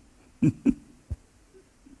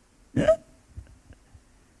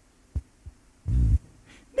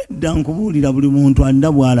 Nedda nkubuulira buli muntu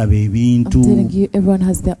alina bw'alaba I'm ebintu. telling you, everyone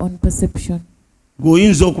has their own perception.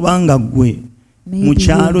 Gweoyinza okuba nga ggwe mu Maybe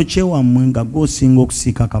kyalo you, kyewammwe nga gw'osinga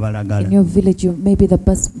okusiika kabalagala. in your village, you may be the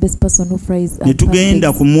best person who fries Ne tugenda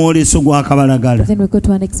pancakes. ku mwoleso gwa kabalagala. Then we go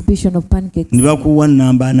to an exhibition of pancakes, Ne bakuwa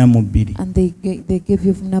nnamba 42. and they give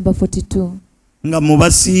you number 42. Nga mu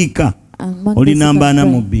basiika And among oli those who namba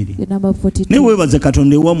can 42. fry, you're number Naye 42. weebaze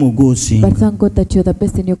Katonda ewammwe gw'osinga. But thank God that you're the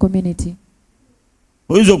best in your community.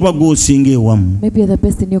 Oyinza okuba gw'osinga ewammwe. Maybe you're the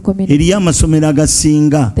best in your community. Eriyo amasomero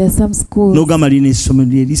agasinga. There are some schools N'ogamba lino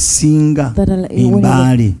essomero erisinga that are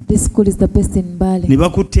Embaale. this school is the best in Ne Bali.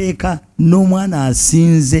 bakuteeka n'omwana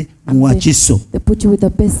asinze mu Wakiso. They put you with the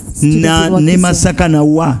best student in Ne Wakiso Masaka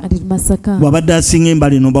nawa. and in Masaka. Bw'abadde asinga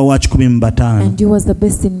Embaale n'oba wa 15. And you was the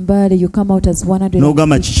best in Bali. You come out as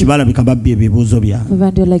N'ogamba 150. kikibalabika babbye ebibuuzo byange.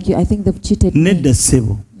 And you're like, I think they've cheated me. Nedda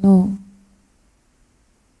ssebo. No,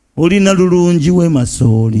 Olina lulungi w'e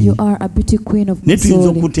Masooli. you are a beauty queen of Ne tuyinza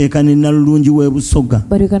Missouri. okuteeka ne nalulungi w'e Busoga.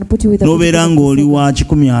 But we can put you with a N'obeera ng'oli wa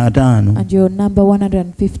 15 and you're number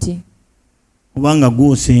 150 oba nga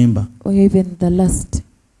gw'osemba. or even the last.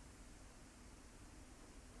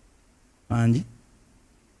 Angi.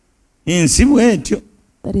 Ensi bw'etyo.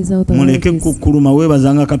 That is how the world Muleke is. kukkuluma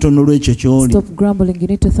weebazanga Katonda olw'ekyo ky'oli. Stop grumbling. You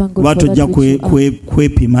need to thank God Kuba for tojja that which you are.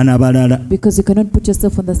 kwepima n'abalala. Because you cannot put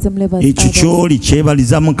yourself on the same level as Ekyo others. ky'oli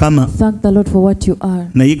kyebaliza Mukama. Thank the Lord for what you are.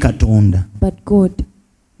 Naye Katonda But God,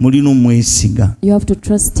 mulina omwesiga. you have to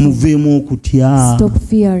trust Him. Muveemu okutya. Stop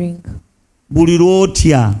fearing. Buli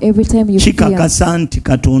lw'otya Every time you fear, kikakasa nti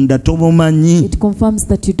Katonda tomumanyi. it confirms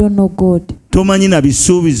that you don't know God. tomanyi na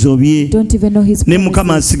bisuubizo bye Don't even know his ne Mukama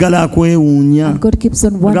promises. asigala akwewuunya And God keeps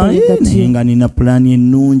on wondering at you. nga nina pulaani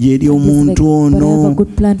ennungi eri And he's like, omuntu but I have a ono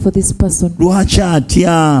good plan for this person. lwaki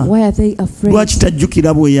atya Why are they afraid? lwaki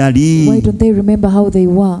tajjukira bwe Why yali don't they remember how they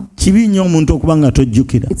were? kibi nnyo omuntu okuba nga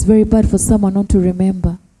tojjukira It's very bad for someone not to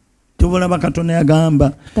remember. tobulaba Katonda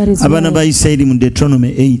yagamba That is abaana ba why Isirayiri mu Deuteronomy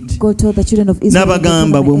 8 God told the children of Israel, in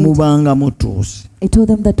n'abagamba bwe Deuteronomy 8, mubanga mutuuse He told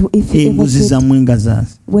them that if you ever embuzi get, zammwe nga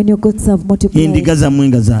zaazi when your goats have multiplied endiga zammwe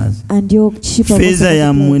nga zaazi and your sheep have also feeza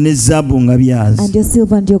yammwe multiplied ne zaabu nga and byazi your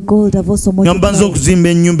silver and your gold have also nga mubanza multiplied okuzimba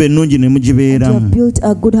ennyumba ennungi ne and you mugibeeramu have built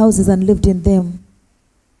good houses and lived in them,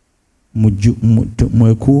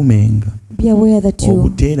 mwekuumenga be aware that you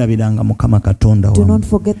obuteerabiranga Mukama Katonda do wammwe not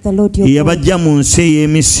forget the Lord your God eyabajja mu nsi ey'e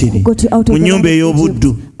who Misiri got you out mu of the nnyumba land of ey'obuddu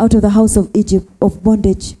Egypt, out of the house of Egypt of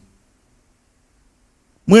bondage.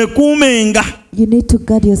 mwekuumenga You need to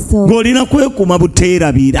guard yourself ng'olina kwekuuma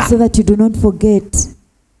buteerabira so that you do not forget.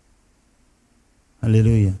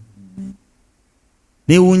 Haleluya.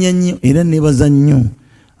 Neewuunya nnyo era neebaza nnyo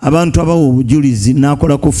abantu abawa obujulizi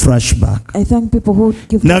n'akolako flashback I thank people who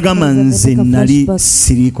give n'agamba testimonies nze and they make a nali flashback,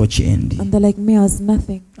 siriiko kyendi and they're like, me, I was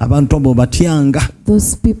nothing. abantu abo obatyanga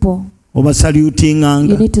Those people, you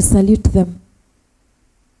obasaluutinganga need to salute them.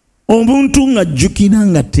 omuntu ng'ajjukira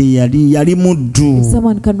nga teyali yali muddu If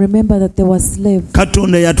someone can remember that they were slaves,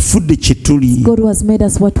 Katonda yatufudde kye tuli God who has made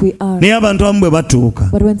us what we are. naye abantu abamu bwe batuuka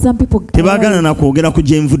But when some people tebaagala arrive, na kwogera ku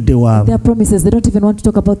gye nvudde waabwe their promises, they don't even want to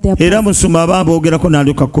talk about their era past. musumba aba aboogerako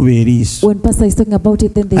n'alyoka kuba eriiso When pastor is talking about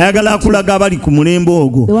it, then they ayagala akulaga abali ku mulembe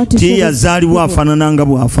ogwo They want to show ti those yazaalibwa people afaanana nga that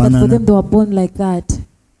for bw'afaanana them they were born like that.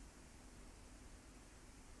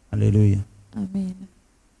 Haleluya. Amen.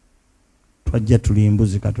 Twajja tuli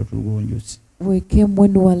embuzi kato tulugonjose. We came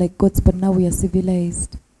when we were like goats, but now we are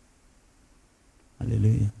civilized.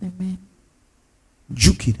 Haleluya. Amen.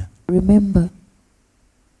 Jjukira. Remember,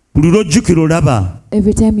 Buli lw'ojjukira olaba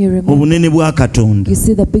every time you remember, obunene bwa Katonda you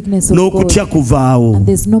see the bigness of God, n'okutya kuvaawo. and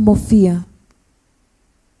there's no more fear.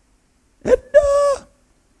 Edda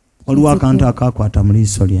waliwo akantu akaakwata mu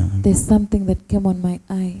liiso lyange There's something that came on my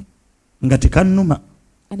eye, nga tekannuma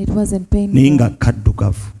and it wasn't naye nga painful,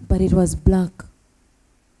 kaddugavu. but it was black.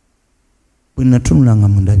 Bwe natunulanga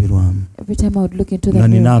mu ndabirwamu Every time I would look into nga the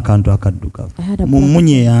nina mirror, akantu akaddugavu I had a mu black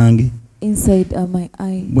mmunye yange. inside my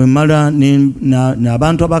eye. Bwe mmala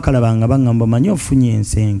n'abantu abakalabanga baŋŋamba manyi ofunye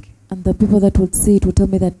ensenke. And the people that would see it would tell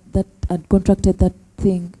me that I'd contracted that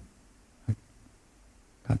thing.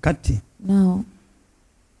 Kakati Now,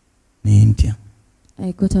 ne ntya.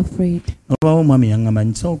 I got afraid. Olwawo omwami yaŋŋamba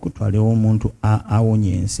nsobola okutwalewo omuntu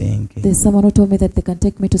awonye ensenke There's someone who told me that they can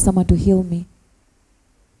take me to someone to heal me.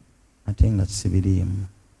 ate nga sibiriimu.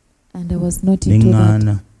 And I was not Ne into that.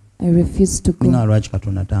 ŋŋaana I refused to nga go. lwaki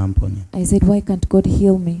Katonda tamponya. I said, why can't God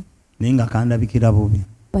heal me? Naye nga kandabikira bubi.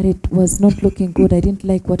 But it was not looking good. I didn't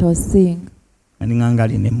like what I was seeing. Nga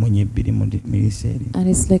alina emmunye ebbiri mu liiso eryo. And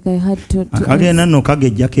it's like I had to Akagenda nno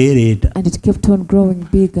kagejja keereeta. and it kept on growing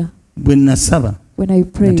bigger. Bwe nasaba When I nga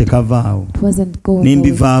prayed, tekavaawo it wasn't going ne away.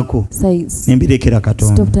 mbivaako So I ne mbirekera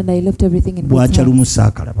Katonda. stopped and I left everything in God's Bwakya hands. lumu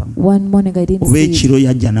saakalabamu. One morning I didn't Oba see it. ekiro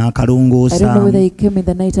yajja I don't know whether n'akalongoosa. he came in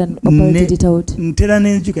the night and operated it out. Ntera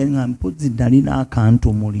n'enjuka nga mpozzi nalina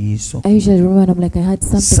akantu mu liiso. I usually remember and I'm like, I had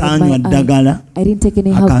something Saanywa in my eye. ddagala I didn't take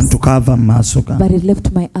any akantu help, kaava mu maaso gange. but it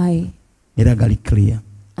left my eye. Era gali clear.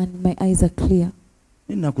 And my eyes are clear.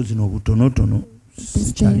 Ennaku zino obutonotono This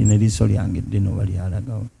sikyalina eriiso lyange ddene oba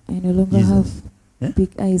lyalagawo. I no longer Jesus. have Eh? big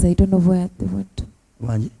eyes. I don't know where they went.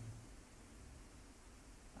 Wangi?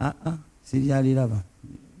 Siryaliraba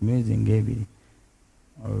myezi ng'ebiri.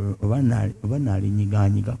 Oba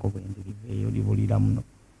naalinyiganyigako bwe ndiriveeyo libulira muno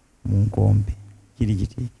mu nkompe. Kiri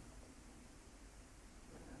kiti.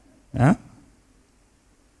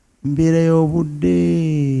 Mbeera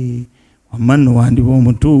y'obudde. Wamma nno wandiba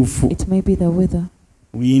omutuufu. It may be the weather.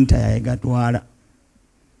 Winter yayegatwala.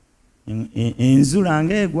 Enzula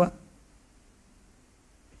ng'egwa.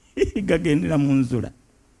 Gagendera mu nzula.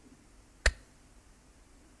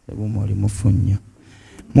 Sebuma oli mufu nnyo.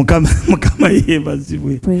 Mukama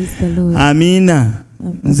yeebazibwe. Praise the Lord. Amiina.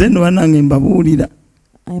 Nze nno bannange mbabuulira.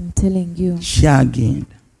 I'm telling you, Kyagenda.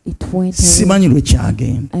 it went away. Simanyi lwe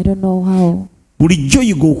kyagenda. I don't know how. Bulijjo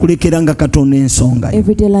yiga okulekera nga Katonda ensonga yo.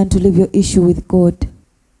 Every day learn to leave your issue with God.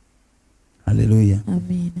 Haleluya.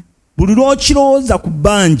 Amen. Buli lw'okirowooza ku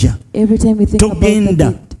bbanja Every time you think about the togenda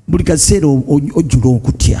deed, buli kaseera ojjula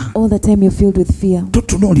okutya. All the time you're filled with fear.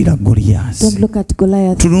 Totunuulira Goliath. Don't look at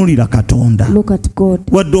Goliath. Tunuulira Katonda. Look at God.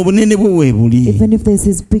 Wadde obunene bwe weebuli. Even if there's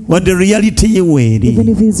his big, Wadde reality ye weeri. even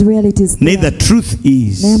if his reality is Nay, the there. truth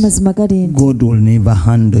is, Naye amazima gali nti God will never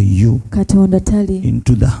handle you Katonda tali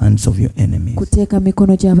into the hands of your enemies. kuteeka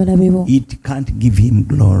mikono gy'abalabe bo. It can't give him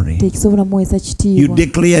glory. Tekisobola muweesa You kitiibwa.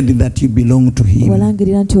 declared that you belong to him.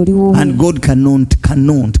 Walangirira nti oli wuwe. And God cannot.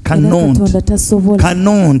 Era Katonda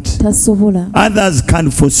tasobola. Others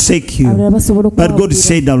can forsake you. Abalala basobola But God okwabulira.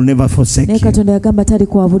 said, I will never forsake Naye you. Katonda yagamba tali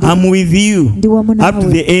kwabulira. I'm with you Ndi wamu up to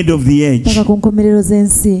naawe the end of the age. paka ku nkomerero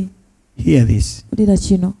z'ensi. Hear this. Wulira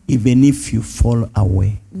kino. Even if you fall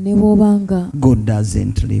away, Ne bw'obanga God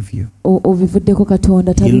doesn't leave you. obivuddeko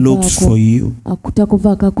Katonda He looks for tabivaako. you.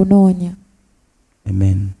 Takuvaako akunoonya.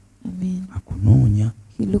 Amen. Amen. Akunoonya.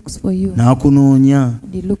 He looks for you. N'akunoonya.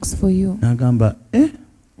 And he looks for you. N'agamba, And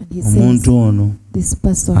he says, omuntu ono this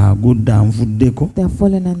person, agudde anvuddeko. they are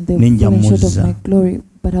fallen and they've Ninja fallen short of muzza. my glory,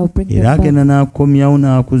 but I'll bring them Era agenda back. n'akomyawo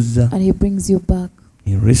n'akuzza. And he brings you back.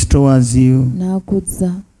 He restores you.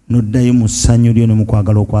 N'akuzza. N'oddayo mu ssanyu lyo ne mu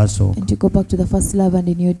kwagala okwasooka. And you go back to the first love and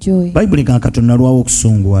in your joy. Bayibuli ga Katonda alwawo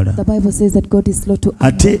okusunguwala. The Bible says that God is slow to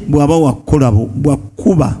Ate anger. bw'aba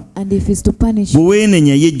bw'akuba And if he's to punish, bwe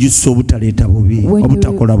weenenya yejjusa obutaleeta bubi, When you-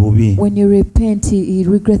 obutakola bubi. when you repent, he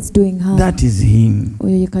regrets doing harm. That is him.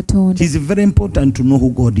 Oyo ye It Katonda. is very important to know who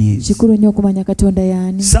God is. Kikulu nnyo okumanya Katonda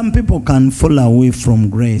y'ani. Some people can fall away from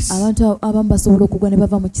grace, Abantu abamu basobola okugwa ne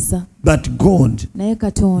bava mu kisa. but God Naye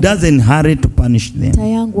Katonda doesn't hurry to punish them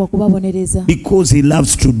tayanguwa kubabonereza. because he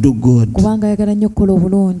loves to do good. Kubanga ayagala nnyo okukola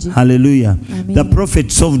obulungi. Hallelujah. Amen. The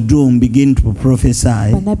prophets of doom begin to prophesy.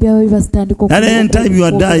 Bannabbi ababi batandika At any time you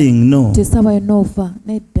are dying, no. tesaba yonna ofa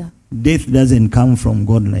nedda. Death doesn't come from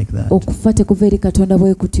God like that. Okufa tekuva eri Katonda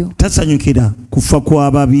bwe kutyo. Tasanyukira kufa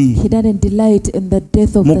kw'ababi. He doesn't delight in the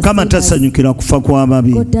death of Mukama the sinners. tasanyukira kufa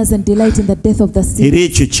kw'ababi. God doesn't delight in the death of the Era sinners.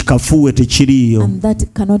 ekyo kikafuwe tekiriiyo. And that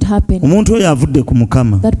cannot happen. Omuntu oyo avudde ku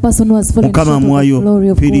Mukama. That person who has fallen Mukama short of the amwayo glory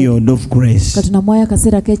of God. period of grace. Katonda mwayo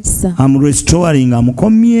akaseera k'ekisa. I'm restoring,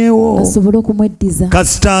 amukomyewo. Asobole okumweddiza.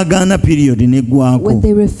 Kasita agaana period neggwako. When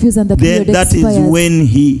they refuse and the period That is expires. when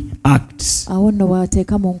he acts. Awo nno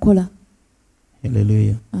bw'ateeka mu nkola.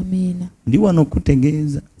 Hallelujah. Amiina. Ndi wano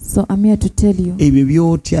okutegeeza So I'm here to tell you ebyo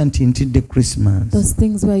by'otya nti ntidde Christmas. those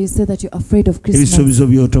things where you say that you're afraid of Christmas. Ebisuubizo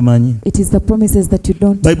by'otomanyi. It is the promises that you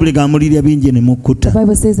don't. Bayibuli gamulirya bingi ne mukkuta. The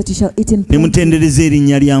Bible says that you shall eat in Ne plenty mutendereza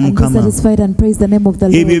erinnya lya and be Mukama. satisfied and praise the name of the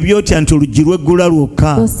Ebyo Lord. by'otya nti oluggi lw'eggula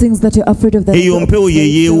lwokka. Those things that you're afraid of, Eyo mpewo ye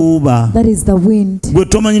yeewuuba. that is the wind. Gwe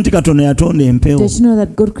tomanyi nti Katonda yatonda empewo. Did you know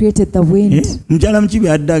that God created the wind? Mukyala mukibi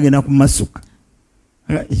adde agenda ku masuka.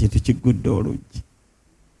 Ekyo tekigudde oluggi.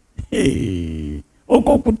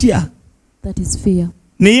 Okwo okutya. That is fear.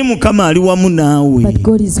 Naye Mukama ali wamu naawe. But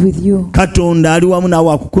God is with you. Katonda ali wamu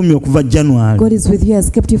naawe akukumye okuva January. God is with you. He has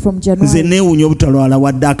kept you from Nze January. neewuunya obutalwala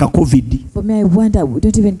wadde aka COVID. For me, I wonder, we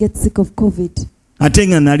don't even get sick of COVID. Ate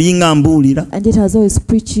nga nali nga mbuulira. And yet I was always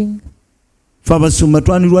preaching. Ffe abasumba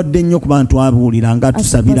twanirwadde nnyo ku bantu abuulira nga As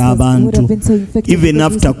tusabira pastors, we would abantu. have been so infected Even because we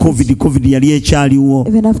after used to preach. COVID yali ekyaliwo.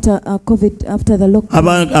 Even after COVID, after the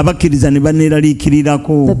lockdown, Abakkiriza ne the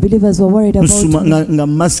baneeraliikirirako. believers were worried Nsuma about me. nga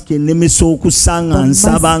masiki enemesa okusa nga The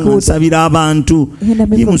nsaba mask nga would nsabira abantu. hinder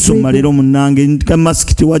me Ye from musumba breathing. leero munnange ka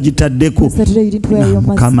masiki tewagitaddeko. Saturday you didn't wear your mask.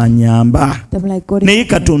 Mukama nyamba. I'm like, God, Naye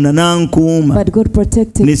Katonda n'ankuuma but God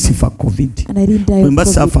protected ne me. sifa COVID. And I didn't die Bwe of mba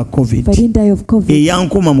COVID. saafa If I COVID. didn't die of COVID,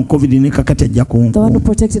 Eyankuuma mu COVID ne kakati ajja the one who kunkuuma.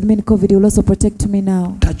 protected me in COVID, he will also protect me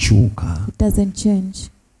now. Takyuka. It doesn't change.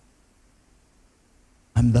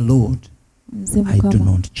 I'm the Lord. Nze I do Mukama,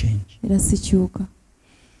 not change. era sikyuka.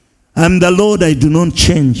 I'm the Lord. I do not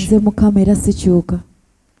change. Nze Mukama, era sikyuka.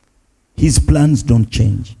 His plans don't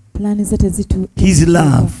change. Pulaani ze tezitu. His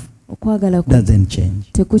love Okwagala kwe doesn't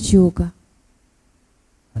change. tekukyuka.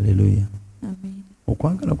 Hallelujah. Amen.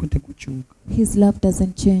 Okwagala kwe tekukyuka. His love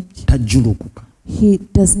doesn't change. Tajjulukuka. He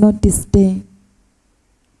does not disdain.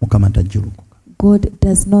 Mukama tajjulukuka. God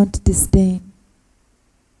does not disdain.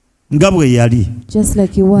 Nga bwe yali Just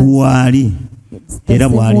like he was, bw'ali it's the era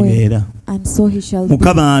same way, bw'alibeera. and so he shall be.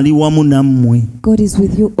 Mukama ali wamu nammwe. God is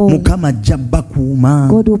with you all. Mukama ajja bakuuma.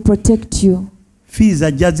 God will protect you. Fees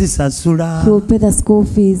ajja zisasula. He will pay the school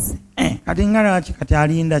fees. Kati nga lwaki kati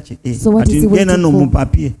alinda ki? So what is he Kati genda waiting for?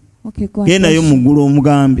 n'omupapye. Okay, go Gendayo and muggulu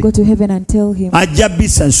omugambe. go to heaven and tell him. Ajja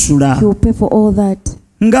bisasula. He will pay for all that.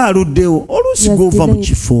 ng'aluddewo oluusi He has gw'ova mu delayed.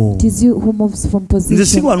 kifo. It is you who moves from Nze si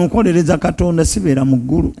position. wano nkolereza Katonda sibeera mu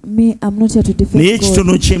ggulu. Me, I'm not here to Naye defend God.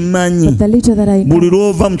 ekitono kye mmanyi But the little that I buli know,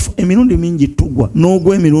 lw'ova mu kifo emirundi mingi tugwa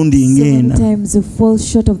n'ogwa emirundi so many ng'ena. times you fall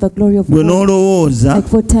short of the glory of Gwe God. n'olowooza Like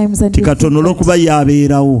 4 times and ti you think Katonda that olw'okuba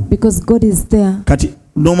y'abeerawo. because God is there. Kati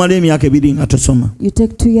n'omala emyaka 2 nga tosoma. You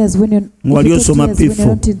take 2 years when you're, Wali if you take 2 osoma years when P4. you're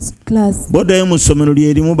not in class. Bw'oddayo mu ssomero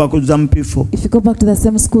lyerimu bakuzza mu P4. If you go back to the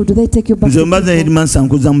same school, do they take you back Nze to mbaza P4? headmaster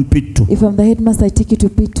nkuzza mu P2. If I'm the headmaster, I take you to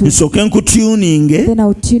P2. Nsooke nkutuninge Then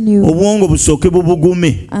I'll tune you obwongo busooke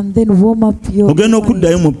bubugume. and then warm up your Ogenda mind.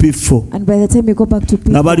 okuddayo mu P4 And by the time you go back to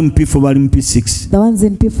nga bali P4, mu P4 bali mu P6. the ones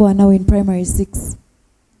in P4 are now in primary 6.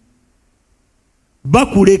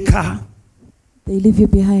 Bakuleka They leave you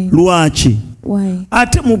behind. lwaki? Why?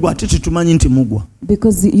 Ate mugwa ate tetumanyi nti mugwa.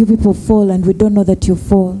 Because you people fall and we don't know that you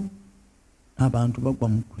fall. Abantu bagwa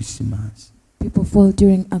mu Christmas. People fall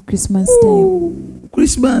during a Christmas time.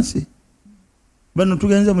 Christmas. Bano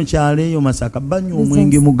tugenze mu kyalo eyo Masaka banywa This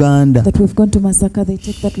omwenge is- muganda. That we've gone to Masaka, they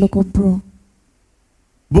take that local brew.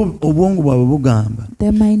 Obwongo bwabwe bugamba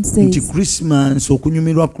Their mind nti says Christmas,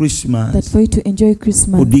 okunyumirwa that Christmas for you to enjoy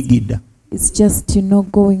Christmas, kudigida. it's just,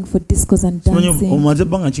 going for discos and Simanyi dancing. omaze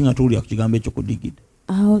ebbanga ki nga tuwulira ku kigambo ekyo kudigida.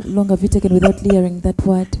 How long have you taken without hearing that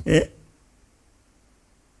word?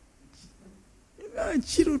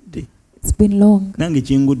 Kirudde It's been long. nange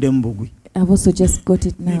kinguddemu bugwi. I've also just got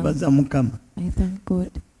it now. Nebaza Mukama. I thank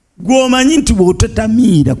God. Gw'omanyi nti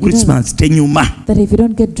bw'otatamiira Christmas tenyuma. That if you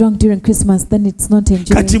don't get drunk during Christmas, then it's not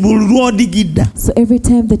Kati enjoying. buli lw'odigidda So every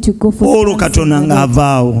time that you go for olwo dancing, Katonda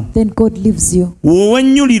ng'avaawo. then God leaves you.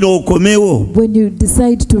 Wowennyulira okomewo When you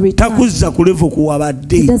decide to return, takuzza ku level ku He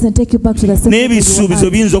wabadde. doesn't take you back to the same level you N'ebisuubizo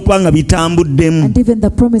had. biyinza okuba nga bitambuddemu. And even the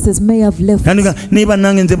promises may have left. Tandika naye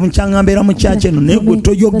bannange nze mukyanga mbeera mu kyaki eno naye gwe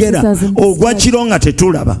toyogera ogwa kiro nga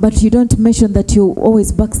tetulaba. But you don't mention that you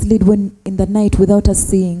always backslid when in the night without us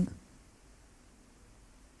seeing.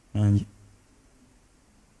 Anji.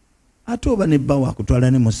 Ate oba ne bba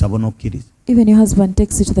wakutwala ne mu ssabo n'okkiriza. Even your husband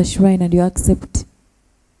takes you to the shrine and you accept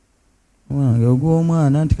Wange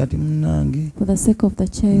ogw'omwana nti kati munnange for the sake of the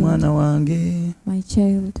child, omwana wange my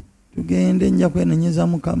child. tugende nja kwenenyeza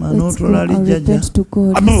Mukama Let's go. n'otulala I'll lijjaja. repent to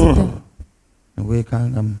God. Abrrr. Sister.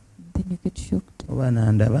 Weekangamu. Then you get shocked. Oba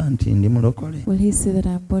nandaba nti ndi mulokole. Will he see that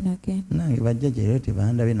I'm born again? Nange bajjaja era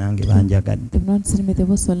tebandabye nange banjagadde. They've not seen me, they've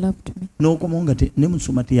also loved me. N'okomawo nga ne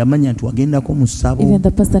Musuma teyamanya nti wagendako mu ssabo. Even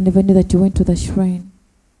the pastor never knew that you went to the shrine.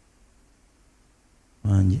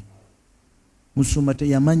 Wanje. Musuma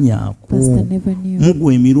teyamanyaako. Pastor never knew.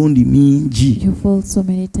 Mugwa emirundi mingi. You fall so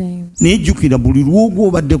many times. Naye jjukira buli lw'ogwa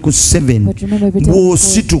obadde ku 7 But remember, every time you fall,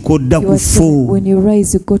 bw'osituka odda you ku are seven. 4. When you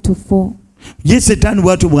rise, you go to 4. Ye Setaani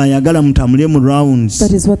bw'atyo bw'ayagala mutambule mu rounds.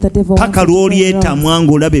 That is what the devil wants Paka you to go around. lw'olyetamwa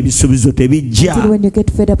ng'olaba ebisuubizo tebijja. Until when you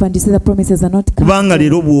get fed up and you see the promises are not Kubanga coming.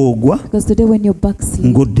 leero bw'ogwa Because today when you backslid,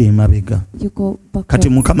 ng'odda emabega. you go Kati backwards.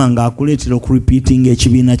 Mukama ng'akuleetera okurepeatinga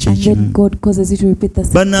ekibiina kye And then kimu. God causes you to repeat the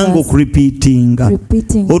same Bannange class. okurepeatinga.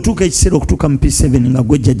 Repeating. Otuuka ekiseera okutuuka mu P7 nga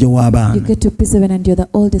gwe jjajja You w'abaana. get to P7 and you're the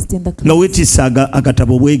oldest in the Nga class. weetisse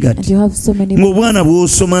agatabo bwe And gati. you have so many Ng'obwana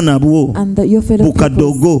bw'osoma nabwo and your fellow people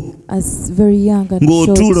bukadogo. as very young and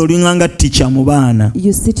Ng'otuula short. olinganga ticca mu baana.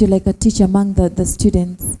 You sit you like a teacher among the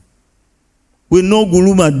students. Wenna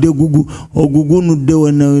ogulumadde ogugunudde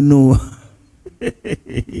wena.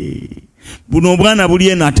 Buno obwana buli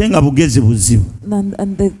eno ate nga bugezi buzibu.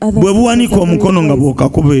 And the other Bwe buwanika are very omukono nga wise.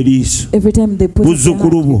 bw'okakuba eriiso. Every time they put up their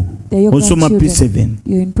Buzzukulu bwo hand, they're your osoma grandchildren.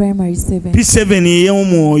 P7. You're in primary 7. P7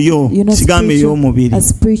 ey'omwoyo You're not kigambo ey'omubiri. a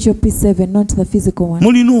spiritual P7, not the physical one.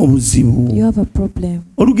 Mulina obuzibu. You have a problem.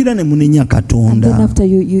 Olugira ne munenya And then Katonda. after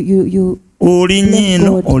you Olinnya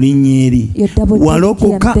eno God. olinnya eri. you're double here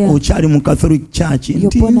Walokoka and there. okyali mu Catholic Church. You're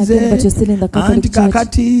born again, but you're Nti still in the nze Catholic anti Church.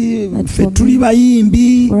 kakati And ffe for tuli me,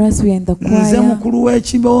 bayimbi. For us, we are in the Nze choir. mukulu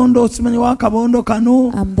w'ekibondo simanyi wa kabondo kano.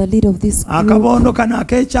 I'm the leader of this group. Akabondo kano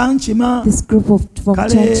ak'ekyankima. This group of from Kale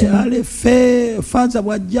Chanchima. ale ffe faaza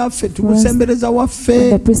bw'ajja ffe us, tumusembereza When waffe.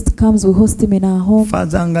 the priest comes, we host him in our home.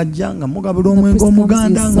 Faaza ng'ajja nga mugabula The omwenge priest comes,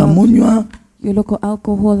 omuganda you nga serve munywa. your local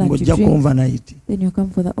alcohol and you Ng'ojja ku drink. overnight. Then you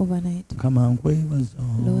come for the overnight. Kama nkwebaza.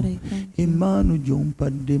 Lord, I thank you Emmaanu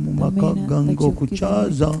gy'ompadde mu The maka manner gange that you've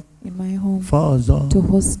okukyaza. in my home Faaza. to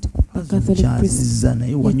host Catholic priest. Kyaziza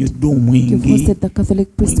naye Yet wanyudde You've omwenge. hosted the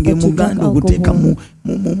Catholic priest, Mwenge but you drank muganda oguteeka alcohol.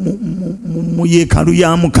 mu yeekalu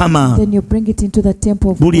ya Mukama. Then you bring it into the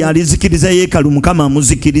temple of Buli God. alizikiriza yeekalu Mukama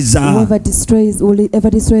amuzikiriza. Whoever destroys, will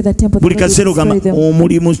ever destroy the temple, Buli the Lord kaseera will ogamba destroy them.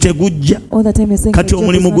 omulimu tegujja. All the time you're saying Kati the job is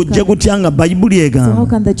omulimu not gujja coming. gutya nga Bayibuli So how egamba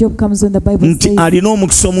can the job comes when the Bible nti says alina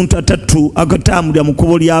omukisa omuntu agatambulira mu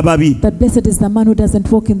kkubo ly'ababi that blessed is the man who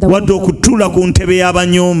doesn't walk in the way wadde of the okutuula ku ntebe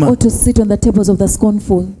y'abanyooma or to sit on the tables of the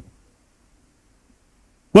scornful,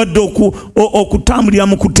 wadde okutambulira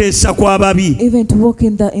mu kuteesa kw'ababi. even to walk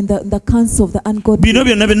in the counsel of the ungodly. Bino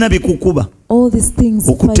byonna byonna bikukuba All these things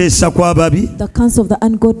fight okuteesa kw'ababi. the counsel of the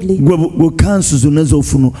ungodly. Gwe kansu zonna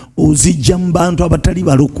z'ofuna ozijja mu bantu abatali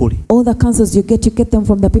balokole. All the counsels you get them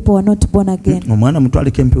from the people who are not born again. Omwana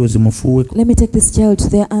mutwaleko empewo zimufuuweko. Let me take this child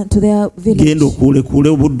to their village. Genda okuulekuule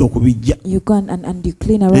obudde okubijja. You go and you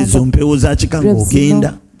clean around Ezo the mpewo za kika grapes,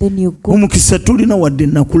 ng'ogenda. then you go. Omukisa tulina wadde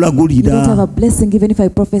You don't have nakulagulira. a blessing even if I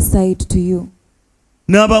prophesied to you.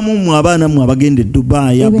 N'abamu mmwe abaana mmwe abagenda e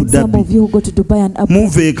Dubai, Abu Even some Dhabi. of you who go to Dubai and Abu Dhabi,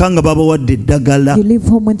 Muva eka nga babawadde eddagala. you leave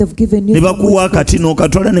home when they've given you Ne some bakuwa witchcraft. akati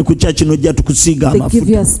n'okatwala ne ku kyaki n'ojja tukusiiga They give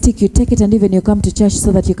you amafuta. a stick, you take it, and even you come to church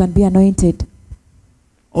so that you can be anointed.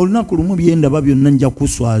 Olunaku lumu byendaba byonna nja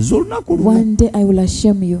kuswaza. Olunaku lumu One day I will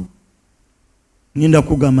ashame you. ngenda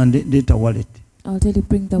kugamba ndeeta wallet I'll tell you,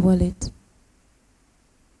 bring the wallet,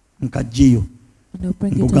 nkagyeyo and I'll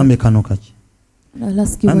bring it nkugambe up. kano kaki. And I'll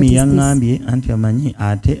ask you what Mami is this. yaŋŋambye anti amanyi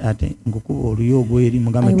ate nkukuba oluyo ogweri I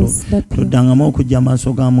mugambe will slap you, toddangamu okujja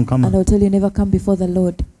amaaso ga Mukama. and I'll tell you, never come before the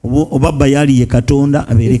Lord. Oba Baali ye Katonda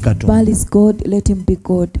abeere If Katonda. Baal is God, let him be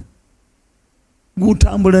God.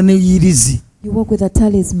 Gutambula n'eyirizi. You walk with a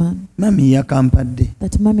talisman Mami yakampadde.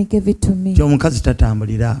 that mommy gave it to me, Ky'omukazi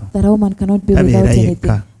tatambulira awo. that a woman cannot be Tabeera without yekka.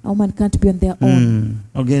 anything. A woman can't be on their own.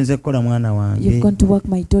 Ogenze kukola mwana wange. You've gone to work,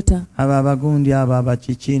 my daughter. Abo abagundi abo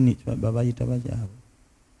abakikini babayita bajaabo.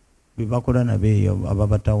 Bwe bakola nabo eyo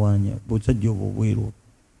ababatawaanya. Busajja obwo obweru.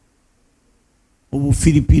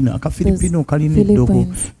 Obufiripino, akafiripino kalina eddogo.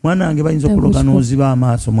 Philippines. Mwana wange bayinza I okuloga wish n'oziba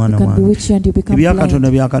amaaso mwana You can wange. bewitch you and you become Ebya blind.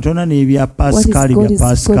 Katonda bya Katonda n'ebya What is Pasikaali God bya is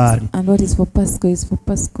Pasikaali. God, and what is for Pasco is for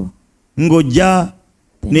Pasco. Ng'ojja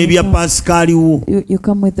Then n'ebya you, Pasikaali wo. you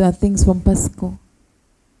come with the things from Pasco.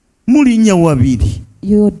 Mulinnya wabiri.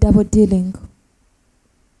 You're double dealing.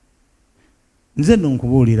 Nze nno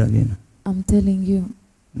nkubuulira bino. I'm telling you.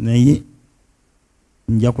 Naye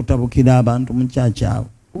nja kutabukira abantu mu kyaki awo.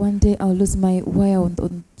 One day I'll lose my wire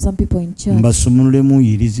on some people in church. Mbasumululemu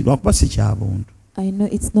yirizi lwakuba si kya buntu. I know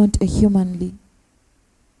it's not a humanly.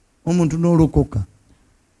 Omuntu n'olokoka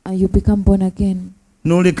You become born again,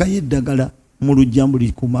 n'olekayo eddagala mu lujjambu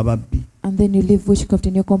likuma babbi. and then you leave witchcraft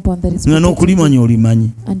in your compound that is Nga protecting you, n'okulimanya olimanyi.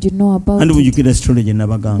 and you know about Andi it. bujjukira sitole gye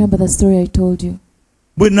nabagamba. Remember the story I told you.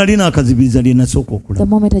 Bwe nali n'akazibiriza lye nasooka The okulaba.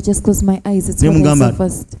 moment I just closed my eyes, it's Ne what I mugamba saw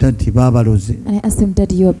first. tati baabaloze. And I asked him,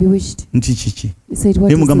 Daddy, you are bewitched. Nti kiki? He said, what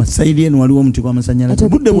Ne is mugamba it? sayiri eno waliwo omuti I gw'amasannyalaze.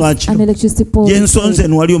 told him, Budde bwa "There's an kiro. electricity pole." Gye He nsonze said,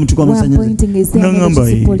 eno waliwo omuti where I'm gw'amasannyalaze. pointing is there an N'angamba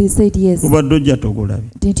electricity ee. pole? He said, yes. Obadde ojja togulabye.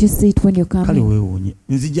 Didn't you see it when you come Kale in? weewuunye.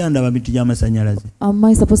 Nzija ndaba miti gy'amasannyalaze. Am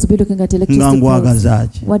I supposed to be looking at Nga electricity poles? ngwagaza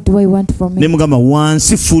ki? What do I want from Ne it? mugamba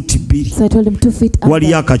wansi fuuti bbiri. So I told him 2 feet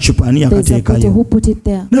Waliyo under. akacupa ani There's a bottle. yakateekayo. Who put it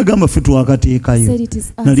there? N'agamba ffe twakateekayo. Said it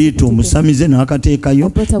is us. Naleeta who put it there. omusamize n'akateekayo. I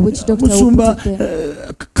brought a witch doctor who Musumba put it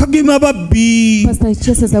there. kagema babbi. Pastor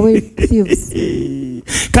chases away thieves.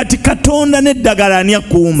 Kati Katonda n'eddagala ani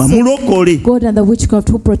akuuma mulokole. God and the witchcraft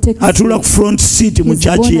who protects Atula you. ku front seat mu He's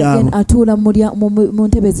kyaki born again, yaabo. atuula mu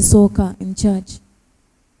ntebe ezisooka in church.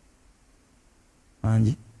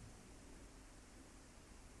 Anji.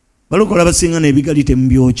 Balokola basinga n'ebigali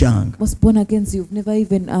temubyokyanga. Most born agains, you've never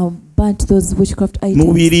even burnt those witchcraft items.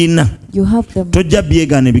 Mubirina. You have them. Tojja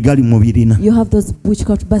byegaana ebigali mubirina. You have those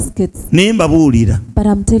witchcraft baskets. Naye mbabuulira. But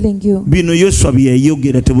I'm telling you, Bino Yoswa bye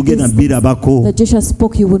yayogera tebugenda birabako. that Joshua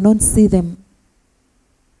spoke, you will not see them.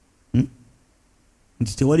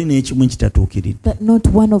 Nti tewali n'ekimu ekitatuukiridde. That not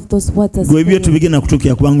one of those words has Gwe ebyo failed. tubigenda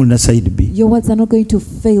kutuukira kubanga olina side B. Your words are not going to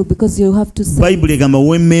fail because you have to say. Bayibuli egamba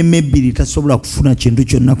w'emmeeme ebbiri tasobola kufuna kintu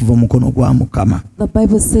kyonna kuva mu mukono gwa Mukama. The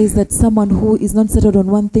Bible says that someone who is not settled on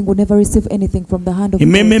one thing will never receive anything from the hand of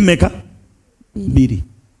Emmeeme God. mmeka? Bbiri.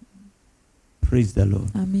 Praise the Lord.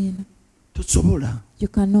 Amen. Tosobola. You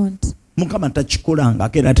cannot. Mukama takikolanga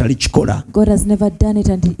ate era talikikola. God has never done it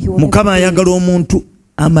and he will Mukama never do ayagala it. omuntu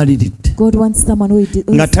amaliridde God wants someone who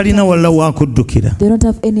nga talina walala wakuddukira. they don't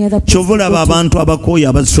have any other place Kyova to olaba go to. abantu abakooye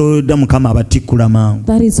abasoolodda Mukama abatikkula mangu.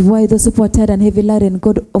 That is why those people are tired and heavy laden,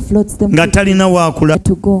 God offloads them Nga talina waakula.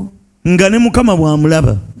 to go. Nga ne Mukama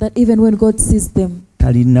bw'amulaba That even when God sees them,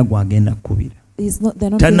 talina gwagenda kukubira. they're not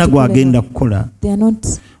going Talina to go gwagenda alone. kukola. They are not.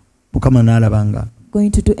 Mukama n'alaba nga going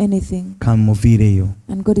to do anything. Kamuviireyo.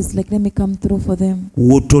 And God is like, let me come through for them.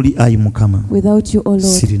 Wotoli ayi Mukama. Without you, O Lord,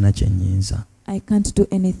 Sirina kye nnyinza. I can't do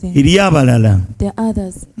anything. Eriyo abalala There are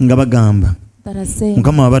others nga bagamba that are saying,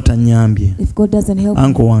 Mukama waba tannyambye if God doesn't help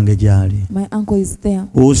anko me, wange gy'ali. my uncle is there.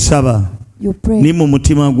 Osaba You pray, ni mu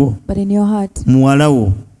mutima gwo but in your heart, muwala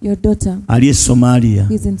wo your daughter ali e Somalia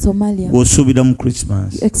is in Somalia. bw'osuubira mu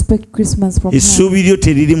Christmas. You expect Christmas from her. Essuubi lyo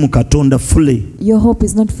teriri mu Katonda fully. Your hope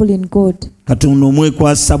is not fully in God. Katonda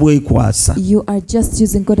omwekwasa bwekwasa. You are just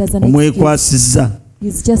using God as an excuse. Omwekwasizza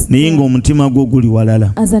He's just naye there ng'omutima gwo guli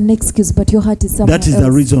walala. as an excuse, but your heart is somewhere That is the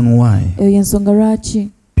else. reason why Eyo y'ensonga lwaki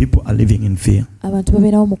people are living in fear. abantu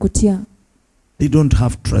babeerawo mu kutya. They don't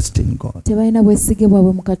have trust in God. Tebalina bwesige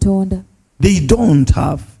bwabwe mu Katonda. They don't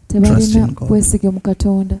have trust Tebalina in God bwesige mu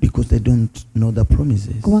Katonda because they don't know the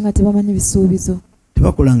promises. kubanga tebamanyi bisuubizo.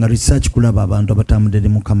 Tebakolanga research kulaba abantu abatambudde ne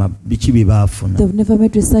Mukama biki bye baafuna. They've never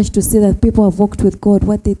made research to see that people have walked with God.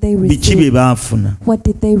 What did they Biki receive? bye baafuna What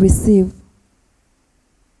did they receive?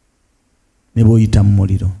 ne bw'oyita mu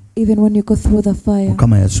muliro. Even when you go through the fire,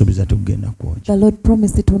 Mukama yasuubiza tegugenda kwokya. the Lord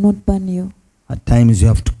promised it will not burn you. At times you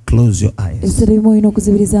have to close your eyes Ebiseera ebimu olina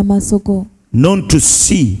okuzibiriza amaaso go. not to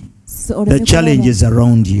see So the oleme challenges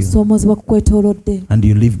around you, soomozebwa kukwetoolodde and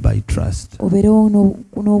you live by trust. obeerewo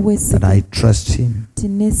That n'obwesiga I trust Him. nti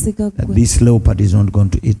neesiga That ggwe this leopard is not going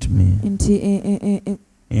to eat me. nti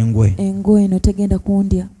Engwe. engo eno tegenda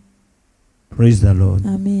kundya. Praise the Lord.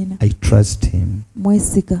 Amiina. I trust Him.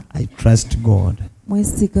 Mwesiga. I trust God.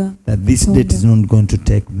 Mwesiga That this debt is not going to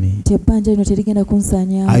take me. nti ebbanja lino terigenda I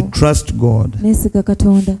kunsaanyaawo. trust God. Neesiga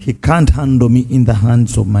Katonda. He can't handle me in the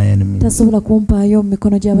hands of my enemies. Tasobola kumpaayo mu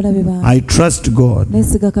mikono gy'abalabe bange. I trust God.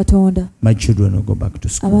 Neesiga Katonda. My children will go back to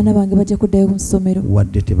Abaana school. bange bajja kuddayo ku ssomero.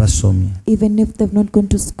 Wadde tebasomye. Even if they've not gone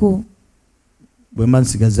to school. Bwe mba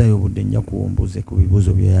nsigazaayo obudde nja kuwumbuze ku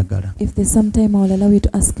bibuuzo by'oyagala. If there's some time, I will allow you to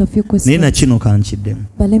ask a few Naye questions. na kino kankiddemu.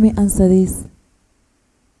 But let me answer this.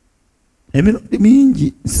 Emirundi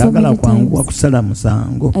mingi saagala many kwanguwa times. kusala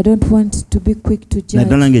musango. I don't want to be quick to judge,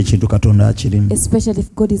 Naddala ng'ekintu Katonda akirimu. especially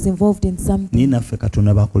if God is involved in Naye something. naffe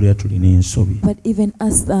Katonda bakolera tulina ensobi. But even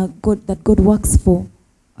us, God works for,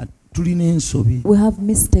 Tulina ensobi. we have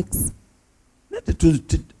mistakes.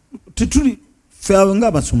 Tetuli ffe abo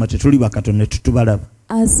ng'abasumba tetuli bakatonda tetubalaba.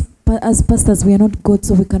 As pastors, we are not God,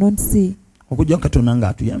 so we cannot see Okujja Katonda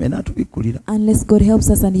ng'atuyambe n'atubikkulira. unless God helps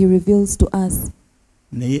us and He reveals to us.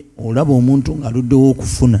 Naye olaba omuntu ng'aluddewo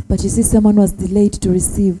okufuna. But you see, someone was delayed to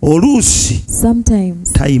receive. Oluusi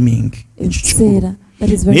Sometimes, timing ekyo kikulu. Sarah, that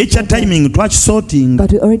is very Naye ekya important. timing twakisootinga.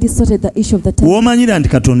 But we already sorted the issue of the time. W'omanyira nti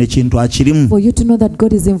Katonda ekintu akirimu. For you to know that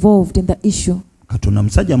God is involved in the issue. Katonda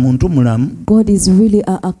musajja muntu mulamu. God is really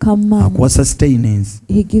a calm man. Akuwa sustenance.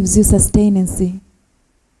 He gives you sustenance.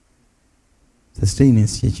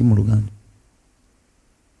 Sustenance kyeki mu Luganda?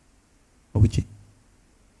 Obuki?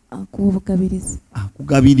 Akuwa obugabirizi.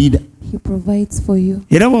 Akugabirira. He provides for you.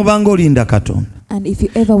 Era bw'obanga olinda Katonda. And if you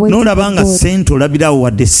ever wait N'olaba for nga God, ssente olabirawo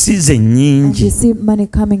wadde siize and nnyingi. you see money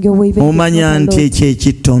coming your way, even if it's Omanya not a nti lot, ekyo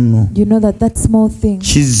ekitono you know that that small thing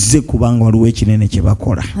kizze kubanga waliwo ekinene kye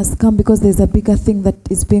bakola. has come because there's a bigger thing that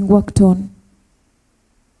is being worked on.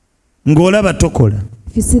 Ng'olaba tokola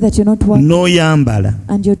If you see that you're not working n'oyambala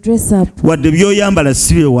and you dress up, wadde by'oyambala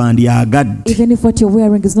si bye wandyagadde. even if what you're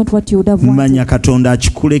wearing is not what you would have Manya wanted, Katonda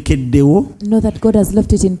akikulekeddewo know that God has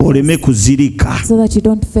left it in oleme place kuzirika so that you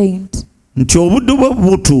don't faint. nti obudde bwe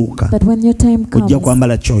butuuka That when your time ojja comes,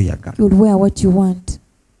 kwambala ky'oyagala. you'll wear what you want.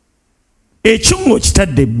 Ekyo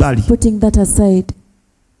ng'okitadde ebbali Putting that aside,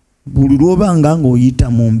 buli lw'obanga ng'oyita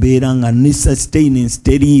mu mbeera nga ne sustenance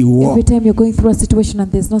teriiwo every time you're going through a situation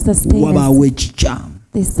and there's no sustenance, wabaawo ekikyamu.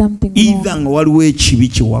 there's something Either wrong. nga waliwo ekibi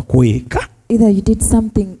kye wakweka Either you did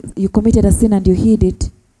something, you committed a sin and you hid it,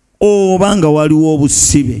 oba nga waliwo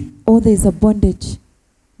obusibe or there's a bondage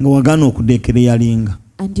nga wagaana okudekereyalinga.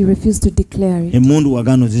 and you refuse to declare it. Emmundu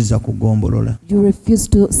wagaana ozizza kugombolola. You refuse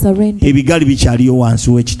to surrender. Ebigali bikyaliyo wansi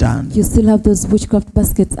w'ekitanda. You still have those witchcraft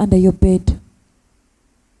baskets under your bed.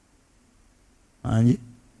 Anje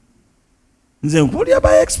nze nkulya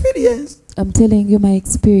by experience. I'm telling you my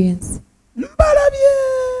experience. Mbalabye.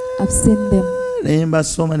 I've seen them. Ne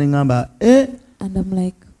mbasoma ne ngamba And I'm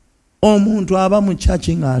like, omuntu aba mu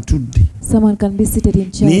kyaki ng'atudde someone can be seated in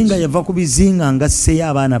naye nga church, yava ku bizinga ngasseyo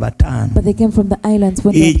abaana bataano. but they came from the islands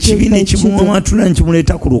when they were Ekibi killed ne by children, kimuwatula ne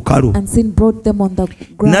kimuleeta ku lukalu. and sin brought them on the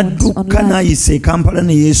ground, on N'adduka land. n'ayisa e Kampala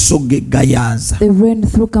ne yeesogga e Gayaza. They ran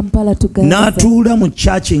through Kampala to Gaza. N'atuula mu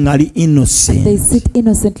kyaki ng'ali They innocent. sit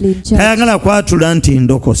innocently in church. Tayagala kwatula nti They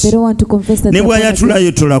ndokose. don't want to confess that Ne they're born again.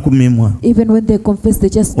 bw'ayatulayo tola ku mimwa. Even when they confess, they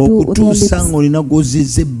just do their Okutuusa lips ng'olina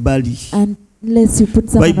gw'ozizza ebbali. unless you put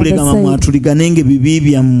someone on bayibuli the egamba side. mwatuliganenge bibi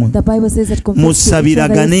byammwe The Bible says that confess to each other your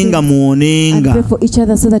musabiraganenga sins and muwonenga pray for each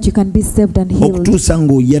other so that you can be saved and healed. okutuusa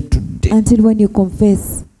ng'oyatudde. Until when you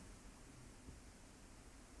confess.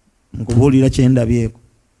 nkubuulira kyendabyeko.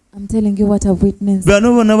 I'm telling you what I've witnessed.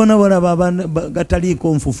 bano bonna balaba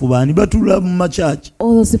gataliiko nfufu baani batula mu makyaki.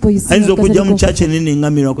 All those people you see, ayinza in okujja Catholic mu kyaki enene nga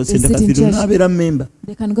Miracle They Center sit in Cathedral church. n'abeera memba.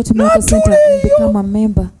 they can go to Miracle Center and become a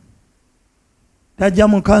member. tajja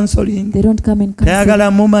mu counseling. They don't come in counseling.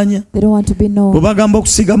 tayagala mumanya. They don't want to be bwe known. bagamba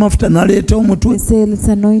okusiga amafuta n'aleeta omutwe. They say let's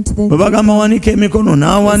anoint them. bwe bagamba wanika emikono They say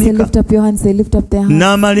n'awanika. lift up your hands. They lift up their hands.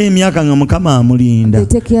 n'amala emyaka nga mukama amulinda.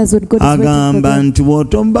 They take years when God is waiting for agamba them. nti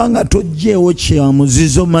bw'otomba nga toggyeewo kya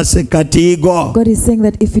muzizo masekatiigo God is saying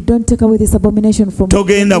that if you don't take away this abomination from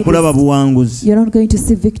togenda your kulaba midst, buwanguzi. you're not going to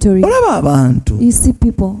see victory. olaba abantu You see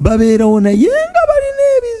people, babeerawo naye nga balina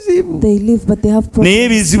ebizibu they live but they have naye problems.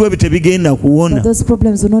 ebizibu ebyo tebigenda kuwona But those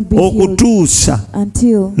problems will not be healed okutuusa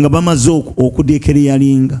until nga bamaze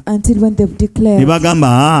okudekereyalinga when they've ne declared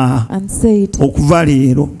bagamba and said okuva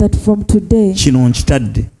leero that from today kino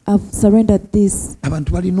nkitadde. I've surrendered this.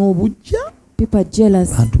 abantu balina obujja. People are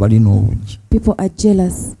jealous. abantu balina obujja People are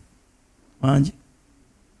jealous. wangi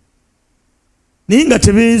naye nga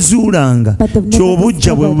tebeezuulanga But they've never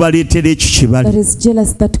ky'obujja bwe discovered bubaleetera ekyo kye that bali. is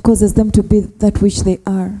jealous that causes them to be that which they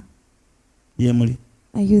are. ye muli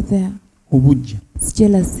Are you there? obujja It's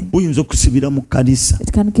jealousy. buyinza okusibira mu kkanisa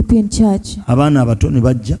It can keep you in church. abaana abato ne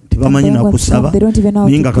bajja And tebamanyi the young ones nakusaba come, they don't even know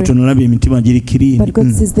naye how nga to pray. katonda olaba emitima giri But God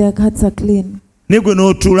kiriini. says their hearts are clean. ne gwe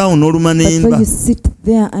n'otuulaawo n'oluma But when n'emba. you sit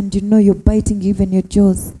there and you know you're biting even your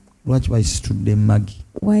jaws, lwaki bayisitudde magi?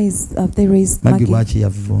 have they raised magi Maggie? lwaki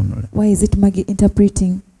yavuunula? Why is it Maggie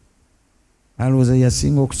interpreting? alowooza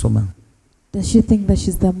yasinga okusoma. Does she think that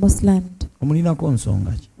she's the most learned? omulinako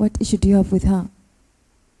nsonga ki? What issue do you have with her?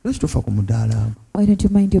 lwaki tofa ku mudaala abo? Why don't you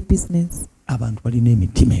mind your business? abantu balina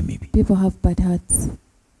emitima emibi. People have bad hearts.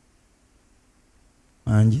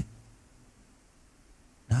 anje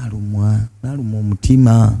n'alumwa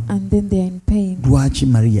omutima. And then they are in pain. lwaki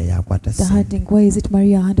mariya yakwata The ssente? hurting. Why is it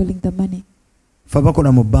Maria handling the money? fe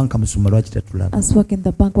abakola mu banka musuma lwaki tetulaba? Us work in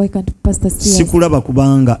the bank. Why can't Pastor see us? sikulaba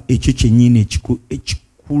kubanga ekyo kyennyini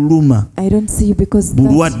ekikuluma I don't see you because that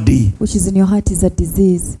bulwadde. which is in your heart is a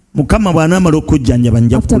disease. mukama bw'anaamala okujjanjaba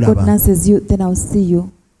nja After God kulaba. nurses you, then I'll see you.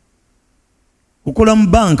 okola mu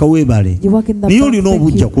banka weebale. You work in the naye bank, olina thank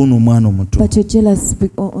obujja you. kuona omwana omuto. But you're jealous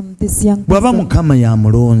on this young bw'aba person. mukama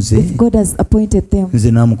yamulonze If God has appointed them,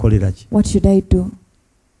 nze n'amukolera ki? what should I do?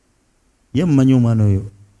 ye mumanyi omwana oyo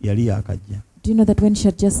yali yakajja Do you know that when she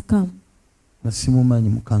had just come, nga simumanyi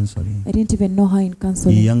mu counseling. I didn't even know her in ye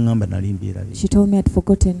counseling. yaŋŋamba nali mbyerabye. She told me I'd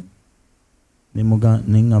forgotten. ne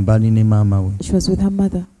ŋŋamba ali ne maama we. She was with her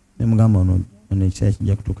mother. ne mugamba ono ekiseera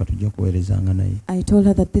kijja kutuuka tujja kuweerezanga naye. I told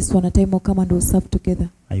her that this one, a time will come and we'll serve together.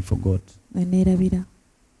 I forgot. Neerabira.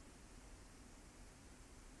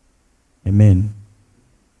 Amen.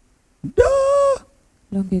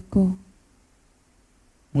 Long ago,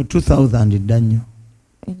 mu 2000 dda nnyo.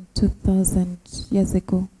 in 2000 years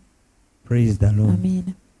ago. Praise the Lord. Amen.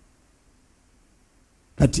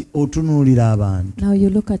 kati otunuulira abantu Now you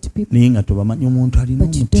look at people, naye nga tobamanyi omuntu alina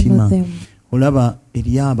but you don't know omutima. them. olaba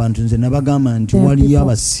eri abantu nze nabagamba nti There are waliyo people-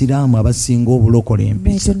 abasiraamu abasinga obulokole I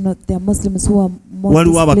empisa. don't know. There are Muslims who are more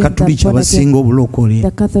waliwo disciplined abakatuliki than born again. abasinga obulokole.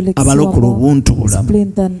 The Catholics who are abalokole more obuntubulamu.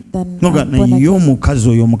 disciplined than noga born naye again. omukazi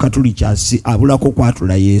oyo omukatuliki abulako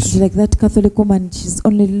kwatula And Yesu. like that Catholic woman, she's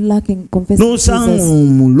only lacking confessing n'osanga Jesus.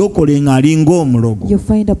 omulokole ng'alinga omulogo. You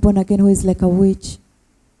find a born again who is like a witch.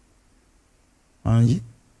 Anji?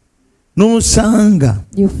 n'osanga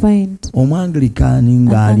You find omwangilikaani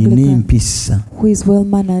ng'alina Anglican empisa who is well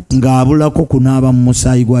mannered, ng'abulako kunaaba mu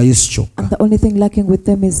musaayi gwa Yesu kyokka. and the only thing lacking with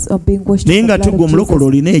them is being washed naye in nga the blood tugwa of omulokole Jesus.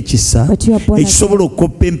 olina ekisa But you are born ekisobola again,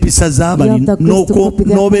 okukoppa empisa z'abali You have the grace to copy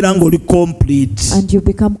their n'obeera manners. ng'oli complete. and you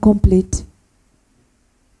become complete.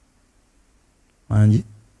 Anji?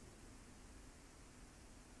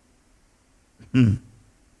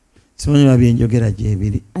 simanyi oba byenjogera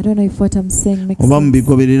gyebiri I don't know if what I'm saying makes oba sense.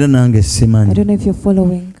 mubigoberera nange I simanyi don't know if you're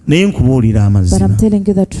following, naye nkubuulira but amazima I'm telling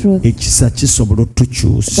you the truth. ekisa kisobola The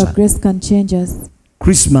otukyusa. grace can change us.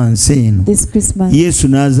 Christmas eno This Christmas, Yesu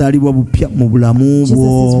n'azaalibwa bupya mu bulamu Jesus is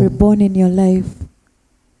bwo. reborn in your life.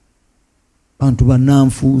 bantu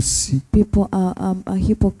bannanfuusi. People are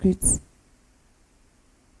hypocrites.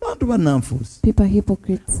 bantu bannanfuusi. People are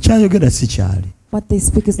hypocrites. kyayogera si kyali. What they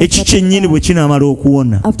speak is not eki what they kyennyini are. bwe kinaamala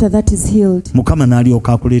okuwona After that is healed, mukama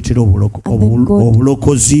n'alyoka akuleetera And then God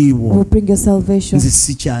obulokozi bwo. will bring your salvation. nze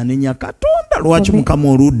si kyanenya katonda lwaki For me, mukama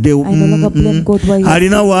oluddewo. I no longer blame God why he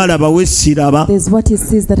alina waalaba we siraba. There's what he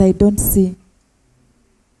sees that I don't see.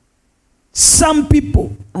 Some people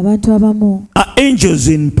abantu abamu are angels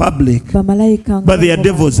in public, bamalayika but they are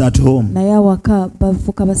devils at home. naye awaka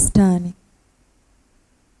bafuuka basitaani.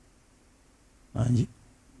 Anji.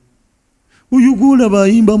 Uyu gulaba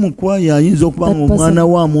ayimba mu kwaya ayinza okuba ng'omwana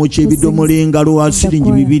wa amwokya ebidomola engalo asiringi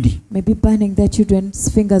 200. Maybe burning their children's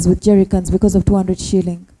fingers with jerrycans because of 200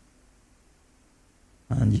 shilling.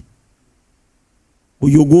 Anji.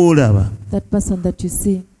 Uyu gulaba That person that you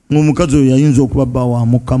see, ng'omukazi oyo ayinza okuba bba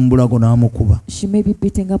wamukambulako n'amukuba she may be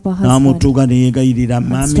beating up her husband n'amutuuka ne yeegayirira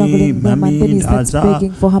and struggling them, and then he starts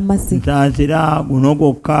begging for her mercy. ntaatera guno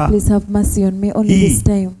gwokka. Please have mercy on me only this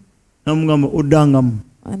time. Namugamba oddangamu.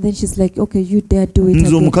 And then she's like, okay, you dare do it Nze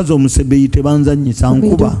again. omukazi omusebeyi tebanzannyisa For me,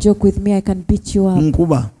 nkuba. don't joke with me, I can beat you up.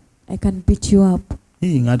 Nkuba. I can beat you up.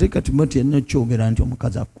 Ng'ate ka Timoti yalina okyogera nti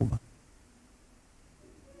omukazi akuba.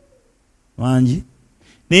 Wangi.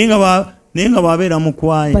 Naye nga bw'abeera mu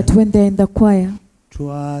kwaya. But when they're in the choir,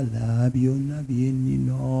 Twala byonna bye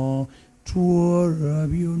nnina, twala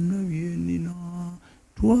byonna bye nnina,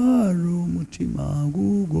 twala omutima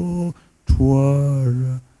gugo,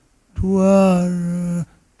 twala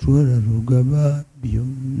lugaba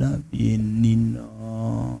byonna bye nnina.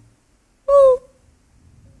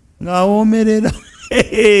 Ng'awoomerera.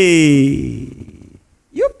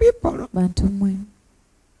 You people. bantu mmwe,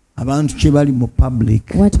 Abantu kye bali mu public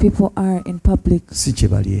what people are in public si kye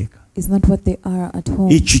bali eka. is not what they are at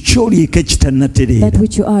home. Ekyo ky'oli eka ekitannatereera. That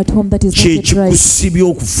which you are at home that is not kye yet right kikusibya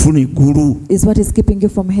okufuna eggulu. is what is keeping you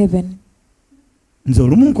from heaven. Nze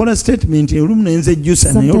olumu nkola statement olumu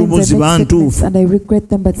nenzejjusa naye olumu Sometimes I ziba make statements ntuufu. and I regret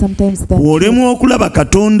them, but sometimes they're true. Bw'olemwa okulaba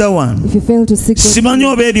Katonda wano If you fail to seek God, simanyi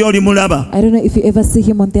oba eri olimulaba. I don't know if you ever see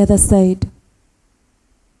him on the other side.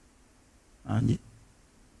 Anji.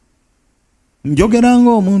 Njogera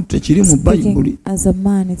ng'omuntu tekiri mu Bayibuli. Speaking as a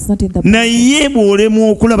man, it's not in the Bible. Naye bw'olemwa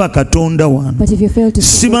okulaba Katonda wano But if you fail to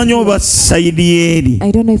see simanyi God, oba sayidi eri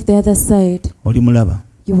I don't know if the other side, olimulaba.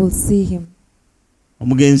 you will see him.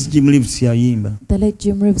 Omugenzi Jim Reeves yayimba. The late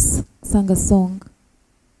Jim Reeves sang a song.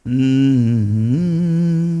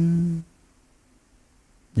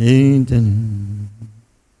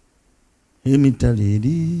 Emitala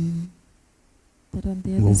eri That on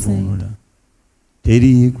the other side, ng'ovoola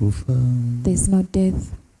teri kufa there's no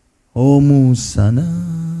death. omusana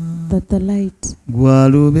That the light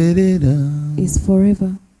gwaluberera is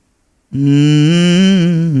forever.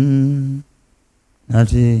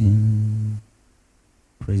 Ate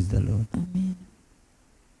praise the Lord. Amen.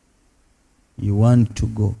 You want to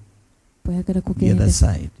go Bw'oyagala the kugenda other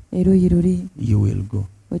side, eruuyi luli you will go,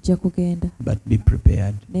 ojja kugenda but be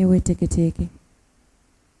prepared. naye weeteeketeeke.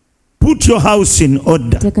 Put your house in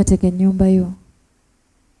order. Teekateeka ennyumba yo.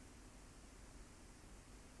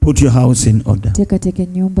 Put your house in order. Teekateeka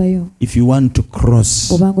ennyumba yo. If you want to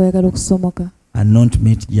cross Obanga oyagala okusomoka and not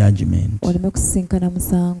meet judgment, oleme kusisinkana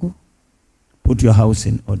musango. put your house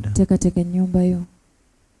in order. Teekateeka ennyumba yo.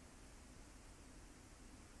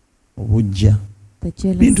 Obujja The bintu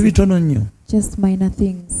jealousy, bitono nnyo. just minor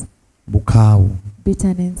things. Bukaawu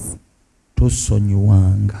Bitterness,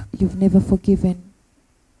 tosonyiwanga. you've never forgiven.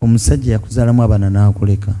 Omusajja yakuzaalamu abaana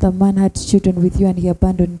n'akuleka. The man had children with you and he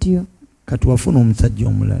abandoned you. Kati wafuna omusajja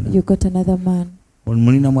omulala. You got another man.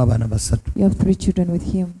 Mulinamu abaana basatu. You have 3 children with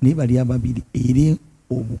him. Naye bali ababiri era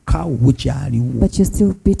obukaawu bukyaliwo. But you're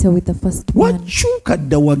still bitter with the first man. Wakyuka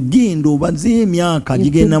dda wagenda obaze emyaka You've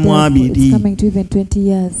been gigenda mu there for, abiri. it's coming to even 20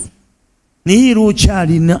 years. Naye era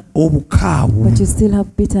okyalina obukaawu. But you still have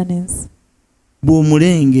bitterness.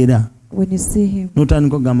 Bw'omulengera When you see him,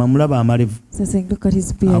 n'otandika ogamba mulaba amalevu so saying, look at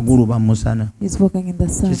his beard. aguluba mu musana. He's walking in the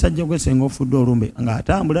sun. Kisajja gwe senga ofudde olumbe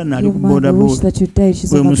ng'atambula nali You ku man, you wish bodaboda. that you died.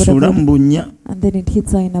 She's Bwe on a musuula mu bodaboda. bunnya. And then it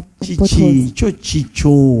hits her in Kiki potholes. kyo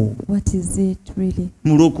kikyo. What is it really?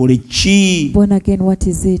 Mulokole ki? Born again, what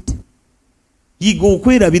is it? Yiga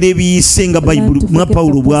okwerabira ebiyise nga Learn Bayibuli to mwa forget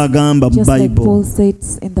Pawulo the past, bw'agamba mu just like Paul Bayibuli.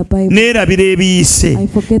 says in the Bible. Neerabira ebiyise I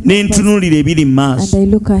forget the ne past ntunuulira ebiri mu and maaso. I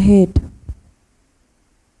look ahead.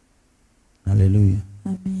 Haleluya.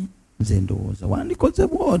 Amen. Nze ndowooza wandikoze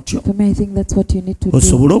bw'otyo For me, I think that's what you need to do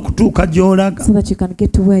osobole okutuuka gy'olaga. so that you can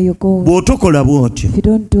get to where you're going. Bw'otokola bw'otyo If you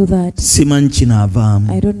don't do that, simanyi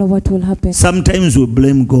kinaavaamu. I don't know what will happen. Sometimes we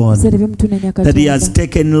blame God Instead of him tunenya that he has Katonda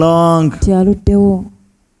taken long, nti aluddewo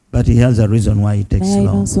but he has a reason why he takes naye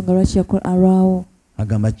alina long. nsonga lwaki alwawo.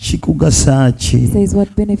 agamba kikugasa ki Says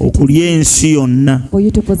what benefit is okulya ensi yonna for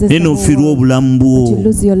you to possess naye the whole n'ofiirwa world, obulamu but you bwo.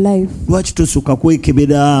 lose your life. Lwaki tosooka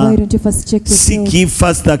kwekebera? Why don't you first check yourself? Seek ye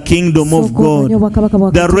first the kingdom of Sooka onoonye God. obwakabaka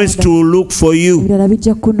bwa The rest Katonda. will look for you. Ebirala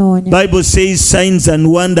bijja kunoonya. Bible says signs and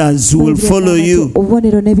wonders will Bayibuli follow egamba you. nti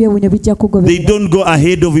obubonero n'ebyewuunyo bijja They kugoberera. don't go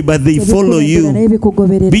ahead of you, but they follow Tebikulembera naye you.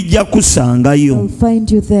 bikugoberera. Bijja kusangayo. They'll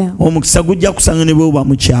find you there. Omukisa gujja kusanga ne bwe oba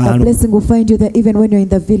mu The kyalo. blessing will find you there even when you're in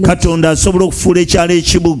the village. Katonda asobola okufuula ekyalo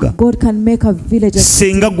ekibuga. God can make a village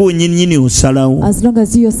Senga gwe nnyini osalawo as long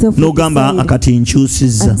as you yourself will n'ogamba decide akati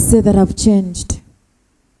nkyusizza. and say that I've changed.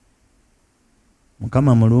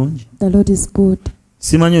 Mukama mulungi. The Lord is good.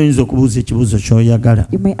 Simanyi oyinza okubuuza ekibuuzo ky'oyagala.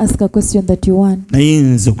 You may ask a question that you want, Naye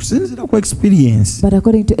nze okusinziira ku experience. but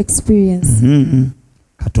according to experience,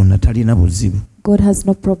 Katonda talina buzibu. God has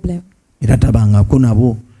no problem, Era tabangako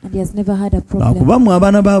nabo. and He has never had a problem. Lwakuba mu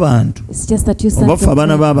abaana b'abantu. It's just that you Oba sons ffe of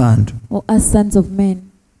abaana men, b'abantu. or us sons of men,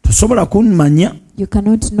 Tosobola kummanya. you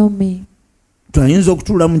cannot know me. Twayinza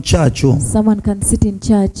okutuula mu kyakyo Someone can sit in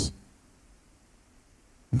church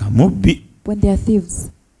nga mubbi. when they are thieves.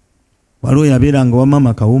 Waliwo yabeeranga wa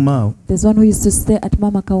Maama Kawuma awo. There's one who used to stay at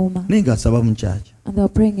Mama Kauma, Naye ng'asaba mu kyakyo. and they were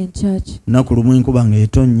praying in church. Nnaku lumu enkuba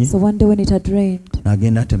ng'etonnye. So one day when it had rained,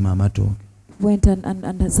 N'agenda atema amatooke. went and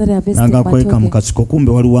started harvesting N'agakweka mu matoke kasiko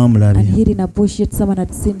kumbe waliwo and amulabye. hid in a bush, yet someone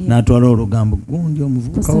had seen him. N'atwala olugambo gundi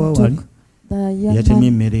omuvubuka wa Person wali. took the young Yatemye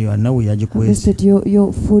man, emmere yo nawe yagikwese. harvested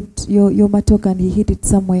your food, your matoke, and he hid it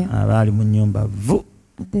somewhere. Abaali mu nnyumba vu.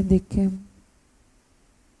 And then they came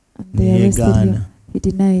and they arrested him. Neyeegaana. He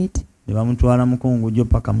denied. Ne bamutwala mu kungujjo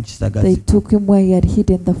paka mu They kisagazi. took him where he had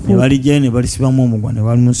hidden the Ne food, balijjayo ne balisibamu omugwa ne the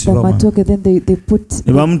balimusibamu. matoke. Then they put,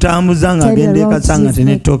 Ne bamutambuza ng'agenda e Kasangati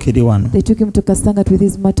n'ettooke eri wano. they took him to Kasangat with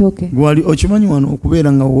his matoke. Gwali okimanyi wano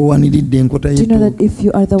okubeera nga wowaniridde enkota Do you know that y'ettooke. if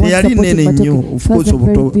you are the one Teyali supporting nene nnyo, matoke, of it course wasn't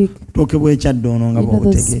very obuto- big. Ttooke bw'ekyadoono nga You know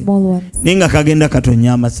those bw'obutegeera. small ones. Naye nga kagenda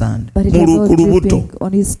katonnya amasanda. But it Mu was all lubuto dripping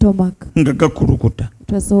on his stomach. nga gakulukuta.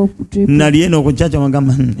 It was all dripping. Nali eno ku kyakya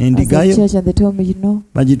bagamba As a endigayo church, and they told me, you know,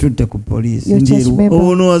 bagitutte ku poliisi. Your church Njeru member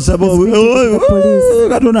ono asaba has been taken to the police.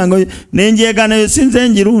 Katonda ngo nenjeeka nayo sinze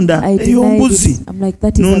njirunda I denied ey'ombuzi. it. I'm like,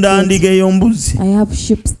 that is a Nunda goat. ndiga ey'ombuzi. I have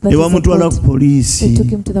sheep that Ne is a bamutwala ku goat. poliisi. They took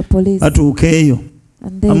him to the police, Batuuka eyo.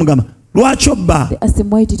 and they Bamugamba lwaki obba? asked him,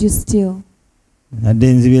 why did you steal?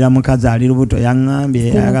 Nadde nzibira mukazi ali lubuto yaŋŋambye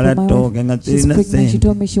Stealing ayagala from my ttooke wife. nga She's tirina pregnant. She ssente.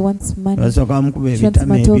 told me she wants money. Basooka bamukuba She wants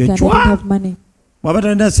ebitama matoke, ebyo and I don't cwa. have money. Bw'aba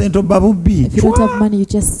talina ssente obba bubbi. If you don't have money, you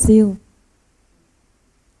just steal.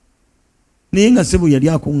 Naye nga Sebu yali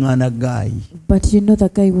akuŋŋaana gaayi. But you know the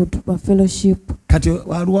guy would a fellowship. Kati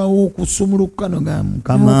waliwo okusumulukuka noga How that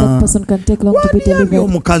Mukama. person can take long to be Wandiyambye delivered.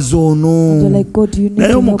 omukazi And you're ono. like, God, you need Naye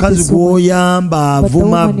to help omukazi this woman. gw'oyamba But the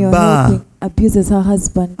avuma woman you're bba. helping abuses her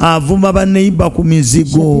husband. Avuma banneyiba ku She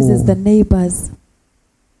mizigo. abuses the neighbors.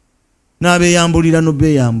 N'abeeyambulira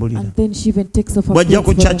n'obeeyambulira. And then she even takes off her Bw'ajja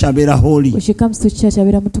ku clothes for kyaki them. abeera holy. When she comes to church,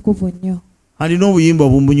 abeera mutukuvu nnyo. Alina obuyimba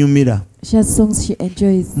obumunyumira. She has songs she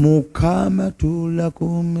enjoys. Mukama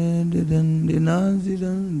tulakumendedende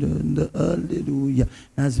nazirandanda aleluya.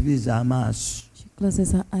 Nazibiza amaaso. She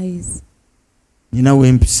closes her eyes. Nina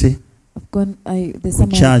wempise I've gone, there's ku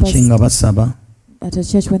someone I kyaki nga passed basaba. at a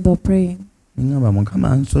church when they were praying. Ngamba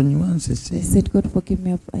Mukama nsonyiwa I nsese. said, God forgive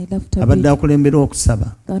me, I left her Abadde bit. akulembera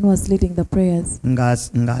okusaba. The one who was leading the prayers.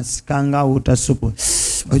 Ng'asikanga awuuta supu.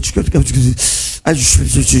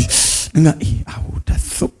 Nga awuuta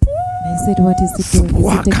supu. And I said, what is he doing? Supu Is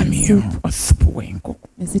he taking wakamyo. soup? Supu w'enkoko.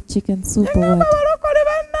 Is it chicken soup or what? Abalokole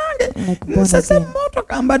bannange. Like born Nsese again.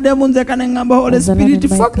 emmotoka mbadde munzeka ne ngamba Holy Was alone in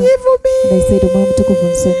Spirit my car. forgive And I said, me. Omwoyo Mutukuvu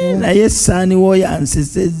nsonyiwa. Naye saani wo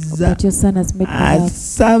yansesezza. But your son has made me laugh.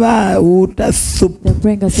 Asaba awuuta supu. The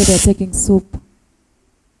praying, I said, they're taking soup.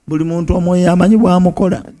 Buli muntu omwoyo amanyi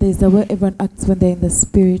bw'amukola. There's the way everyone acts when they're in the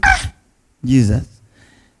spirit. Jesus.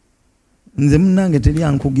 Nze munnange teri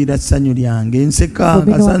ankugira ssanyu lyange nseka For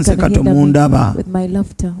me, no nkasa one can nseka hinder me tomundaba with my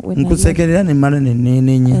laughter. When I nkusekerera ne mmala ne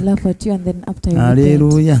neenenya. laugh at you, and then after you repent.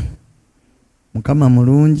 Aleluya. Mukama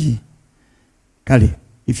mulungi. Kale,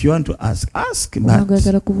 if you want to ask Obange but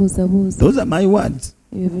oyagala kubuuzabuuza. those are my words.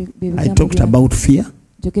 Ebyo bye I bigambo talked byange. about fear.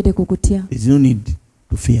 Njogedde ku kutya. There's no need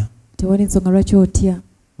to fear. Tewali nsonga lwaki otya.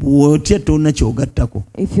 Bw'otya tolina kyogattako.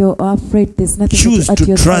 If you're afraid, there's nothing Choose to add to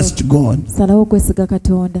to trust yourself. God. Salawo okwesiga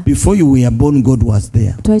Katonda. Before you were born, God was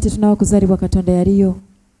there. Twali tetunaba kuzaalibwa Katonda yaliyo.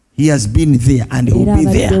 He has been there and he Era will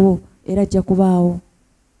be there. abaddewo. Era ajja kubaawo.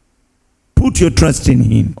 Put your trust in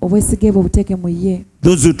him. Obwesige bwe buteeke mu ye.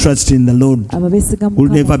 Those who trust in the Lord Abo beesiga will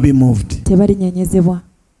never Mukama be moved. tebalinyenyezebwa.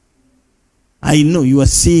 I know you are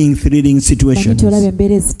seeing thrilling Manyi nti olaba situations.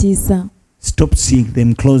 embeera ezitiisa. Stop seeing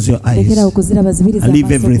them. Close your eyes. lekera okuziraba, zibiriza And leave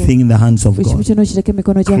amaaso go. everything in the hands of Ekimu God. kyonna okireke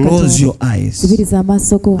emikono gya Close your Katonda, eyes zibiriza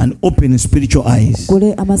amaaso go, and open spiritual eyes.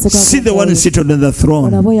 gule amaaso go See the one ag'omwoyo. seated on the Olaba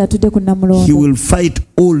throne. oyo atudde ku He namulondo, will fight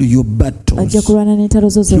all your battles. ajja kulwana n'entalo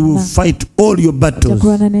zo He will zonna, fight all your ajja battles.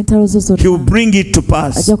 kulwana n'entalo zo He will zonna, bring it to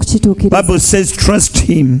pass. ajja kukituukiriza. Bible says, trust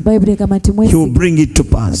him. Bayibuli egamba nti He will mwesige, bring it to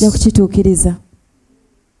pass. ajja kukituukiriza.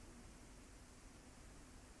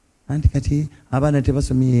 Anti kati abaana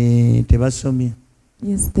tebasomye.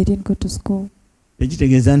 Yes, they didn't go to school.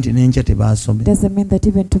 Tekitegeeza nti n'enkya tebaasomye. Doesn't mean that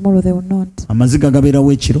even tomorrow they will not. Amaziga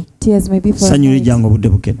gabeerawo ekiro. Tears may be for a Sanyu night, lijja ng'obudde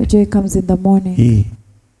bukedde. but joy comes in the morning.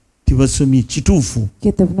 Tebasomye kituufu.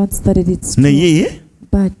 Yet they've not studied it true. Naye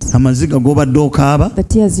But amaziga g'obadde okaaba the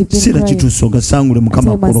tears you've been kiseera crying, kituuse ogasangule the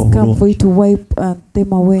Mukama time has akkola come for obulungi. you to wipe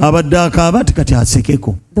them away. Abadde akaaba tikati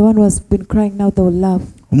asekeko. The one who has been crying now, they will laugh.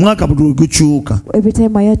 Omwaka buli gukyuka. Every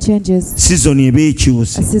time a year changes, Sizoni eba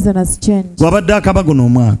ekyuse. a season has changed. Bw'abadde akaaba guno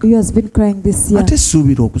omwaka. You has been crying this year. Ate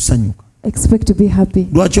suubira okusanyuka. Expect to be happy.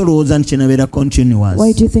 Lwaki olowooza nti kinabeera continuous?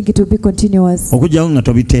 Why do you think it will be continuous Okugyawo nga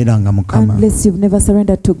tobiteeranga Mukama. unless you've never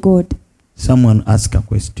surrendered to God? Someone ask a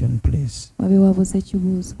question, please. Wabe wabuuza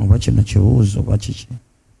ekibuuzo. Oba kino kibuuzo oba kiki?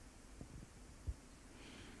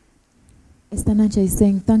 Esther Nancha is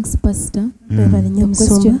saying, thanks, Pastor. Weebale nnyo The Musumba.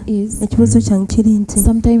 question is, Ekibuuzo kyange kiri nti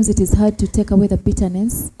sometimes it is hard to take away the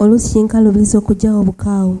bitterness oluusi kinkalubiriza okuggyawo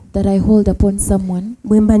obukaawu that I hold upon someone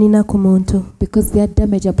bwe mba nina ku muntu because their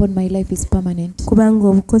damage upon my life is permanent. kubanga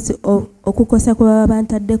okukosa kwe baba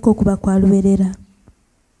bantaddeko kuba kwa luberera.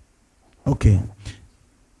 Okay.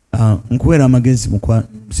 Nkuweera amagezi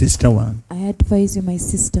sister wange. I advise you, my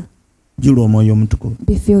sister, Jjula omwoyo omutukuvu.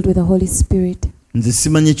 be filled with the Holy Spirit. Nze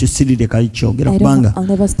simanyi ekyo sirireka kyogera I'll kubanga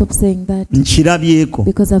never stop saying that nkirabyeko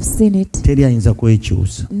because I've seen it. teri ayinza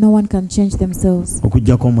kwekyusa No one can change themselves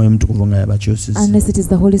okuggyako omwoyo omutukuvu nga yabakyusiza. unless it is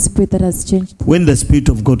the Holy Spirit that has changed them. When the Spirit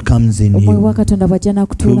of God comes in Omwoyo wa you, Katonda bw'ajja he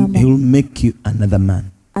n'akutuulamu, will make you another man.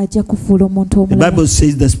 ajja kufuula omuntu The Bible omulala.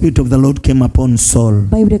 says the Spirit of the Lord came upon Saul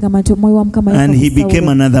Bayibuli egamba nti omwoyo wa Mukama and he yava ku became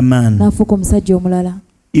Sawulo, another man. n'afuuka omusajja omulala.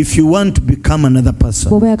 If you want to become another person,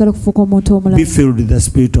 Bw'oba oyagala okufuuka omuntu be omulala, filled with the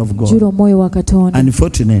Spirit of jjula God. omwoyo wa Katonda.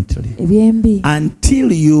 Unfortunately, Ebyembi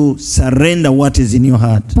until you surrender what is in your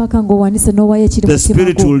heart, paka ng'owanise n'owaayo ekiri the mu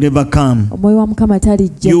Spirit mutima will gwo, never come. omwoyo wa Mukama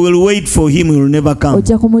talijja. You will wait for him, he will never come.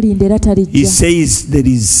 Ojja kumulinda era He talijja. says there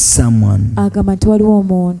is someone. Agamba nti waliwo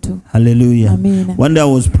omuntu. Hallelujah. Amiina. One day I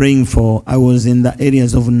was praying I was in the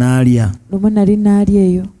areas of Nalia. Lumu nali naali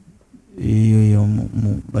eyo,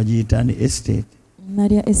 Bagiyita ni estate.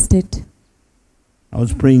 Nalia Estate, I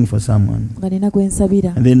was praying for someone. nga nina gwe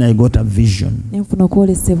nsabira, And then I got a vision. ne nfuna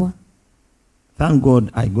okwolesebwa. Thank God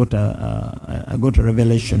I got a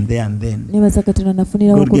revelation there and then. Neebaza Katonda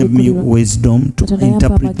nafunirawo God gave me okubikkulirwa. wisdom to Katonda yampa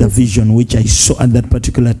interpret the amagezi. vision which I saw at that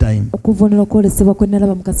particular time. Okuvvuunula okwolesebwa kwe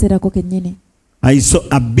nalaba mu kaseera ako kennyini. I saw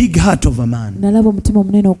a big heart of a man. Nalaba omutima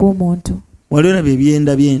omunene ogw'omuntu. Wali olaba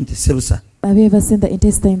ebyenda by'ente sebusa. Have you ever seen the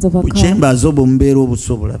intestines of a Ku cow? chambers obwo mubeera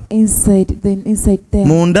obusobola. Inside there,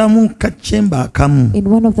 Munda mu kachemba akamu in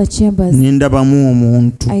one of the chambers, ne ndabamu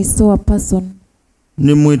omuntu. I saw a person.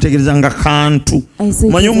 Ne mwetegereza nga kantu. I saw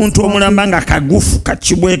it Manyi was a omuntu small omulamba thing. nga kagufu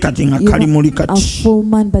kachibwe kati nga You kali know, muli a kati. full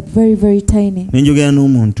man, but very, very tiny. Ne njogera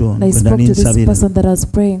n'omuntu ono And I gwe spoke nali to this nsabira. person that I was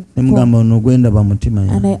praying Ne for. mugamba ono gwendaba mutima And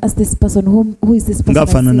yange. I asked this person, who is this person I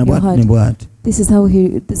see in Ng'afaanana your bw'ati ne heart? bw'ati. This is how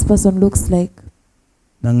this person looks like.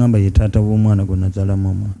 N'angamba ye taata w'omwana gwe nazaalamu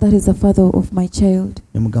omwana. That is the father of my child.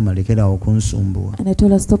 Ne mugamba lekeraawo kunsumbuwa. And I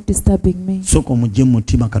told her, stop disturbing me. Sooka omugye mu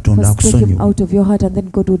mutima Katonda First take him akusonyiwe. out of your heart and then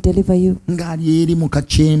God will deliver you. Ng'ali eri mu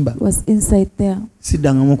kachemba. He was inside there.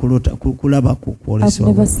 Siddangamu kulaba I've kwolesebwa.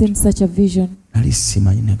 never seen such a vision. Nali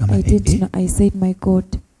simanyi ne gamba I didn't know. I said, my God.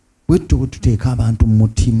 bwetto bwe tuteeka abantu mu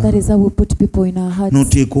mutima That is how we put people in our hearts.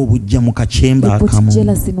 n'oteeka obujja mu kachemba We put akamu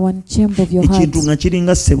jealous in one chamber of your heart. ekintu nga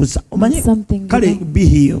kiringa sebusa omanyi And something, kale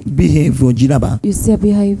behave ogiraba you see a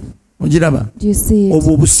beehive. ogiraba Do you see it?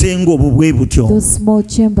 obwo obusenge obwo bwe butyo Those small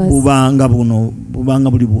chambers. bubanga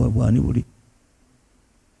buli bwani buli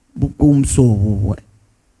bukumsa obwo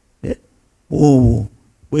obwo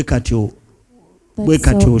bwe katyo bwe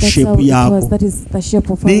katyo shape yaako That is the shape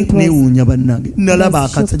of how it was. neewuunya bannange nalaba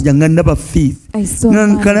akasajja nga naba fiifi I saw a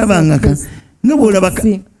man nkalaba nga like this. nga bwolaba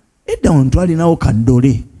See, edda ono twalinawo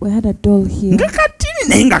kaddole we had a doll here. nga katini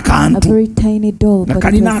naye nga A kantu very tiny doll. nga But it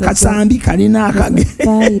kalina was a doll. akasambi kalina akage It had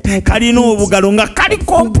thigh, it had kalina feet. obugalo nga kali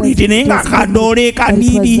complete naye nga kadole But it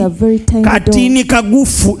kadiri was a very tiny doll. katini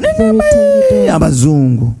kagufu Very tiny doll.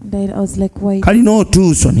 abazungu And I was like, why? kalina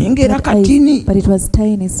otuuso naye ngaera But katini but it was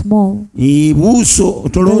tiny, small. buuso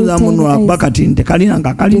tolowooza Very tiny muno akuba eyes. katini tekalina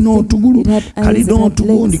nga kalina You think otugulu it had eyes, kalina it had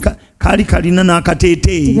otugundi legs. kali kalina It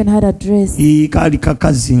n'akateeteeyi even had a dress. kaali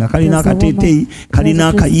kakazi nga kalina There's a akateeteeyi woman, kalina there's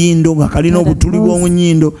a dress, akayindo nga kalina had a obutuli nose. bw'omu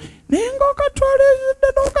nnyindo naye ng'okatwalezedde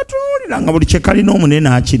n'okatunuulira nga buli kye kalina omunene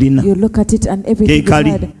akirina. You look at it and everything it Kekali.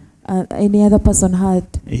 had, any other person had.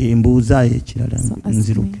 Mbuuzaayo ekirala So ask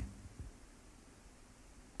nziruke. me.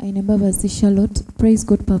 Ainembabazi Charlotte. Praise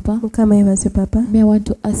God, Papa. Mukama yebaze papa. Me, I want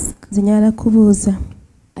to ask. Nze njagala kubuuza.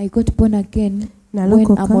 I got born again when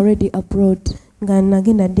Nalokoka I'm already abroad, nga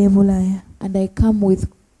nagenda dde e Bulaaya. and I came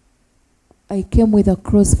with a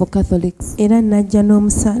cross for Catholics Era najja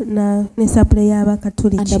ne sapule and a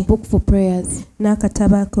y'Abakatuliki book for prayers,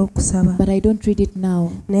 n'akatabo ak'okusaba. but I don't read it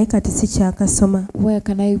now. Naye kati sikyakasoma. Where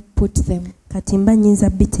can I put them? Kati mba nnyinza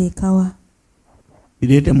biteekawa.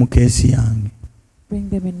 Bireete mu keesi yange. Bring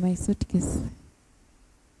them in my suitcase.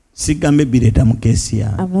 Sigambe bireeta mu keesi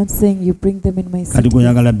yange. I'm not saying you bring them in my Kati suitcase.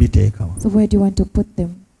 gw'oyagala biteekawa. So where do you want to put them?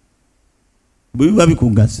 Bwe biba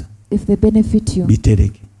bikugasa If they benefit you,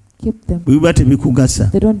 bitereke. keep them. Bwe biba tebikugasa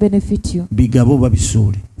If they don't benefit you, bigabe oba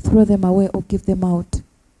bisuule. throw them away or give them out.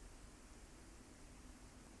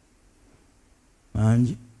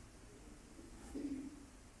 Mangi.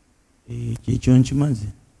 Kyekyo nkimaze.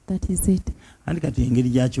 That is it. Anti kati engeri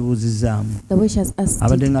gy'akibuuzizzaamu. The way she has asked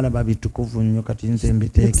Abadde it, ngalaba bitukuvu nnyo kati nze looks at them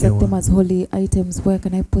mbiteekewa. as holy items. Where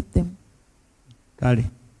can I put them? Kale.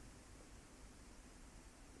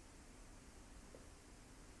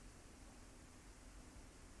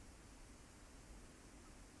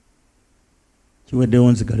 Kiweddewo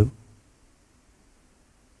nzigalo.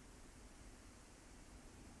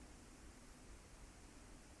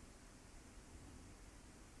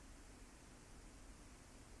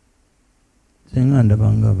 Senga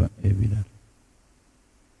ndabanga ebirala.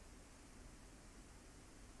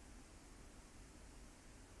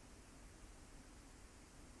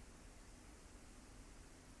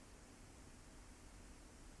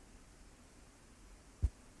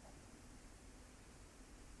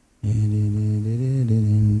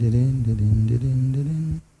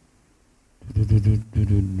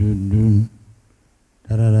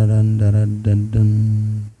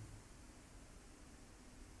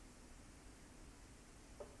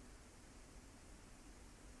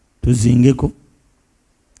 Tuzingeko.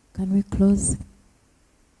 Can we close?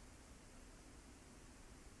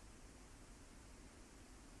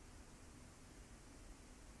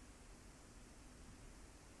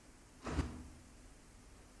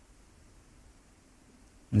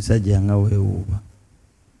 Musajja nga weewuuba.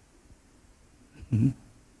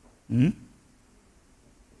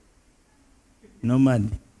 Nomad.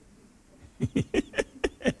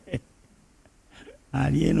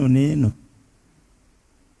 Ali eno n'eno.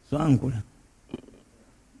 Swankula.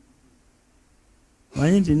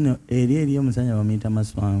 Wanyi nti nno eri omusajja bamuyita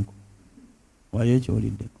Maswanku. Waliyo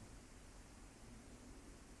ky'oliddeko?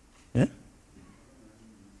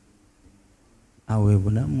 Awe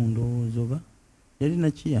bulamu ndowooza oba yalina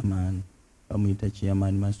Kiyamaani, bamuyita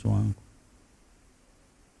Kiyamaani Maswanku.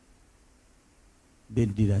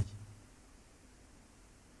 Beddira ki?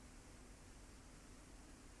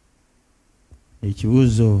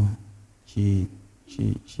 Ekibuuzo ki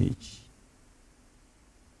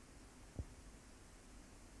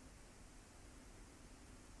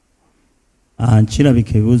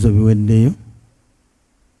kirabika ebibuuzo biweddeyo.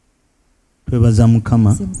 Twebaza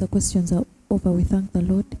Mukama Seems the questions are over. We thank the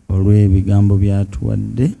Lord olw'ebigambo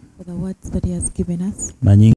by'atuwadde. for the words that He has given us. Manyi